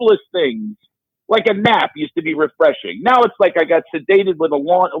simplest things. Like a nap used to be refreshing. Now it's like I got sedated with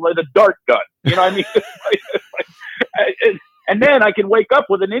a dart gun. You know what I mean? And then I can wake up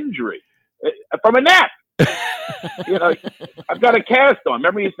with an injury from a nap. I've got a cast on.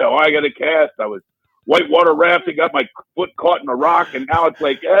 Remember you said, I got a cast. I was whitewater rafting, got my foot caught in a rock, and now it's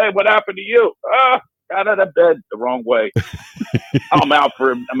like, hey, what happened to you? Got out of bed the wrong way. I'm out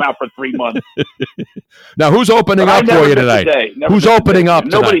for 3 months. Now, who's opening up for you tonight? Who's opening up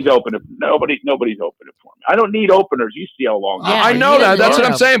tonight? Nobody's opening for me. I don't need openers. You see how long. I know that. That's what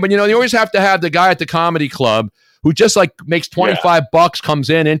I'm saying. But, you always have to have the guy at the comedy club who just like makes $25, comes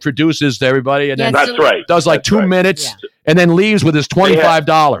in, introduces to everybody, and then that's right. does like 2 minutes and then leaves with his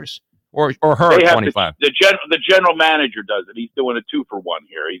 $25. Or her 25. The general manager does it. He's doing a 2-for-1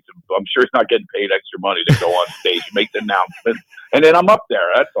 here. I'm sure he's not getting paid extra money to go on stage, make the announcement, and then I'm up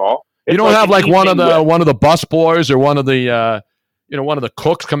there. That's all. You don't have like one of the bus boys or one of the one of the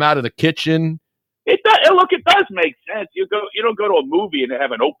cooks come out of the kitchen. It does make sense. You don't go to a movie and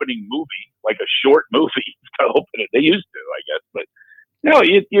have an opening movie, like a short movie to open it. They used to, I guess, but no,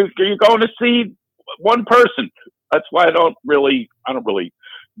 you're going to see one person. That's why I don't really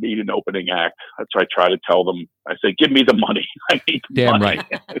need an opening act. That's why I try to tell them. I say, give me the money. I need the Damn money. right.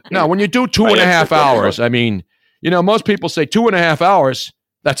 Now, when you do 2.5 hours, I mean, most people say 2.5 hours,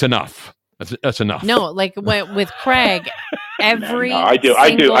 that's enough. That's enough. No, like with Craig, I do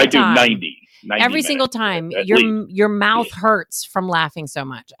 90 every minutes, single time at your mouth hurts from laughing so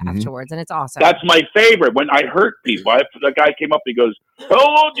much afterwards, and it's awesome. That's my favorite. When I hurt people, the guy came up, he goes, how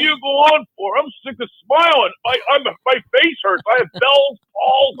long do you go on for? I'm sick of smiling. My face hurts. I have Bell's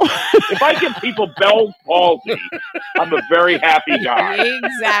palsy. If I give people Bell's palsy, I'm a very happy guy.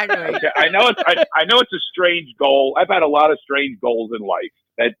 Exactly. Okay, I know it's a strange goal. I've had a lot of strange goals in life.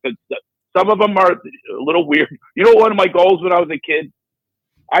 That some of them are a little weird. You know, one of my goals when I was a kid,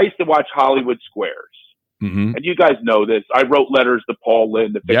 I used to watch Hollywood Squares. Mm-hmm. And you guys know this. I wrote letters to Paul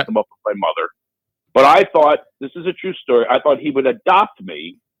Lynde to fix them up with my mother. But I thought, this is a true story, I thought he would adopt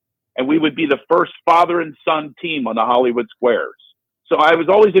me and we would be the first father and son team on the Hollywood Squares. So I was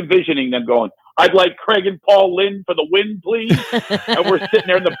always envisioning them going, I'd like Craig and Paul Lynde for the win, please. And we're sitting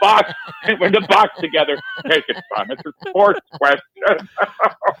there in the box, and we're in the box together. Take it, son. It's a sports question.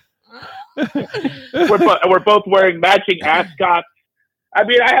 we're both wearing matching ascots. I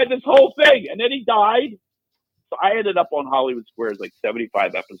mean, I had this whole thing, and then he died. So I ended up on Hollywood Squares like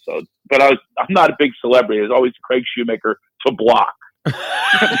 75 episodes. But I'm not a big celebrity. It was always Craig Shoemaker to block. And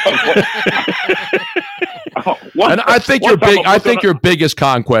I think your biggest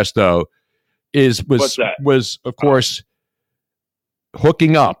conquest though was of course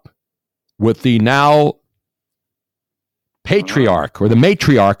hooking up with the now patriarch or the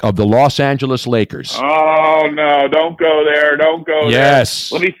matriarch of the Los Angeles Lakers. Oh no, don't go there. Don't go there.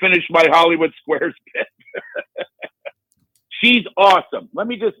 Yes. Let me finish my Hollywood Squares bit. She's awesome. Let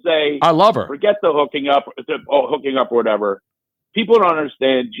me just say, I love her. Forget the hooking up or whatever. People don't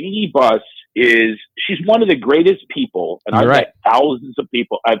understand. Jeannie Buss she's one of the greatest people, and I've met thousands of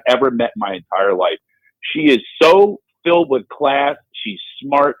people I've ever met in my entire life. She is so filled with class. She's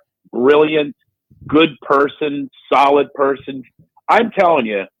smart, brilliant, good person, solid person. I'm telling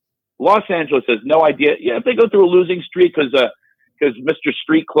you, Los Angeles has no idea. Yeah, if they go through a losing streak because Mr.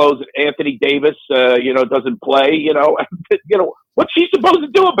 Street Clothes Anthony Davis, doesn't play, what's she supposed to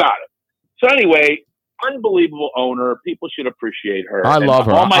do about it? So anyway, unbelievable owner. People should appreciate her. I love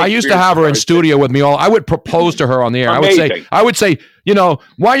her. I used to have her in studio with me. I would propose to her on the air. Amazing. I would say,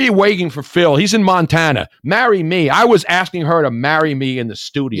 why are you waiting for Phil? He's in Montana. Marry me. I was asking her to marry me in the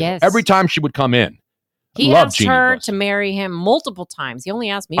studio every time she would come in. He asked her to marry him multiple times. He only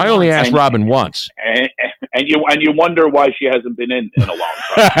asked me. I only asked Robin once. And you wonder why she hasn't been in a long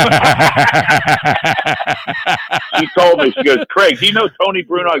time. She told me, she goes, Craig, do you know Tony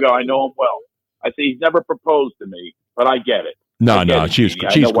Bruno? I go, I know him well. I say, he's never proposed to me, but I get it. No, she's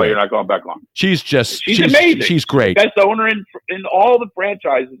I know why great. you're not going back on. She's amazing. She's great. Best owner in all the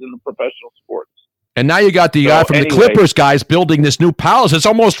franchises in the professional sports. And now you got the guy from the Clippers guys building this new palace. It's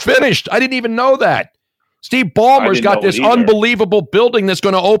almost finished. I didn't even know that. Steve Ballmer's got this unbelievable building that's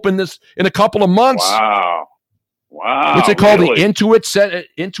going to open this in a couple of months. Wow. What's it called? Really? The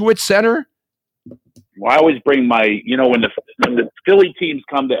Intuit Center? Well, I always bring my, when the Philly teams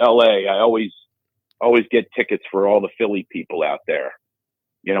come to LA, I always get tickets for all the Philly people out there.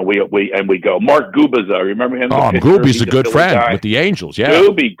 We go. Mark Gubaza, remember him? Oh, Gooby's a good friend with the Angels. Yeah,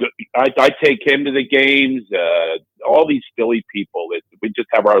 Gooby. I take him to the games. All these Philly people. We just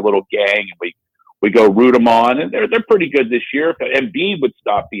have our little gang, and we go root them on, and they're pretty good this year. And Embiid would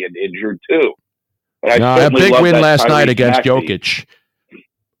stop being injured too. A big win last night against Jokic.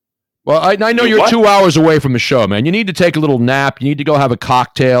 Well, I know you're 2 hours away from the show, man. You need to take a little nap. You need to go have a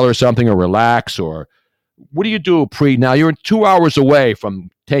cocktail or something, or relax, or what do you do now? You're 2 hours away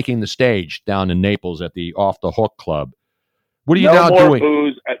from taking the stage down in Naples at the Off the Hook Club. What are you now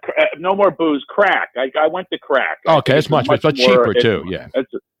doing? No more booze. Crack. I went to crack. Okay, it's much cheaper too. Yeah,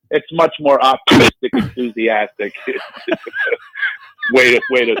 it's much more optimistic, enthusiastic. way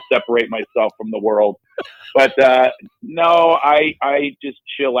to separate myself from the world. But no, I just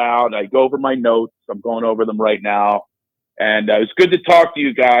chill out. I go over my notes. I'm going over them right now. And it was good to talk to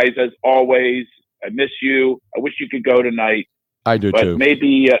you guys, as always. I miss you. I wish you could go tonight. I do too.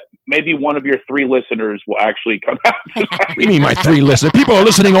 Maybe one of your 3 listeners will actually come out. What do you mean my 3 listeners? People are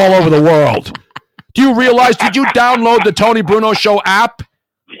listening all over the world. Do you realize, did you download the Tony Bruno Show app?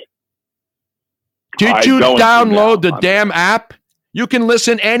 Did you download the damn app? You can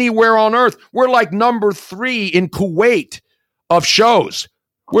listen anywhere on earth. We're like number 3 in Kuwait of shows.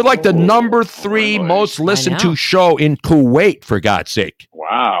 We're like the number 3 most listened to show in Kuwait, for God's sake.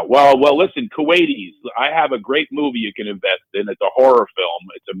 Wow. Well, listen, Kuwaitis, I have a great movie you can invest in. It's a horror film.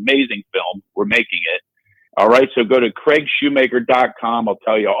 It's an amazing film. We're making it. All right. So go to craigshoemaker.com. I'll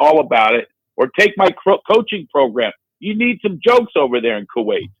tell you all about it. Or take my coaching program. You need some jokes over there in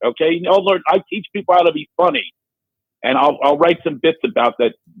Kuwait. Okay. Lord, I teach people how to be funny. And I'll write some bits about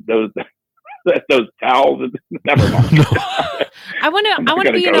those towels. Never mind. I want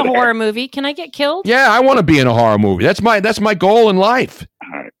to be in a horror movie. Can I get killed? Yeah, I want to be in a horror movie. That's my goal in life.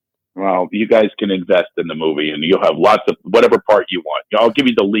 All right. Well, you guys can invest in the movie, and you'll have lots of whatever part you want. I'll give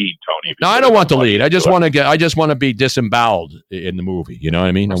you the lead, Tony. No, I don't want the lead. I just want to be disemboweled in the movie. You know what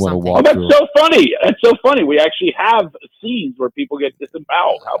I mean? I want to walk. Oh, that's so funny. That's so funny. We actually have scenes where people get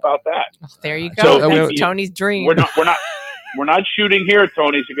disemboweled. How about that? Oh, there you go. That's Tony's dream. We're not shooting here,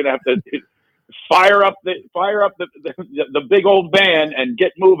 Tony. So you're gonna have to fire up the big old van and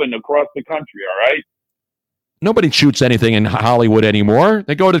get moving across the country. All right. Nobody shoots anything in Hollywood anymore.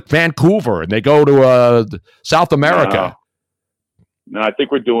 They go to Vancouver and they go to South America. No, I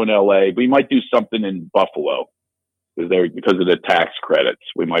think we're doing L.A. We might do something in Buffalo because of the tax credits.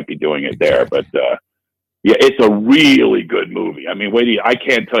 We might be doing it there, but yeah, it's a really good movie. I mean, I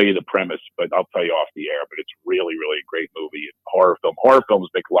can't tell you the premise, but I'll tell you off the air. But it's really, really a great movie. Horror film. Horror films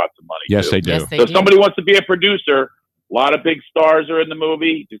make lots of money. Yes, too. they do. Yes, they So do. if somebody wants to be a producer, a lot of big stars are in the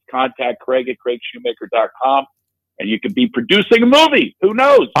movie. Just contact Craig at CraigShoemaker.com, and you could be producing a movie. Who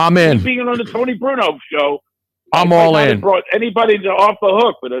knows? I'm in. Being on the Tony Bruno show. I'm all in. Brought anybody off the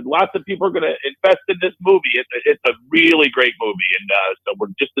hook, but lots of people are going to invest in this movie. It's a really great movie, and so we're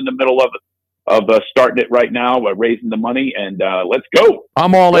just in the middle of starting it right now. We're raising the money, and let's go.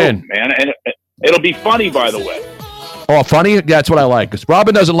 I'm all in, man, and it'll be funny, by the way. Oh, funny? That's what I like. 'Cause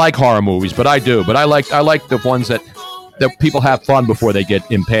Robin doesn't like horror movies, but I do. But I like the ones that people have fun before they get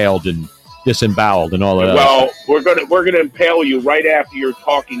impaled and disemboweled and all of that. Well, we're gonna impale you right after you're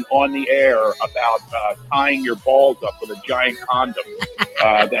talking on the air about tying your balls up with a giant condom.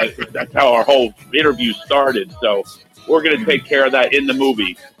 That's how our whole interview started. So we're gonna take care of that in the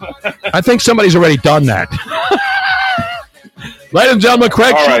movie. I think somebody's already done that. Ladies and gentlemen,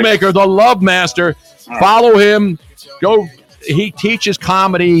 Craig Shoemaker, the Love Master. Follow him. Go. He teaches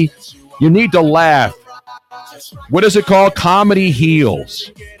comedy. You need to laugh. What is it called? Comedy Heals.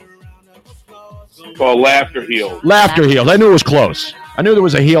 It's called Laughter Heals. Laughter Heals. I knew it was close. I knew there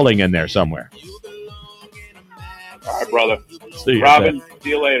was a healing in there somewhere. All right, brother. See you, Robin,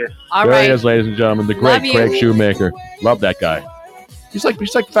 see you later. All there right. he is, ladies and gentlemen, the Love great you. Craig Shoemaker. Love that guy. He's like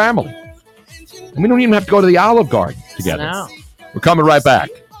family. And we don't even have to go to the Olive Garden together. No. We're coming right back.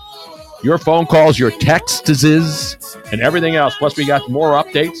 Your phone calls, your texts, and everything else. Plus, we got more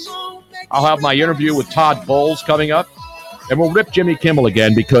updates. I'll have my interview with Todd Bowles coming up. And we'll rip Jimmy Kimmel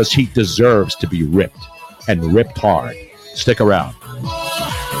again because he deserves to be ripped, and ripped hard. Stick around. We're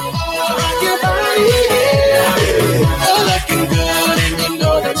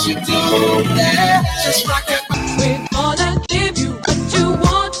gonna give you what you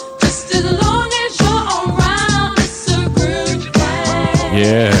want, just as long as you're around. It's a groove thing.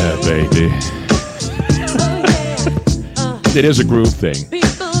 Yeah, baby. It is a groove thing.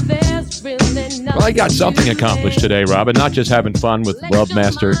 Well, I got something accomplished today, Robin. Not just having fun with Love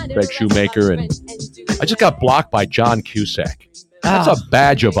Master Craig Shoemaker, and I just got blocked by John Cusack. That's a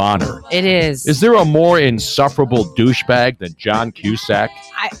badge of honor. It is. Is there a more insufferable douchebag than John Cusack?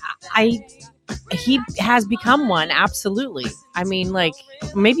 He has become one, absolutely. I mean, like,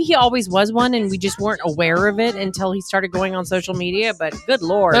 maybe he always was one and we just weren't aware of it until he started going on social media, but good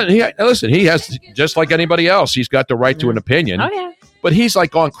Lord. Listen, he has, just like anybody else, he's got the right to an opinion. Oh, yeah. But he's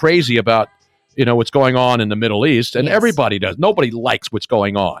like gone crazy about, what's going on in the Middle East, and everybody does. Nobody likes what's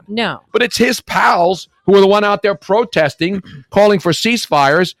going on. No. But it's his pals who are the one out there protesting, calling for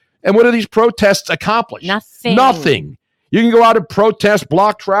ceasefires, and what do these protests accomplish? Nothing. You can go out and protest,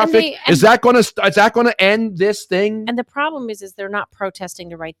 block traffic. Is that going to end this thing? And the problem is they're not protesting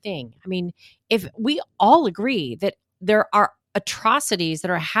the right thing. I mean, if we all agree that there are atrocities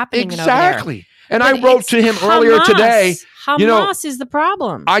that are happening exactly. over there. And I wrote to him earlier today. Hamas is the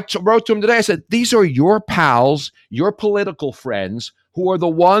problem. I wrote to him today. I said, these are your pals, your political friends, who are the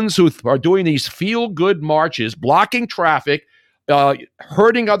ones who are doing these feel-good marches, blocking traffic,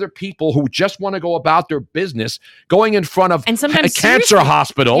 hurting other people who just want to go about their business, going in front of and sometimes cancer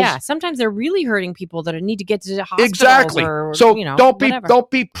hospitals. Yeah, sometimes they're really hurting people that need to get to the hospitals. Exactly. So don't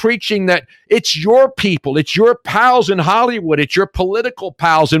be preaching that it's your people, it's your pals in Hollywood, it's your political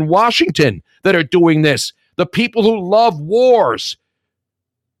pals in Washington that are doing this. The people who love wars.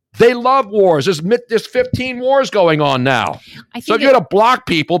 They love wars. There's 15 wars going on now. So if you're going to block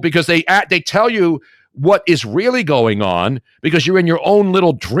people because they tell you what is really going on because you're in your own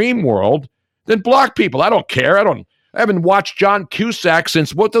little dream world, then block people. I don't care. I haven't watched John Cusack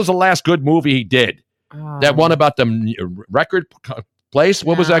since, what was the last good movie he did? That one about the record place?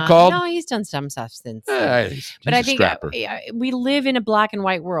 What was that called? No, he's done some stuff since. But I think we live in a black and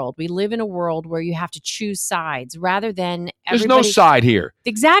white world. We live in a world where you have to choose sides rather than There's no side here.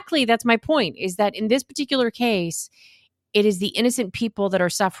 Exactly. That's my point, is that in this particular case, it is the innocent people that are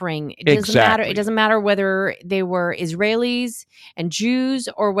suffering. It doesn't matter. It doesn't matter whether they were Israelis and Jews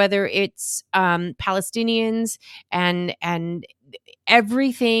or whether it's Palestinians and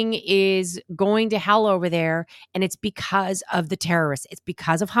everything is going to hell over there, and it's because of the terrorists. It's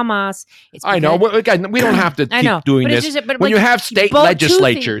because of Hamas. I know. Again, we don't have to keep doing this. When you have state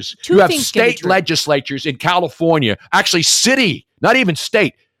legislatures, you have state legislatures in California, actually city, not even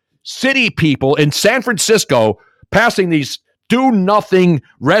state, city people in San Francisco passing these do-nothing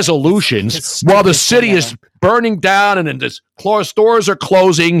resolutions while the city is burning down and then stores are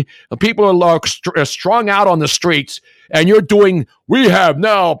closing, and people are strung out on the streets, and you're doing, we have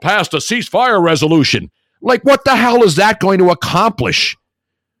now passed a ceasefire resolution. Like, what the hell is that going to accomplish?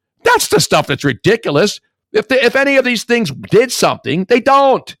 That's the stuff that's ridiculous. If any of these things did something, they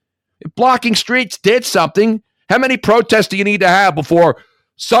don't. If blocking streets did something, how many protests do you need to have before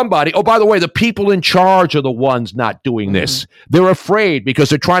somebody, oh, by the way, the people in charge are the ones not doing this. They're afraid because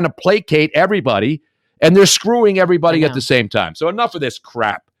they're trying to placate everybody, and they're screwing everybody at the same time. So enough of this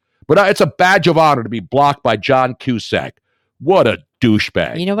crap. But it's a badge of honor to be blocked by John Cusack. What a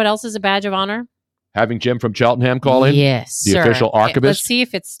douchebag. You know what else is a badge of honor? Having Jim from Cheltenham call in? Yes, the official archivist? Let's see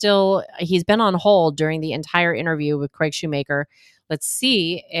if it's still, he's been on hold during the entire interview with Craig Shoemaker. Let's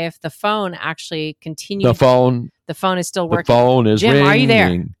see if the phone actually continues. The phone is still working. The phone is Jim, ringing. are you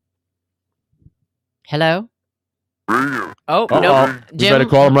there? Hello? Oh, no. You better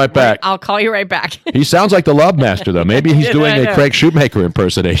call him right back. I'll call you right back. He sounds like the Love Master, though. Maybe he's doing a Craig Shoemaker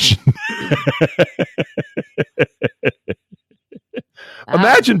impersonation.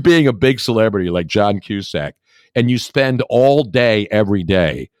 Imagine being a big celebrity like John Cusack, and you spend all day, every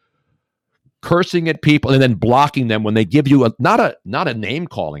day, cursing at people and then blocking them when they give you not a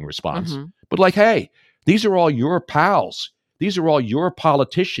name-calling response, but like, hey, these are all your pals. These are all your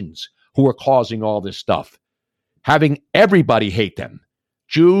politicians who are causing all this stuff. Having everybody hate them.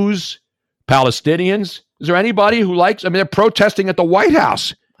 Jews, Palestinians. Is there anybody who likes, they're protesting at the White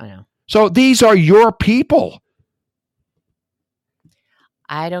House. I know. So these are your people.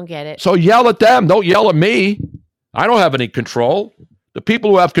 I don't get it. So yell at them. Don't yell at me. I don't have any control. The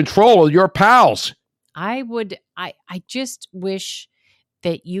people who have control are your pals. I just wish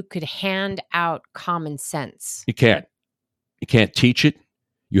that you could hand out common sense. You can't. You can't teach it.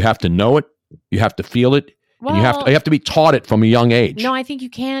 You have to know it. You have to feel it. Well, and you have to be taught it from a young age. No, I think you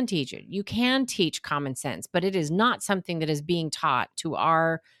can teach it. You can teach common sense, but it is not something that is being taught to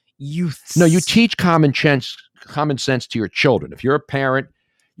our youths. No, you teach common sense to your children. If you're a parent,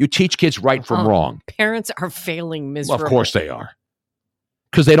 you teach kids right from wrong. Parents are failing miserably. Well, of course they are.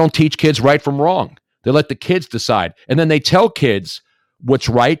 Because they don't teach kids right from wrong. They let the kids decide. And then they tell kids what's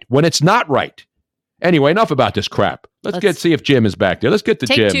right when it's not right. Anyway, enough about this crap. Let's see if Jim is back there. Let's get to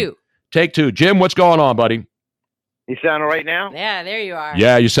Jim. Take two. Jim, what's going on, buddy? You sound all right now? Yeah, there you are.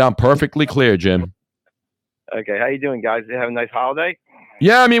 Yeah, you sound perfectly clear, Jim. Okay, how you doing, guys? You have a nice holiday?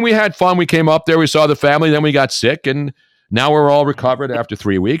 Yeah, we had fun. We came up there. We saw the family. Then we got sick, and now we're all recovered after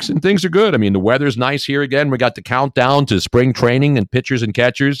 3 weeks, and things are good. The weather's nice here again. We got the countdown to spring training and pitchers and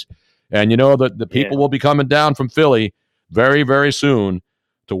catchers. And, the people will be coming down from Philly very, very soon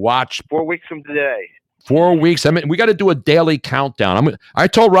to watch. 4 weeks from today. 4 weeks. We got to do a daily countdown. I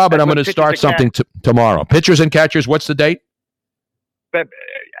told Robin I'm going to start something tomorrow. Pitchers and catchers, what's the date?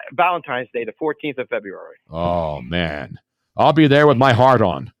 Valentine's Day, the 14th of February. Oh, man. I'll be there with my heart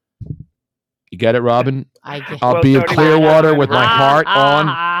on. You get it, Robin? I'll be in Clearwater with my heart on.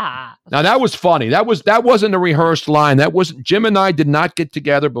 Now, that was funny. That wasn't a rehearsed line. Jim and I did not get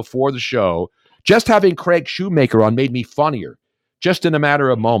together before the show. Just having Craig Shoemaker on made me funnier, just in a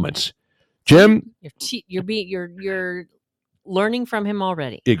matter of moments. Jim, you're learning from him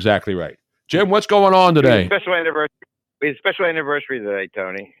already. Exactly right. Jim, what's going on today? We had a special anniversary today,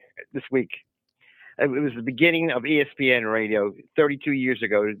 Tony. This week. It was the beginning of ESPN Radio 32 years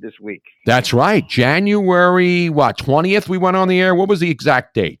ago this week. That's right. January, 20th we went on the air? What was the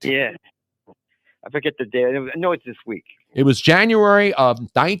exact date? Yeah. I forget the date. I know it's this week. It was January of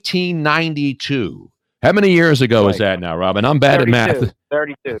 1992. How many years ago is that now, Robin? I'm bad 32, at math.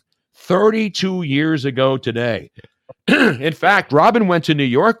 32. 32 years ago today. In fact, Robin went to New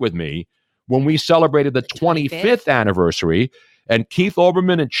York with me when we celebrated the 25th anniversary. And Keith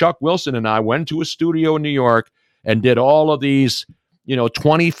Olbermann and Chuck Wilson and I went to a studio in New York and did all of these,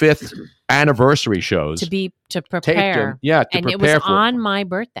 25th anniversary shows. To prepare. And it was on my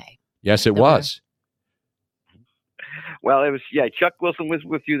birthday. Yes, it was. Well, it was, Chuck Wilson was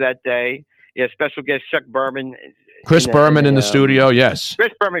with you that day. Yeah, special guest Chuck Berman. Chris Berman in the studio, yes.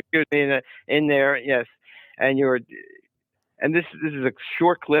 Chris Berman, excuse me, in there, yes. And this is a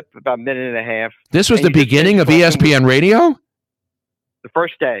short clip, about a minute and a half. This was the beginning of ESPN Radio? The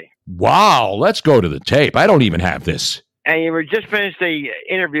first day. Wow, let's go to the tape. I don't even have this. And you were just finished the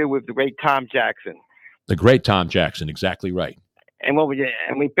interview with the great Tom Jackson. The great Tom Jackson, exactly right. And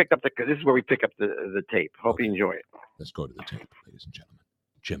we picked up this is where we pick up the tape. Hope you enjoy it. Let's go to the tape, ladies and gentlemen.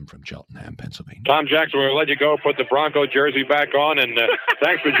 Jim from Cheltenham, Pennsylvania. Tom Jackson, we'll let you go. Put the Bronco jersey back on, and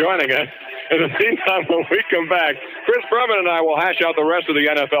thanks for joining us. In the meantime, when we come back, Chris Berman and I will hash out the rest of the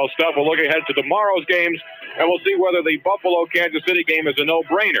NFL stuff. We'll look ahead to tomorrow's games, and we'll see whether the Buffalo-Kansas City game is a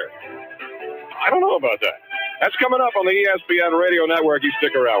no-brainer. I don't know about that. That's coming up on the ESPN Radio Network. You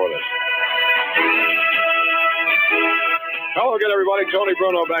stick around with us. Hello again, everybody. Tony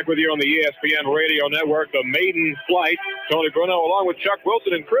Bruno back with you on the ESPN Radio Network. The maiden flight. Tony Bruno along with Chuck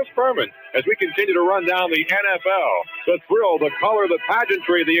Wilson and Chris Berman as we continue to run down the NFL. The thrill, the color, the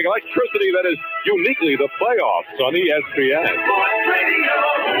pageantry, the electricity that is uniquely the playoffs on ESPN. Sports Radio,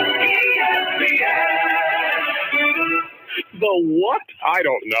 ESPN. The what? I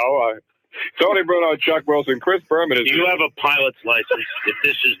don't know. Tony Bruno, Chuck Wilson, Chris Berman. Do you have a pilot's license? If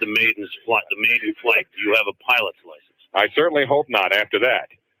this is the maiden flight, do you have a pilot's license? I certainly hope not after that.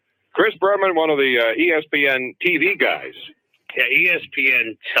 Chris Berman, one of the ESPN TV guys. Yeah,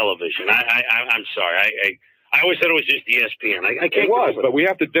 ESPN television. I'm sorry. I always thought it was just ESPN. I can't. It was, but we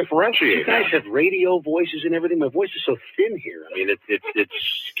have to differentiate. You guys have radio voices and everything. My voice is so thin here. I mean, it's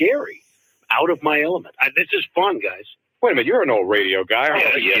scary. Out of my element. This is fun, guys. Wait a minute, you're an old radio guy.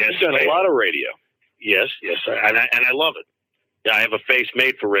 Yes, You've done a lot of radio. Yes, and I love it. Yeah, I have a face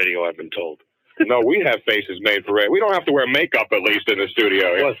made for radio, I've been told. No, we have faces made for radio. We don't have to wear makeup, at least, in the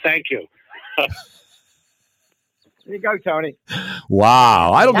studio. Well, thank you. There you go, Tony.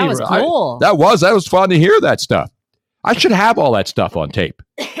 Wow. That was cool. That was fun to hear that stuff. I should have all that stuff on tape,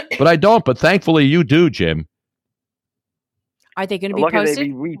 but I don't. But thankfully you do, Jim. Are they going to be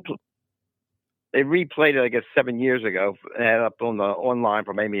posted? They replayed it, I guess, 7 years ago. They had it up on the online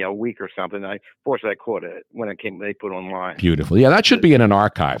for maybe a week or something. Fortunately, I caught it when it came. They put it online. Beautiful. Yeah, that should be in an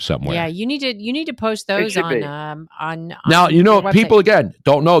archive somewhere. Yeah, you need to post those on Now, people website. again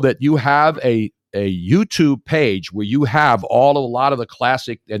don't know that you have a YouTube page where you have a lot of the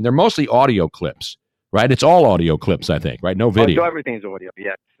classic, and they're mostly audio clips, right? It's all audio clips, I think, right? No video. So everything's audio,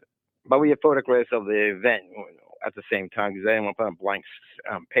 yes. But we have photographs of the event at the same time because they didn't want to put a blank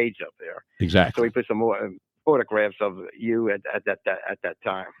page up there. Exactly. So we put some more photographs of you at that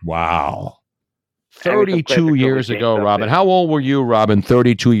time. Wow. 32 years ago, Robin. How old were you, Robin,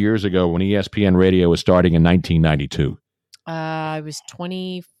 32 years ago when ESPN Radio was starting in 1992? I was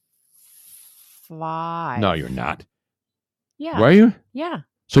 25. No, you're not. Yeah. Were you? Yeah.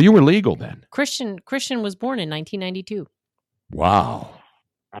 So you were legal then? Christian was born in 1992. Wow.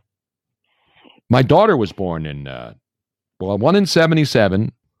 My daughter was born in, one in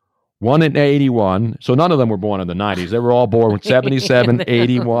 77, one in 81. So none of them were born in the 90s. They were all born in 77,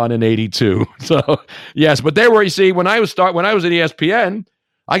 81, and 82. So, yes, but they were, you see, when I was at ESPN,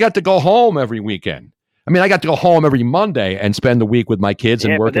 I got to go home every weekend. I mean, I got to go home every Monday and spend the week with my kids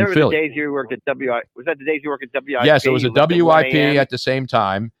and work in Philly. Yeah, but there were the days you worked at WI. Was that the days you worked at WIP? Yes, it was a WIP at the same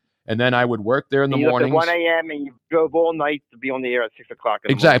time. And then I would work there in the mornings. You left at 1 a.m. and you drove all night to be on the air at 6 o'clock.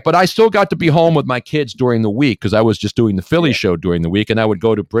 Exactly. But I still got to be home with my kids during the week because I was just doing the Philly show during the week. And I would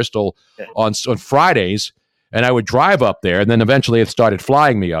go to Bristol on Fridays and I would drive up there. And then eventually it started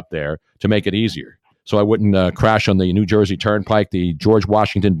flying me up there to make it easier. So I wouldn't crash on the New Jersey Turnpike, the George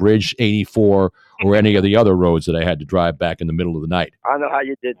Washington Bridge, 84, or any of the other roads that I had to drive back in the middle of the night. I don't know how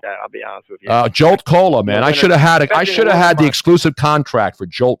you did that. I'll be honest with you. Jolt Cola, man. I should have had the exclusive contract for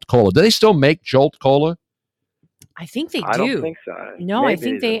Jolt Cola. Do they still make Jolt Cola? I think they do. I don't think so. No,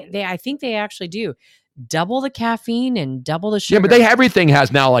 maybe I think they actually do. Double the caffeine and double the sugar. Yeah, but everything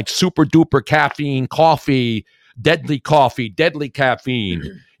has now like super duper caffeine, coffee, deadly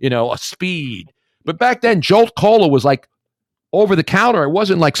caffeine, a speed. But back then, Jolt Cola was like over the counter. It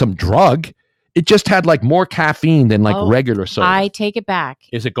wasn't like some drug. It just had like more caffeine than like regular soda. I take it back.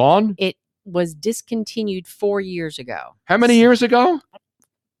 Is it gone? It was discontinued 4 years ago. How many years ago?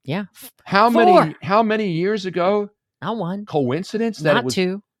 Yeah. How many years ago? Not one. Coincidence that not it was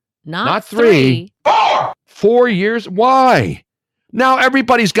two. Not three. 4 years? Why? Now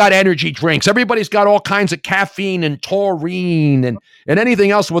everybody's got energy drinks. Everybody's got all kinds of caffeine and taurine and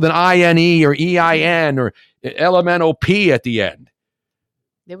anything else with an INE or EIN or LMNOP at the end.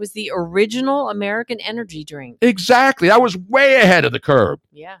 It was the original American energy drink. Exactly. I was way ahead of the curve.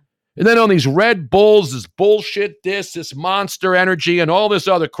 Yeah. And then on these Red Bulls, this bullshit, this Monster Energy and all this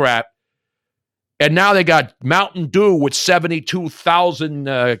other crap. And now they got Mountain Dew with 72,000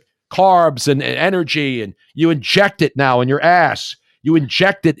 carbs and energy, and you inject it now in your ass. You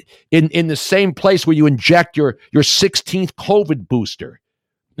inject it in the same place where you inject your 16th COVID booster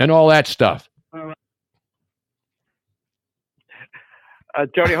and all that stuff.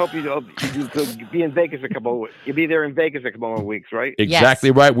 Tony, I hope you'll be in Vegas you'll be there in Vegas a couple more weeks, right?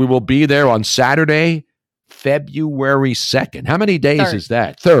 Exactly right. We will be there on Saturday, February 2nd. How many days Third. is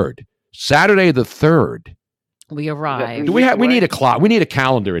that? 3rd. Saturday the 3rd. We arrive. We need a clock. We need a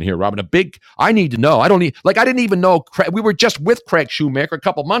calendar in here, Robin. I need to know. I didn't even know. We were just with Craig Shoemaker a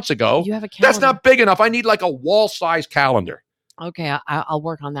couple months ago. You have a calendar. That's not big enough. I need like a wall-size calendar. Okay, I'll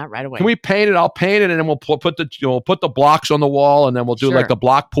work on that right away. Can we paint it? I'll paint it, and then we'll put the blocks on the wall, and then we'll do like the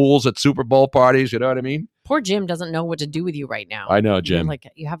block pools at Super Bowl parties. You know what I mean? Poor Jim doesn't know what to do with you right now. I know, Jim.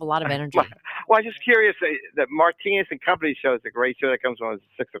 You have a lot of energy. Well, I'm just curious. The Martinez and Company show is a great show that comes on at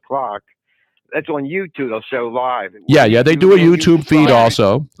 6 o'clock. That's on YouTube. They'll show live. Yeah. They do a YouTube feed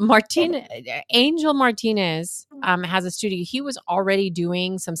also. Angel Martinez has a studio. He was already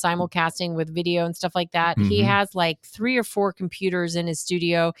doing some simulcasting with video and stuff like that. He has like 3 or 4 computers in his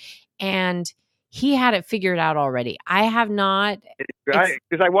studio, and he had it figured out already. I have not.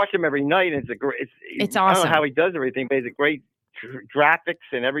 Because I watch him every night, and it's awesome. I don't know how he does everything, but he's a great graphics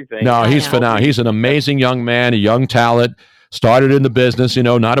and everything. No, he's phenomenal. He's an amazing young man, a young talent. Started in the business,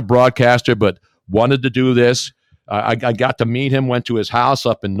 not a broadcaster, but wanted to do this. I got to meet him, went to his house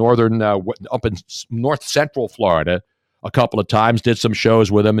up in north central Florida a couple of times, did some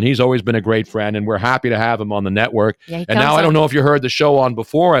shows with him, and he's always been a great friend, and we're happy to have him on the network. And now I don't know if you heard the show on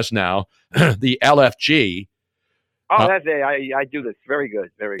before us now, the LFG. Oh, that's it. I do this. Very good.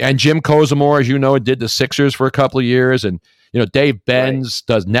 Very good. And Jim Kozimor, as you know, did the Sixers for a couple of years, and Dave Benz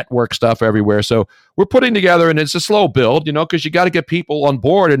does network stuff everywhere. So we're putting together, and it's a slow build, because you got to get people on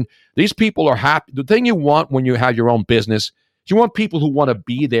board, and these people are happy. The thing you want when you have your own business is you want people who want to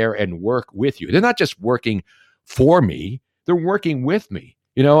be there and work with you. They're not just working for me; they're working with me.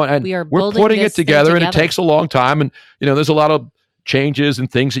 And we're putting it together, and it takes a long time. And there's a lot of changes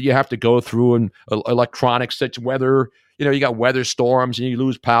and things that you have to go through, and electronics, such weather. You got weather storms, and you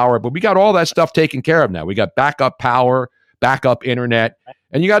lose power, but we got all that stuff taken care of now. We got backup power, backup internet,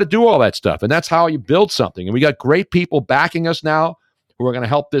 and you got to do all that stuff. And that's how you build something. And we got great people backing us now who are going to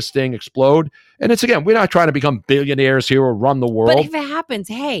help this thing explode. And it's, again, we're not trying to become billionaires here or run the world. But if it happens,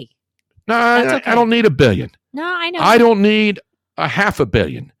 hey. No, I don't need $1 billion. No, I know. I don't need $500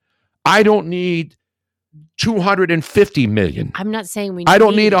 million. I don't need $250 million. I'm not saying I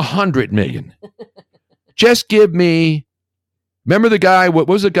don't need $100 million. Just give me, remember the guy, what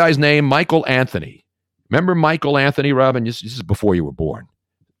was the guy's name? Michael Anthony. Remember Michael Anthony, Robin? This is before you were born.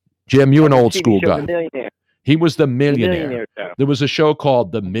 Jim, you an old school guy. He was the millionaire. There was a show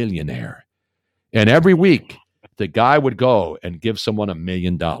called The Millionaire. And every week, the guy would go and give someone $1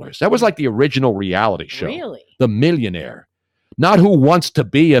 million. That was like the original reality show. Really? The Millionaire. Not Who Wants to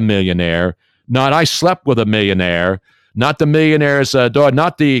Be a Millionaire. Not I Slept with a Millionaire. Not the Millionaires,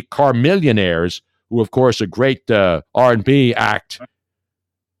 not the Car Millionaires, who, of course, a great R&B act.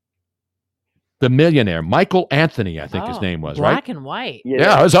 The Millionaire. Michael Anthony, I think his name was, black right? Black and white.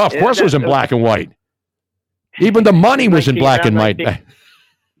 Yeah, it was, of course it was in black and white. Even the money was in black and white. It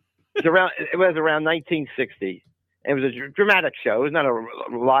was around 1960. It was a dramatic show. It was not a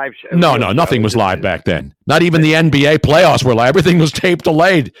live show. No, nothing was live back then. Not even the NBA playoffs were live. Everything was tape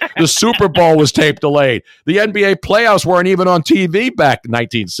delayed. The Super Bowl was tape delayed. The NBA playoffs weren't even on TV back in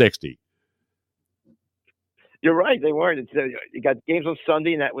 1960. You're right. They weren't. You got games on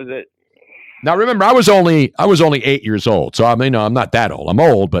Sunday, and that was it. Now, remember, I was only 8 years old. So, I mean, I'm not that old. I'm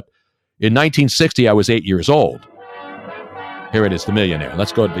old, but in 1960, I was 8 years old. Here it is, The Millionaire.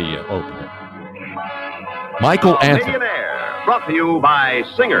 Let's go to the opener. Michael Anthony. Millionaire, brought to you by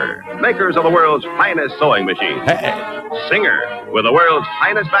Singer, makers of the world's finest sewing machines. Hey. Singer, with the world's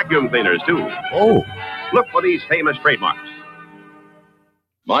finest vacuum cleaners, too. Oh. Look for these famous trademarks.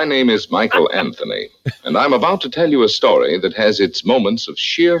 My name is Michael Anthony, and I'm about to tell you a story that has its moments of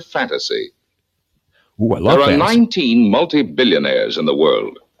sheer fantasy. Ooh, I love there are fantasy. 19 multi-billionaires in the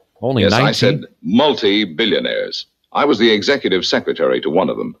world. Only yes, 19? I said multi-billionaires. I was the executive secretary to one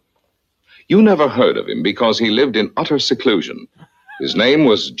of them. You never heard of him because he lived in utter seclusion. His name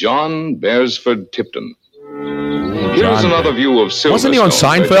was John Beresford Tipton. Here's another view of Silverstone. Wasn't he on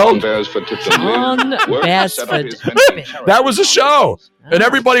Seinfeld? John Beresford Tipton That was a show. And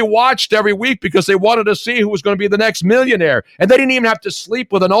everybody watched every week because they wanted to see who was going to be the next millionaire. And they didn't even have to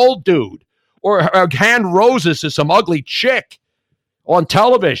sleep with an old dude or hand roses to some ugly chick on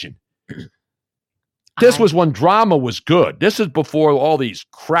television. This was when drama was good. This is before all these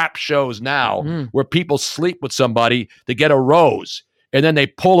crap shows now where people sleep with somebody to get a rose. And then they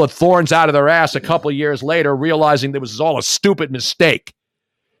pull the thorns out of their ass a couple of years later, realizing that was all a stupid mistake.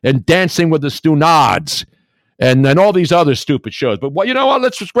 And Dancing with the Stunads and all these other stupid shows. But you know what?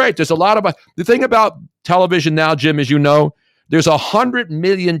 That's just great. There's a lot of the thing about television now, Jim, as you know, there's 100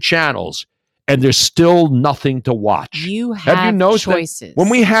 million channels, and there's still nothing to watch. You have noticed choices. When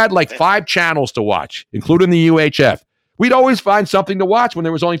we had like 5 channels to watch, including the UHF, we'd always find something to watch when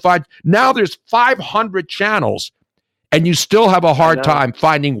there was only 5. Now there's 500 channels, and you still have a hard time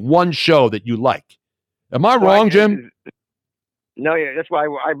finding one show that you like. Am I wrong, Jim? No, yeah, that's why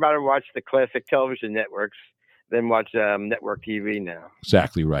I'd rather watch the classic television networks than watch network TV now.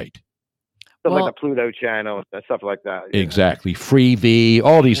 Exactly right. Stuff like the Pluto channel and stuff like that. Exactly. Freevee,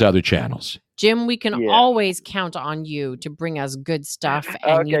 all these other channels. Jim, we can always count on you to bring us good stuff,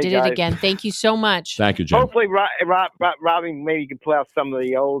 and you did it again. Thank you so much. Thank you, Jim. Hopefully, Robin, maybe you can pull out some of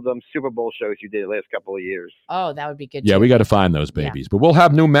the old Super Bowl shows you did the last couple of years. Oh, that would be good. Yeah, too. we got to find those babies. But we'll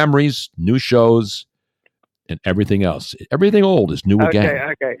have new memories, new shows, and everything else. Everything old is new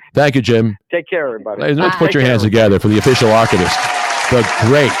again. Okay. Thank you, Jim. Take care, everybody. Let's put your hands together for the official archivist, the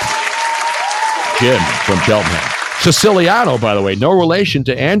great Jim from Cheltenham. Siciliano, by the way. No relation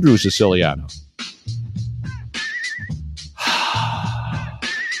to Andrew Siciliano.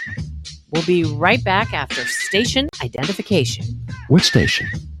 We'll be right back after station identification. Which station?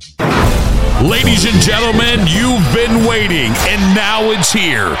 Ladies and gentlemen, you've been waiting, and now it's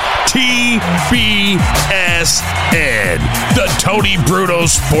here. TBSN, the Tony Bruno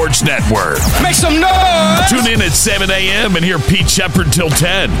Sports Network. Make some noise! Tune in at 7 a.m. and hear Pete Shepard till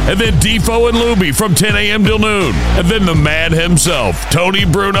 10. And then Defo and Luby from 10 a.m. till noon. And then the man himself, Tony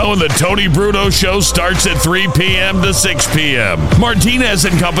Bruno, and the Tony Bruno Show starts at 3 p.m. to 6 p.m. Martinez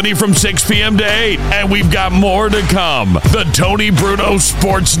and Company from 6 p.m. to 8. And we've got more to come. The Tony Bruno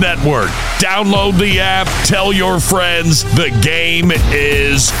Sports Network. Download the app. Tell your friends the game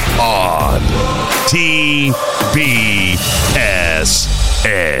is on. TBSN.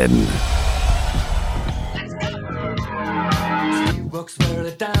 Walks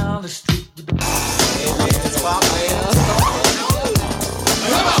further down the street with the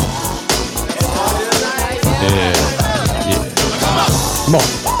Come on.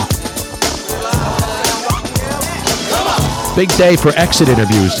 Big day for exit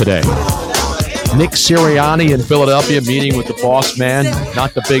interviews today. Nick Sirianni in Philadelphia meeting with the boss man.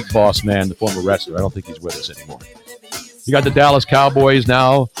 Not the big boss man, the former wrestler. I don't think he's with us anymore. You got the Dallas Cowboys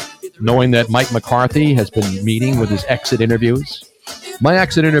now knowing that Mike McCarthy has been meeting with his exit interviews. My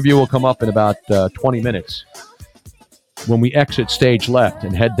exit interview will come up in about 20 minutes when we exit stage left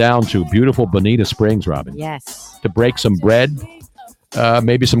and head down to beautiful Bonita Springs, Robin. Yes. To break some bread,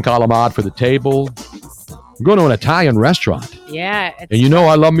 maybe some calamari for the table. We're going to an Italian restaurant. Yeah. And you know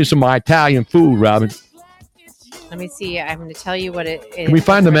I love me some of my Italian food, Robin. Let me see. I'm going to tell you what it is. Can we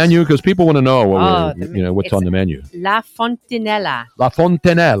find the menu? Because people want to know what's on the menu. La Fontanella. La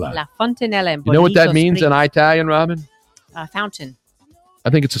Fontanella. La Fontanella. You know what that means in Italian, Robin? Fountain.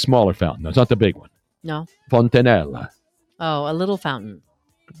 I think it's a smaller fountain. No, it's not the big one. No. Fontanella. Oh, a little fountain.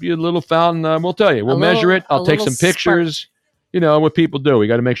 Could be a little fountain. We'll tell you. We'll measure it. I'll take some pictures. You know what people do. We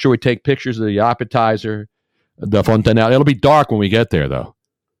got to make sure we take pictures of the appetizer. The Fontanella. It'll be dark when we get there, though.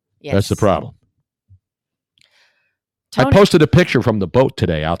 Yes. That's the problem. Tony, I posted a picture from the boat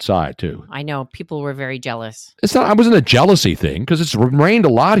today outside, too. I know. People were very jealous. I wasn't a jealousy thing because it's rained a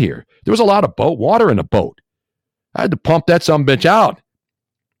lot here. There was a lot of water in the boat. I had to pump that sumbitch out.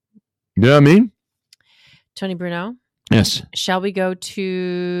 You know what I mean? Tony Bruno? Yes. Shall we go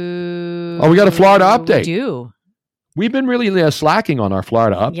to... Oh, we got a Florida update. We do. We've been really slacking on our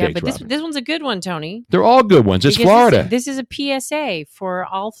Florida updates. Yeah, but this one's a good one, Tony. They're all good ones. It's Florida. This is a PSA for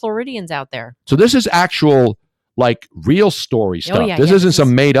all Floridians out there. So this is actual, real story stuff. Oh, yeah, this isn't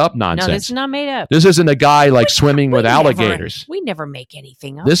some made-up nonsense. No, this is not made up. This isn't a guy, swimming with alligators. We never make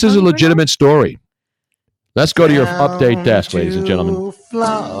anything up. This is a legitimate story. Let's go to your update desk, ladies and gentlemen.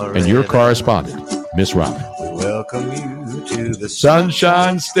 Florida. And your correspondent, Miss Robin. Welcome you to the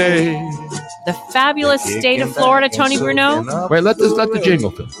Sunshine State. The fabulous state of Florida, Tony Bruno. Wait, let the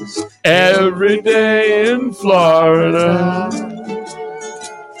jingle fill. Every day in Florida.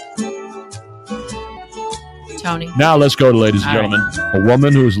 Tony. Now let's go to, ladies and gentlemen, a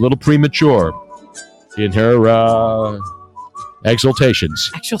woman who's a little premature in her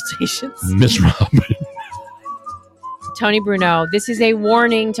exaltations. Miss Robin. Tony Bruno, this is a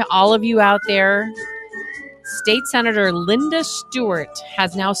warning to all of you out there. State Senator Linda Stewart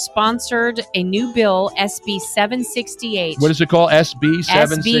has now sponsored a new bill, SB 768. What is it called? SB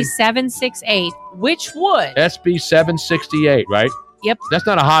 768, which would... SB 768, right? Yep. That's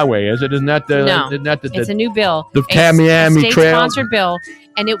not a highway, is it? Isn't that the... No, it's a new bill. The Tamiami Trail? State-sponsored bill,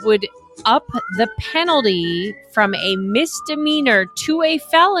 and it would up the penalty from a misdemeanor to a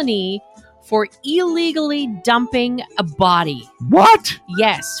felony for illegally dumping a body. What?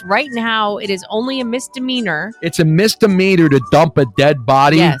 Yes. Right now, it is only a misdemeanor. It's a misdemeanor to dump a dead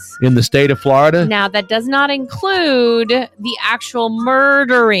body in the state of Florida? Now, that does not include the actual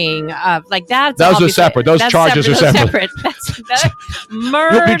murdering of, like, that's Those are obviously- separate. Those that's charges are Those separate. That's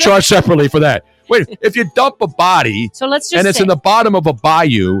murder. You'll be charged separately for that. Wait, if you dump a body So let's just and it's say- in the bottom of a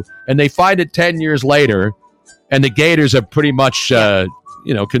bayou and they find it 10 years later and the gators have pretty much,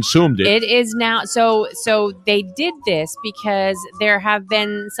 consumed it. It is now. So they did this because there have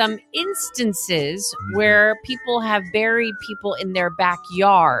been some instances where people have buried people in their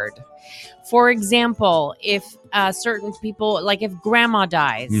backyard. For example, if certain people, like if grandma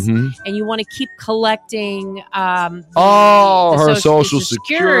dies Mhm. and you want to keep collecting the her social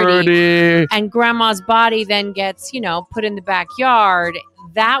security. and grandma's body then gets, put in the backyard,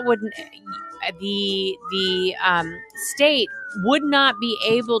 that would the state would not be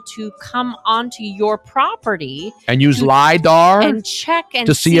able to come onto your property And use LIDAR and check and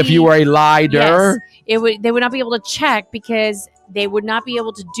to see if you were a LIDAR. Yes, they would not be able to check because they would not be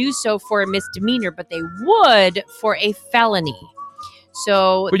able to do so for a misdemeanor, but they would for a felony.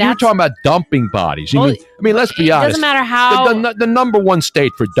 So But you're talking about dumping bodies. Let's be honest. doesn't matter how- The number one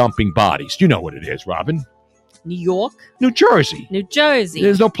state for dumping bodies. You know what it is, Robin. New York, New Jersey. New Jersey.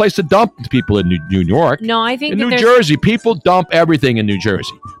 There's no place to dump people in New York. No, I think in that New there's- Jersey, people dump everything in New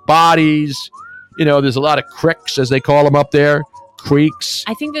Jersey. Bodies. There's a lot of cricks, as they call them up there. Creeks.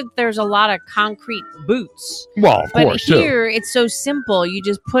 I think that there's a lot of concrete boots. Well, of But course, too. here, it's so simple. You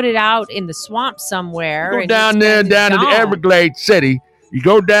just put it out in the swamp somewhere. Go and down it's there, gonna be down to the gone. Everglades City. You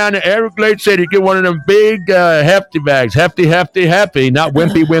go down to Everglades City, get one of them big hefty bags. Hefty, not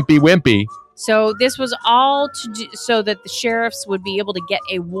wimpy, wimpy. So this was all to do so that the sheriffs would be able to get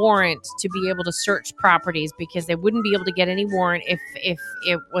a warrant to be able to search properties, because they wouldn't be able to get any warrant if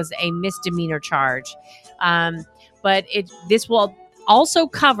it was a misdemeanor charge. But this will also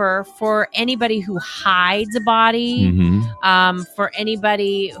cover for anybody who hides a body, Mm-hmm. for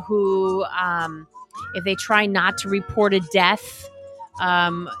anybody who, if they try not to report a death,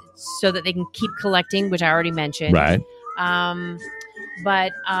 so that they can keep collecting, which I already mentioned. Right.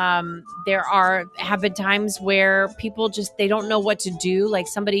 But there have been times where people they don't know what to do. Like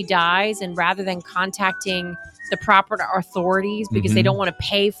somebody dies, and rather than contacting the proper authorities because they Mhm. don't want to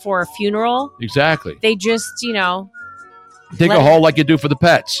pay for a funeral, Exactly. they just, Dig let a it- hole like you do for the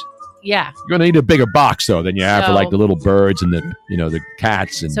pets. yeah. You're gonna need a bigger box though than you have for So- like the little birds and the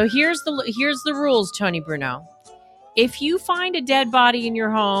cats and. So here's the rules, Tony Bruno. If you find a dead body in your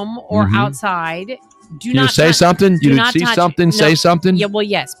home or Mhm. outside, do you not say touch- something? do You not see touch- something? no. Say something? Yeah, well,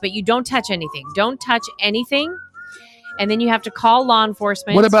 yes, but you don't touch anything. Don't touch anything, and then you have to call law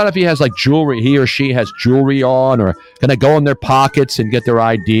enforcement. What about if he has like jewelry? He or she has jewelry on, or can I go in their pockets and get their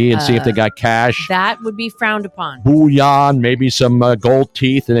ID and see if they got cash? That would be frowned upon. Bullion, maybe some gold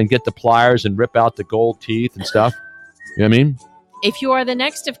teeth, and then get the pliers and rip out the gold teeth and stuff. You know what I mean? If you are the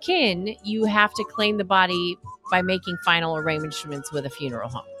next of kin, you have to claim the body by making final arrangements with a funeral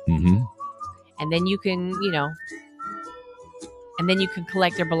home. Mm-hmm. And then you can, and then you can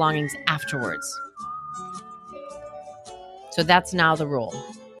collect their belongings afterwards. So that's now the rule.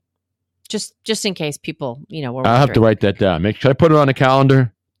 Just in case people, were I'll have to wondering. write that down. Should I put it on a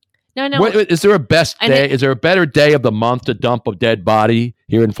calendar? No. Is there a best And day? it- Is there a better day of the month to dump a dead body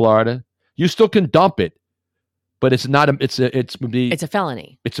here in Florida? You still can dump it, but it's not. It's It's a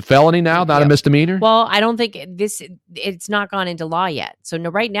felony. It's a felony now, not a misdemeanor. Well, I don't think it's not gone into law yet. So no,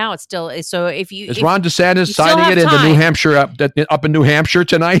 right now it's still. So if you Is if Ron DeSantis you still signing have it into New time. Hampshire up in New Hampshire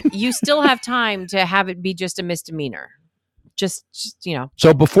tonight? you still have time to have it be just a misdemeanor. Just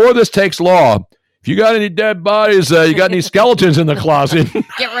So before this takes law, if you got any dead bodies, you got any skeletons in the closet?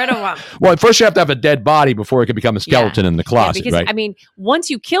 get rid of them. Well, first you have to have a dead body before it can become a skeleton in the closet, because right? I mean,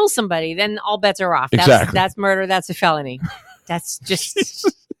 once you kill somebody, then all bets are off. Exactly. That's murder. That's a felony. That's just.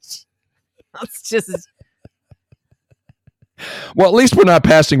 That's just. Well, at least we're not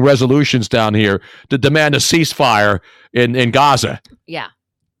passing resolutions down here to demand a ceasefire in Gaza. Yeah.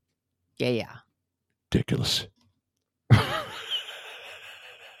 Yeah. Ridiculous.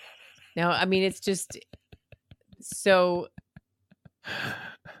 No, I mean it's just so.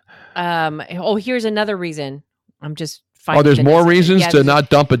 Here's another reason. I'm just. Oh, there's more reasons to there's- not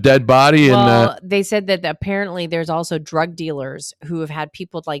dump a dead body Well, they said that apparently there's also drug dealers who have had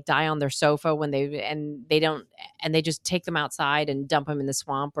people like die on their sofa when they just take them outside and dump them in the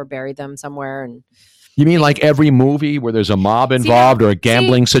swamp or bury them somewhere. And You mean like every movie where there's a mob involved or a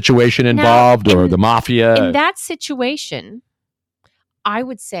gambling situation now, involved or the mafia? in that situation, I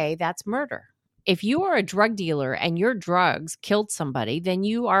would say that's murder. If you are a drug dealer and your drugs killed somebody, then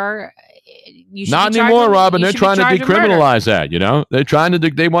you are you should Not be anymore, charged with- Robin. you They're should be trying to charged with murder. decriminalize that. You know, they're trying to.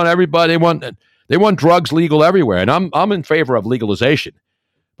 They want everybody. They want drugs legal everywhere, and I'm in favor of legalization.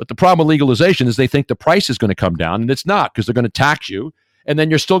 But the problem with legalization is they think the price is going to come down, and it's not, because they're going to tax you, and then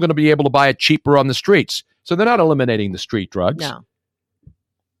you're still going to be able to buy it cheaper on the streets. So they're not eliminating the street drugs. No.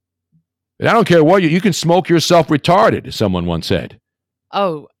 And I don't care what you can smoke yourself retarded, as someone once said.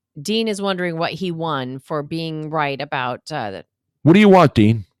 Oh, Dean is wondering what he won for being right about What do you want,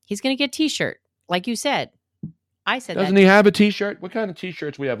 Dean? he's going to get a T-shirt, like you said. I said Doesn't that. he have a T-shirt? What kind of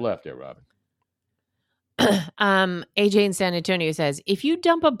T-shirts we have left there, Robin? AJ in San Antonio says, if you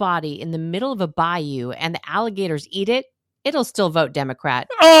dump a body in the middle of a bayou and the alligators eat it, it'll still vote Democrat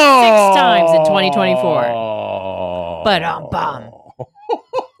 6 times in 2024. But bum.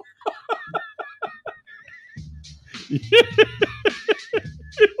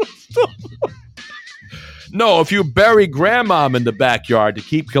 No, if you bury grandmom in the backyard to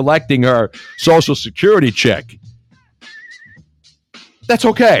keep collecting her Social Security check, that's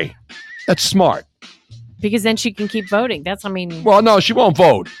okay. That's smart. Because then she can keep voting. Well, no, she won't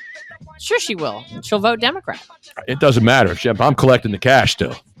vote. Sure she will. She'll vote Democrat. It doesn't matter. I'm collecting the cash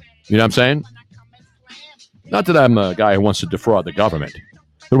still. You know what I'm saying? Not that I'm a guy who wants to defraud the government.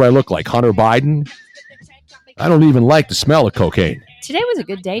 What do I look like, Hunter Biden? I don't even like the smell of cocaine. Today was a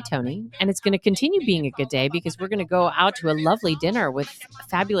good day, Tony, and it's going to continue being a good day because we're going to go out to a lovely dinner with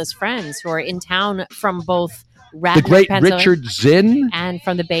fabulous friends who are in town from both Radnor, The great Pennsylvania, Richard Zinn? and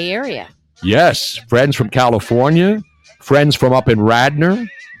from the Bay Area. Yes, friends from California, friends from up in Radnor,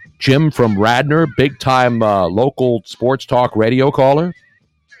 Jim from Radnor, big-time local sports talk radio caller.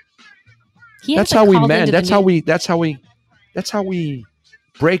 That's how we mend. That's how we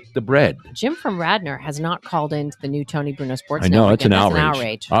break the bread. Jim from Radnor has not called into the new Tony Bruno Sports I know, Network it's an yet.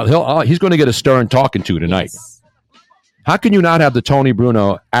 outrage. That's an outrage. He's going to get a stern talking to tonight. Yes. How can you not have the Tony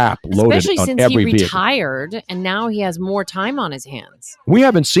Bruno app loaded Especially on since every he vehicle? retired and now he has more time on his hands. We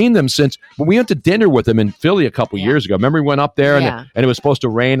haven't seen them since when we went to dinner with him in Philly a couple years ago. Remember, we went up there and it was supposed to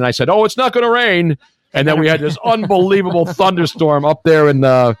rain, and I said, "Oh, it's not going to rain," and then we had this unbelievable thunderstorm up there in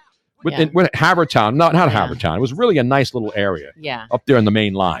Havertown. Not Havertown. It was really a nice little area. Yeah. Up there in the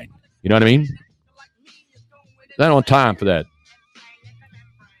main line. You know what I mean? Not on time for that.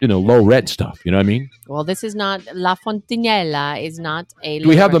 Low rent stuff. You know what I mean? Well, this is not La Fontinella. Is not a. Do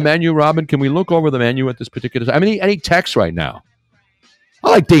we have the menu, Robin? Can we look over the menu at this particular time? I mean, any text right now? I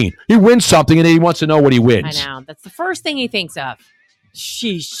like Dean. He wins something and then he wants to know what he wins. I know. That's the first thing he thinks of.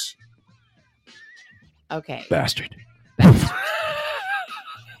 Sheesh. Okay. Bastard.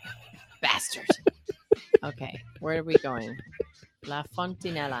 Bastard. Okay. Where are we going? La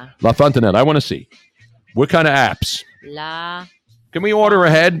Fontinella. La Fontanelle. I want to see. What kind of apps? La Can we order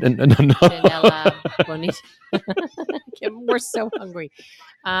ahead? Fontinella Bonita. We're so hungry.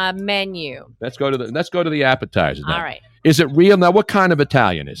 Menu. Let's go to the appetizer. Then. All right. Is it real? Now, what kind of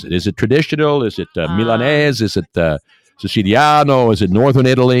Italian is it? Is it traditional? Is it Milanese? Is it Siciliano? Is it Northern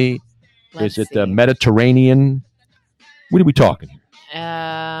Italy? Is it Mediterranean? What are we talking here?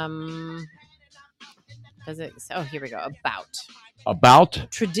 Does it? Oh, here we go. About?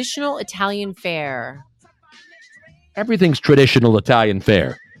 Traditional Italian fare. Everything's traditional Italian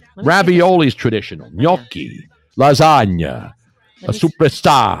fare. Ravioli's traditional. Gnocchi, lasagna, a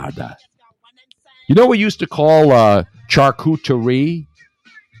superstada. You know what we used to call charcuterie?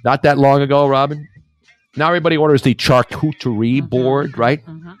 Not that long ago, Robin? Now everybody orders the charcuterie board, right?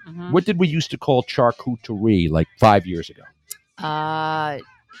 What did we used to call charcuterie like 5 years ago?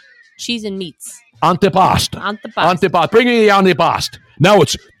 Cheese and meats. Antipasto. Bring me the antipasto. Now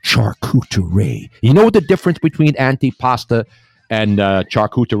it's charcuterie. You know what the difference between antipasta and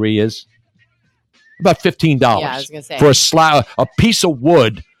charcuterie is? About $15 Yeah, I was gonna say. for a piece of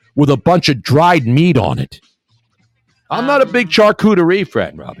wood with a bunch of dried meat on it. I'm not a big charcuterie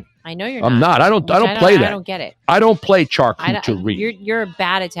friend, Robin. I know you're not. I'm not. I don't play that. I don't get it. I don't play charcuterie. You're a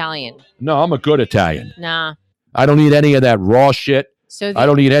bad Italian. No, I'm a good Italian. Nah. I don't eat any of that raw shit. So I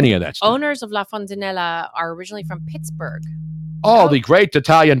don't eat any of that stuff. Owners of La Fontinella are originally from Pittsburgh. Oh, the great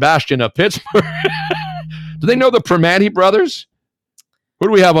Italian bastion of Pittsburgh. Do they know the Primanti brothers? Who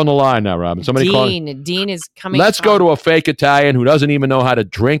do we have on the line now, Robin? Somebody calling? Dean is coming. Let's go to a fake Italian who doesn't even know how to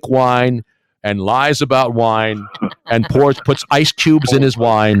drink wine and lies about wine and puts ice cubes in his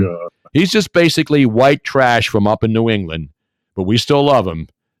wine. He's just basically white trash from up in New England, but we still love him.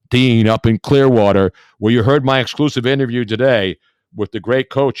 Dean up in Clearwater, where you heard my exclusive interview today with the great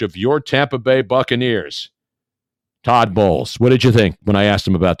coach of your Tampa Bay Buccaneers, Todd Bowles. What did you think when I asked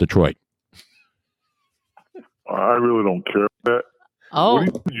him about Detroit? I really don't care that. Oh,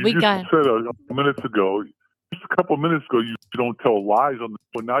 you just said a couple minutes ago, you don't tell lies on the.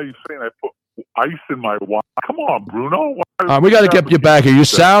 But now you're saying I put ice in my wine. Come on, Bruno. We got to get you back here. You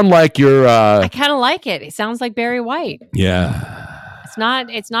sound like you're. I kind of like it. It sounds like Barry White. Yeah.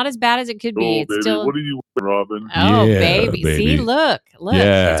 It's not as bad as it could be. It's baby. still. What are you, Robin? Oh, Yeah, baby. See, look.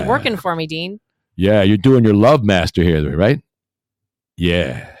 Yeah. It's working for me, Dean. Yeah, you're doing your Love Master here, right?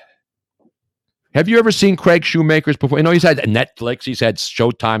 Yeah. Have you ever seen Craig Shoemaker's before? You know, he's had Netflix. He's had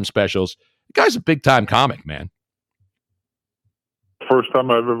Showtime specials. The guy's a big-time comic, man. First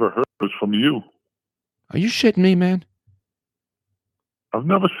time I've ever heard was from you. Are you shitting me, man? I've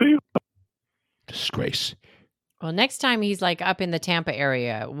never seen him. Disgrace. Well, next time he's like up in the Tampa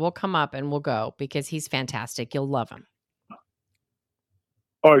area, we'll come up and we'll go because he's fantastic. You'll love him.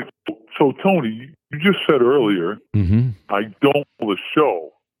 All right. So, Tony, you just said earlier, I don't know the show.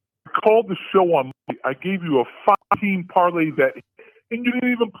 I called the show on Monday. I gave you a 5-team parlay that, and you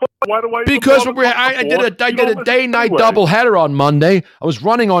didn't even play. Why do I? Because I did a day-night doubleheader on Monday. I was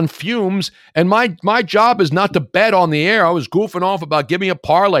running on fumes, and my job is not to bet on the air. I was goofing off about giving a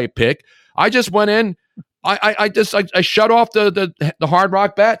parlay pick. I just went in. I shut off the Hard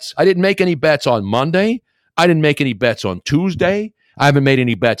Rock bets. I didn't make any bets on Monday. I didn't make any bets on Tuesday. I haven't made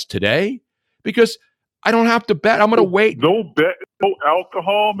any bets today because I don't have to bet. I'm going to wait. No bet, no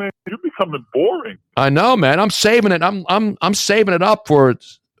alcohol, man. You're becoming boring. I know, man. I'm saving it. I'm saving it up for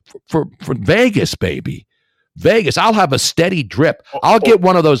Vegas, baby. Vegas. I'll have a steady drip. I'll get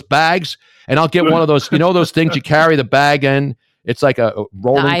one of those bags, and I'll get one of those. You know those things you carry the bag in. It's like a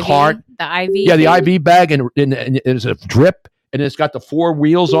rolling cart. The IV. Yeah, the IV bag, and it's a drip, and it's got the 4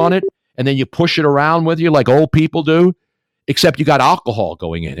 wheels on it, and then you push it around with you like old people do. Except you got alcohol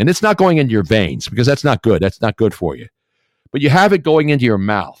going in, and it's not going into your veins because that's not good. That's not good for you. But you have it going into your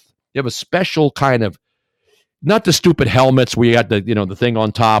mouth. You have a special kind of, not the stupid helmets where you got the thing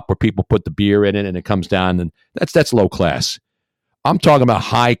on top where people put the beer in it and it comes down, and that's low class. I'm talking about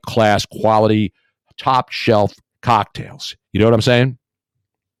high class, quality, top shelf cocktails. You know what I'm saying?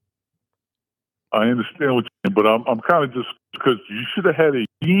 I understand what you're saying, but I'm kind of just because you should have had a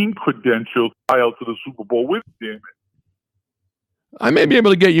Dean credential fly out to the Super Bowl with you, damn it. I may be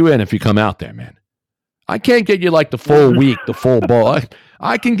able to get you in if you come out there, man. I can't get you like the full week, the full ball.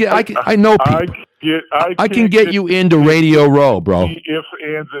 I know people. I can get you into Radio Row, bro. Ifs,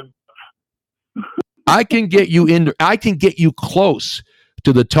 ands, and I can get you in. I can get you close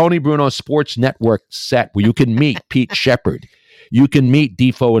to the Tony Bruno Sports Network set where you can meet Pete Shepard. You can meet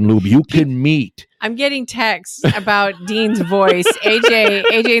Defoe and Lube. You can meet. I'm getting texts about Dean's voice.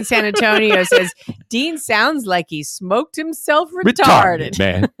 AJ in San Antonio says, Dean sounds like he smoked himself retarded.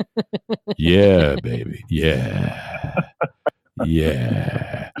 Man. Yeah, baby. Yeah.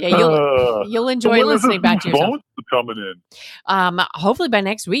 Yeah. Yeah, you'll enjoy listening back to yourself. Coming in. Hopefully by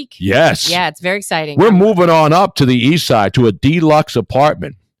next week. Yes. Yeah, it's very exciting. We're moving on up to the east side to a deluxe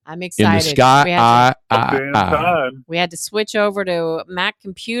apartment. I'm excited. In the sky. We had to switch over to Mac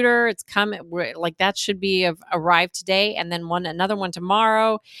computer. It's coming. Like that should be arrived today, and then another one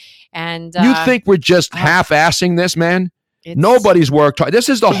tomorrow. And you think we're just half-assing this, man? Nobody's worked hard. This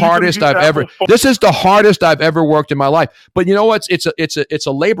is the hardest I've ever. This is the hardest I've ever worked in my life. But you know what? It's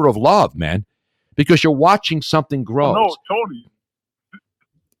a labor of love, man, because you're watching something grow. No, Tony,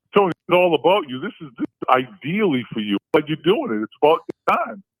 it's all about you. This is ideally for you. But you're doing it. It's about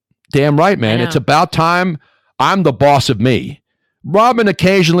time. Damn right, man. It's about time I'm the boss of me. Robin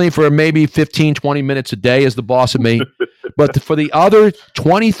occasionally for maybe 15, 20 minutes a day is the boss of me. But for the other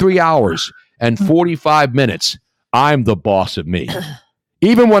 23 hours and 45 minutes, I'm the boss of me.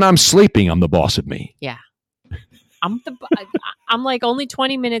 Even when I'm sleeping, I'm the boss of me. Yeah. I'm like only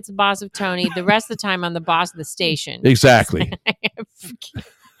 20 minutes the boss of Tony. The rest of the time, I'm the boss of the station. Exactly.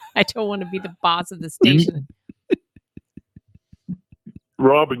 I don't want to be the boss of the station.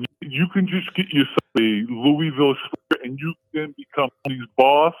 Robin, you can just get yourself a Louisville Square and you can become Tony's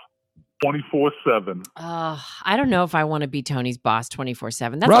boss 24/7. I don't know if I want to be Tony's boss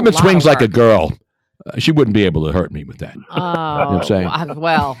 24/7. Robin swings like a girl. She wouldn't be able to hurt me with that. Oh, you know what I'm saying?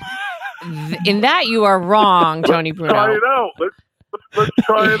 Well, in that you are wrong, Tony Bruno. Try it out. Let's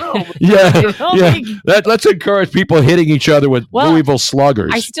try it out. Yeah. Let's encourage people hitting each other with Louisville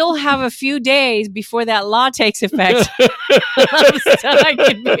sluggers. I still have a few days before that law takes effect. So I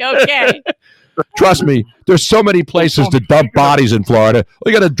could be okay. Trust me, there's so many places to dump bodies in Florida.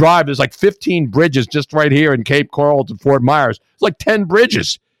 You got to drive. There's like 15 bridges just right here in Cape Coral to Fort Myers. It's like 10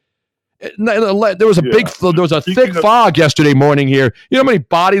 bridges. There was a thick fog yesterday morning here. You know how many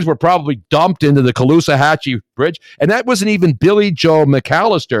bodies were probably dumped into the Caloosahatchee Bridge? And that wasn't even Billy Joe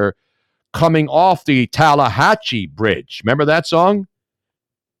McAllister coming off the Tallahatchie Bridge. Remember that song?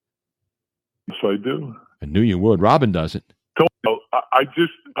 Yes, I do. I knew you would. Robin doesn't. I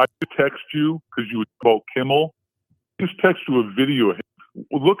just text you because you would about Kimmel. Just text you a video of him.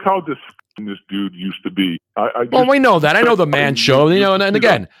 Look how disgusting this dude used to be. Well, we know that. I know the Man Show. And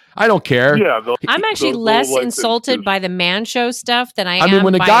again, I don't care. Yeah, I'm actually less insulted by the Man Show stuff than I am. I mean,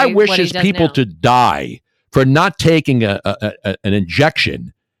 when the by guy what he wishes does people now. to die for not taking an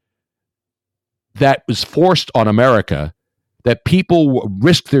injection that was forced on America, that people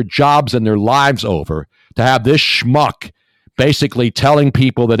risk their jobs and their lives over, to have this schmuck basically telling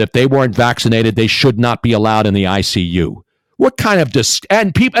people that if they weren't vaccinated, they should not be allowed in the ICU. What kind of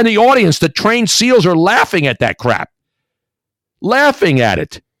and people in the audience, the trained SEALs, are laughing at that crap. Laughing at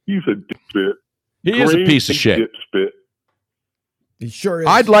it. He's a dipspit. He is a piece of shit. Dipspit. He sure is.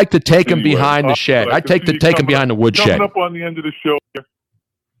 I'd like to take him behind the shed. I'd take him behind the woodshed. Coming up on the end of the show,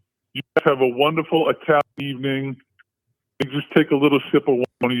 you guys have a wonderful Italian evening. You just take a little sip of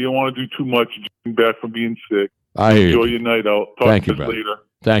wine. You don't want to do too much. Just back from being sick. I hear Enjoy you. your night out. Talk Thank to you, us brother. later.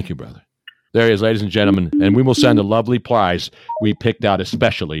 Thank you, brother. There he is, ladies and gentlemen. And we will send a lovely prize we picked out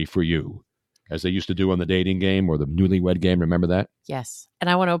especially for you, as they used to do on the dating game or the newlywed game. Remember that? Yes. And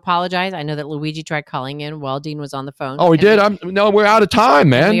I want to apologize. I know that Luigi tried calling in while Dean was on the phone. Oh, we did? No, we're out of time,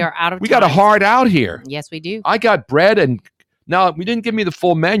 man. We are out of time. We got a hard out here. Yes, we do. I got bread and... Now, we didn't give me the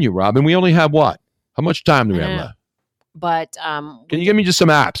full menu, Robin. We only have what? How much time do we have left? But Can you give me just some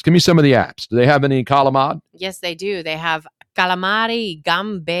apps? Give me some of the apps. Do they have any in Calamad? yes, they do. They have calamari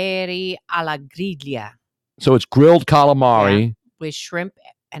gamberi alla griglia So it's grilled calamari. with shrimp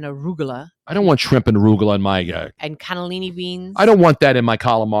and arugula I don't want shrimp and arugula in my... and cannellini beans. I don't want that in my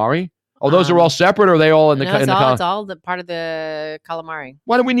calamari. Oh, those are all separate, or are they all in the... No, in the it's all the part of the calamari.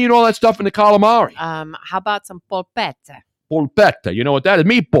 Why do we need all that stuff in the calamari? How about some polpetta? Polpetta. You know what that is?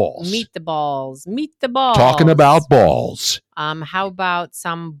 Meatballs. Meatballs. Talking about balls. How about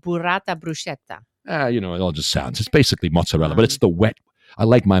some burrata bruschetta? You know, it all just sounds. It's basically mozzarella, but it's the wet. I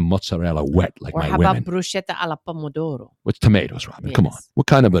like my mozzarella wet, like Or my how women. about bruschetta alla pomodoro? With tomatoes, Robin. Yes. Come on. What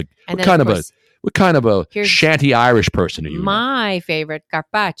kind of a And what then, kind of of course, what kind of a here's shanty Irish person are you? My favorite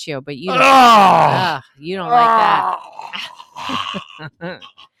carpaccio, but you don't, you don't like that.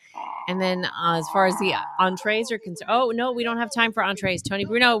 And then as far as the entrees are concerned, oh, no, we don't have time for entrees. Tony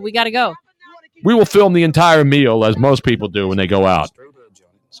Bruno, we got to go. We will film the entire meal as most people do when they go out.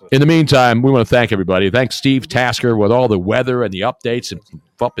 In the meantime, we want to thank everybody. Thanks Steve Tasker with all the weather and the updates, and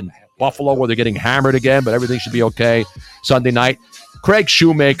up in Buffalo where they're getting hammered again, but everything should be okay Sunday night. Craig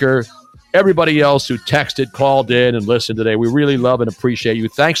Shoemaker, everybody else who texted, called in, and listened today. We really love and appreciate you.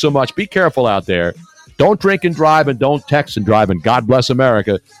 Thanks so much. Be careful out there. Don't drink and drive, and don't text and drive, and God bless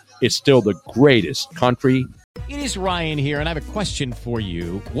America. It's still the greatest country. It is Ryan here, and I have a question for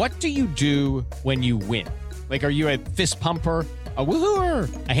you. What do you do when you win? Like, are you a fist pumper, a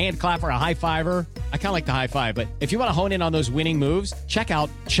woohooer, a hand clapper, a high fiver? I kind of like the high five, but if you want to hone in on those winning moves, check out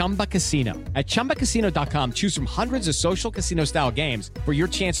Chumba Casino. At ChumbaCasino.com, choose from hundreds of social casino-style games for your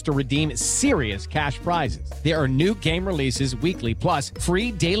chance to redeem serious cash prizes. There are new game releases weekly, plus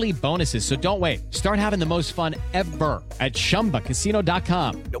free daily bonuses, so don't wait. Start having the most fun ever at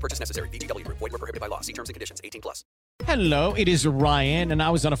ChumbaCasino.com. No purchase necessary. VGW. Void where prohibited by law. See terms and conditions. 18+. Hello, it is Ryan, and I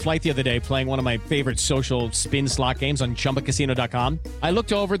was on a flight the other day playing one of my favorite social spin slot games on ChumbaCasino.com. I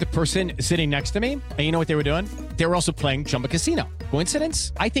looked over at the person sitting next to me, and you know what they were doing? They were also playing Chumba Casino.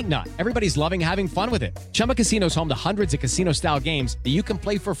 Coincidence? I think not. Everybody's loving having fun with it. Chumba Casino is home to hundreds of casino-style games that you can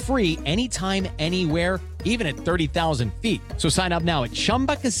play for free anytime, anywhere, even at 30,000 feet. So sign up now at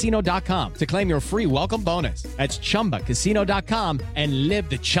ChumbaCasino.com to claim your free welcome bonus. That's ChumbaCasino.com and live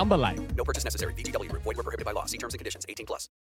the Chumba life. No purchase necessary. VGW. Void where prohibited by law. See terms and conditions. 18+.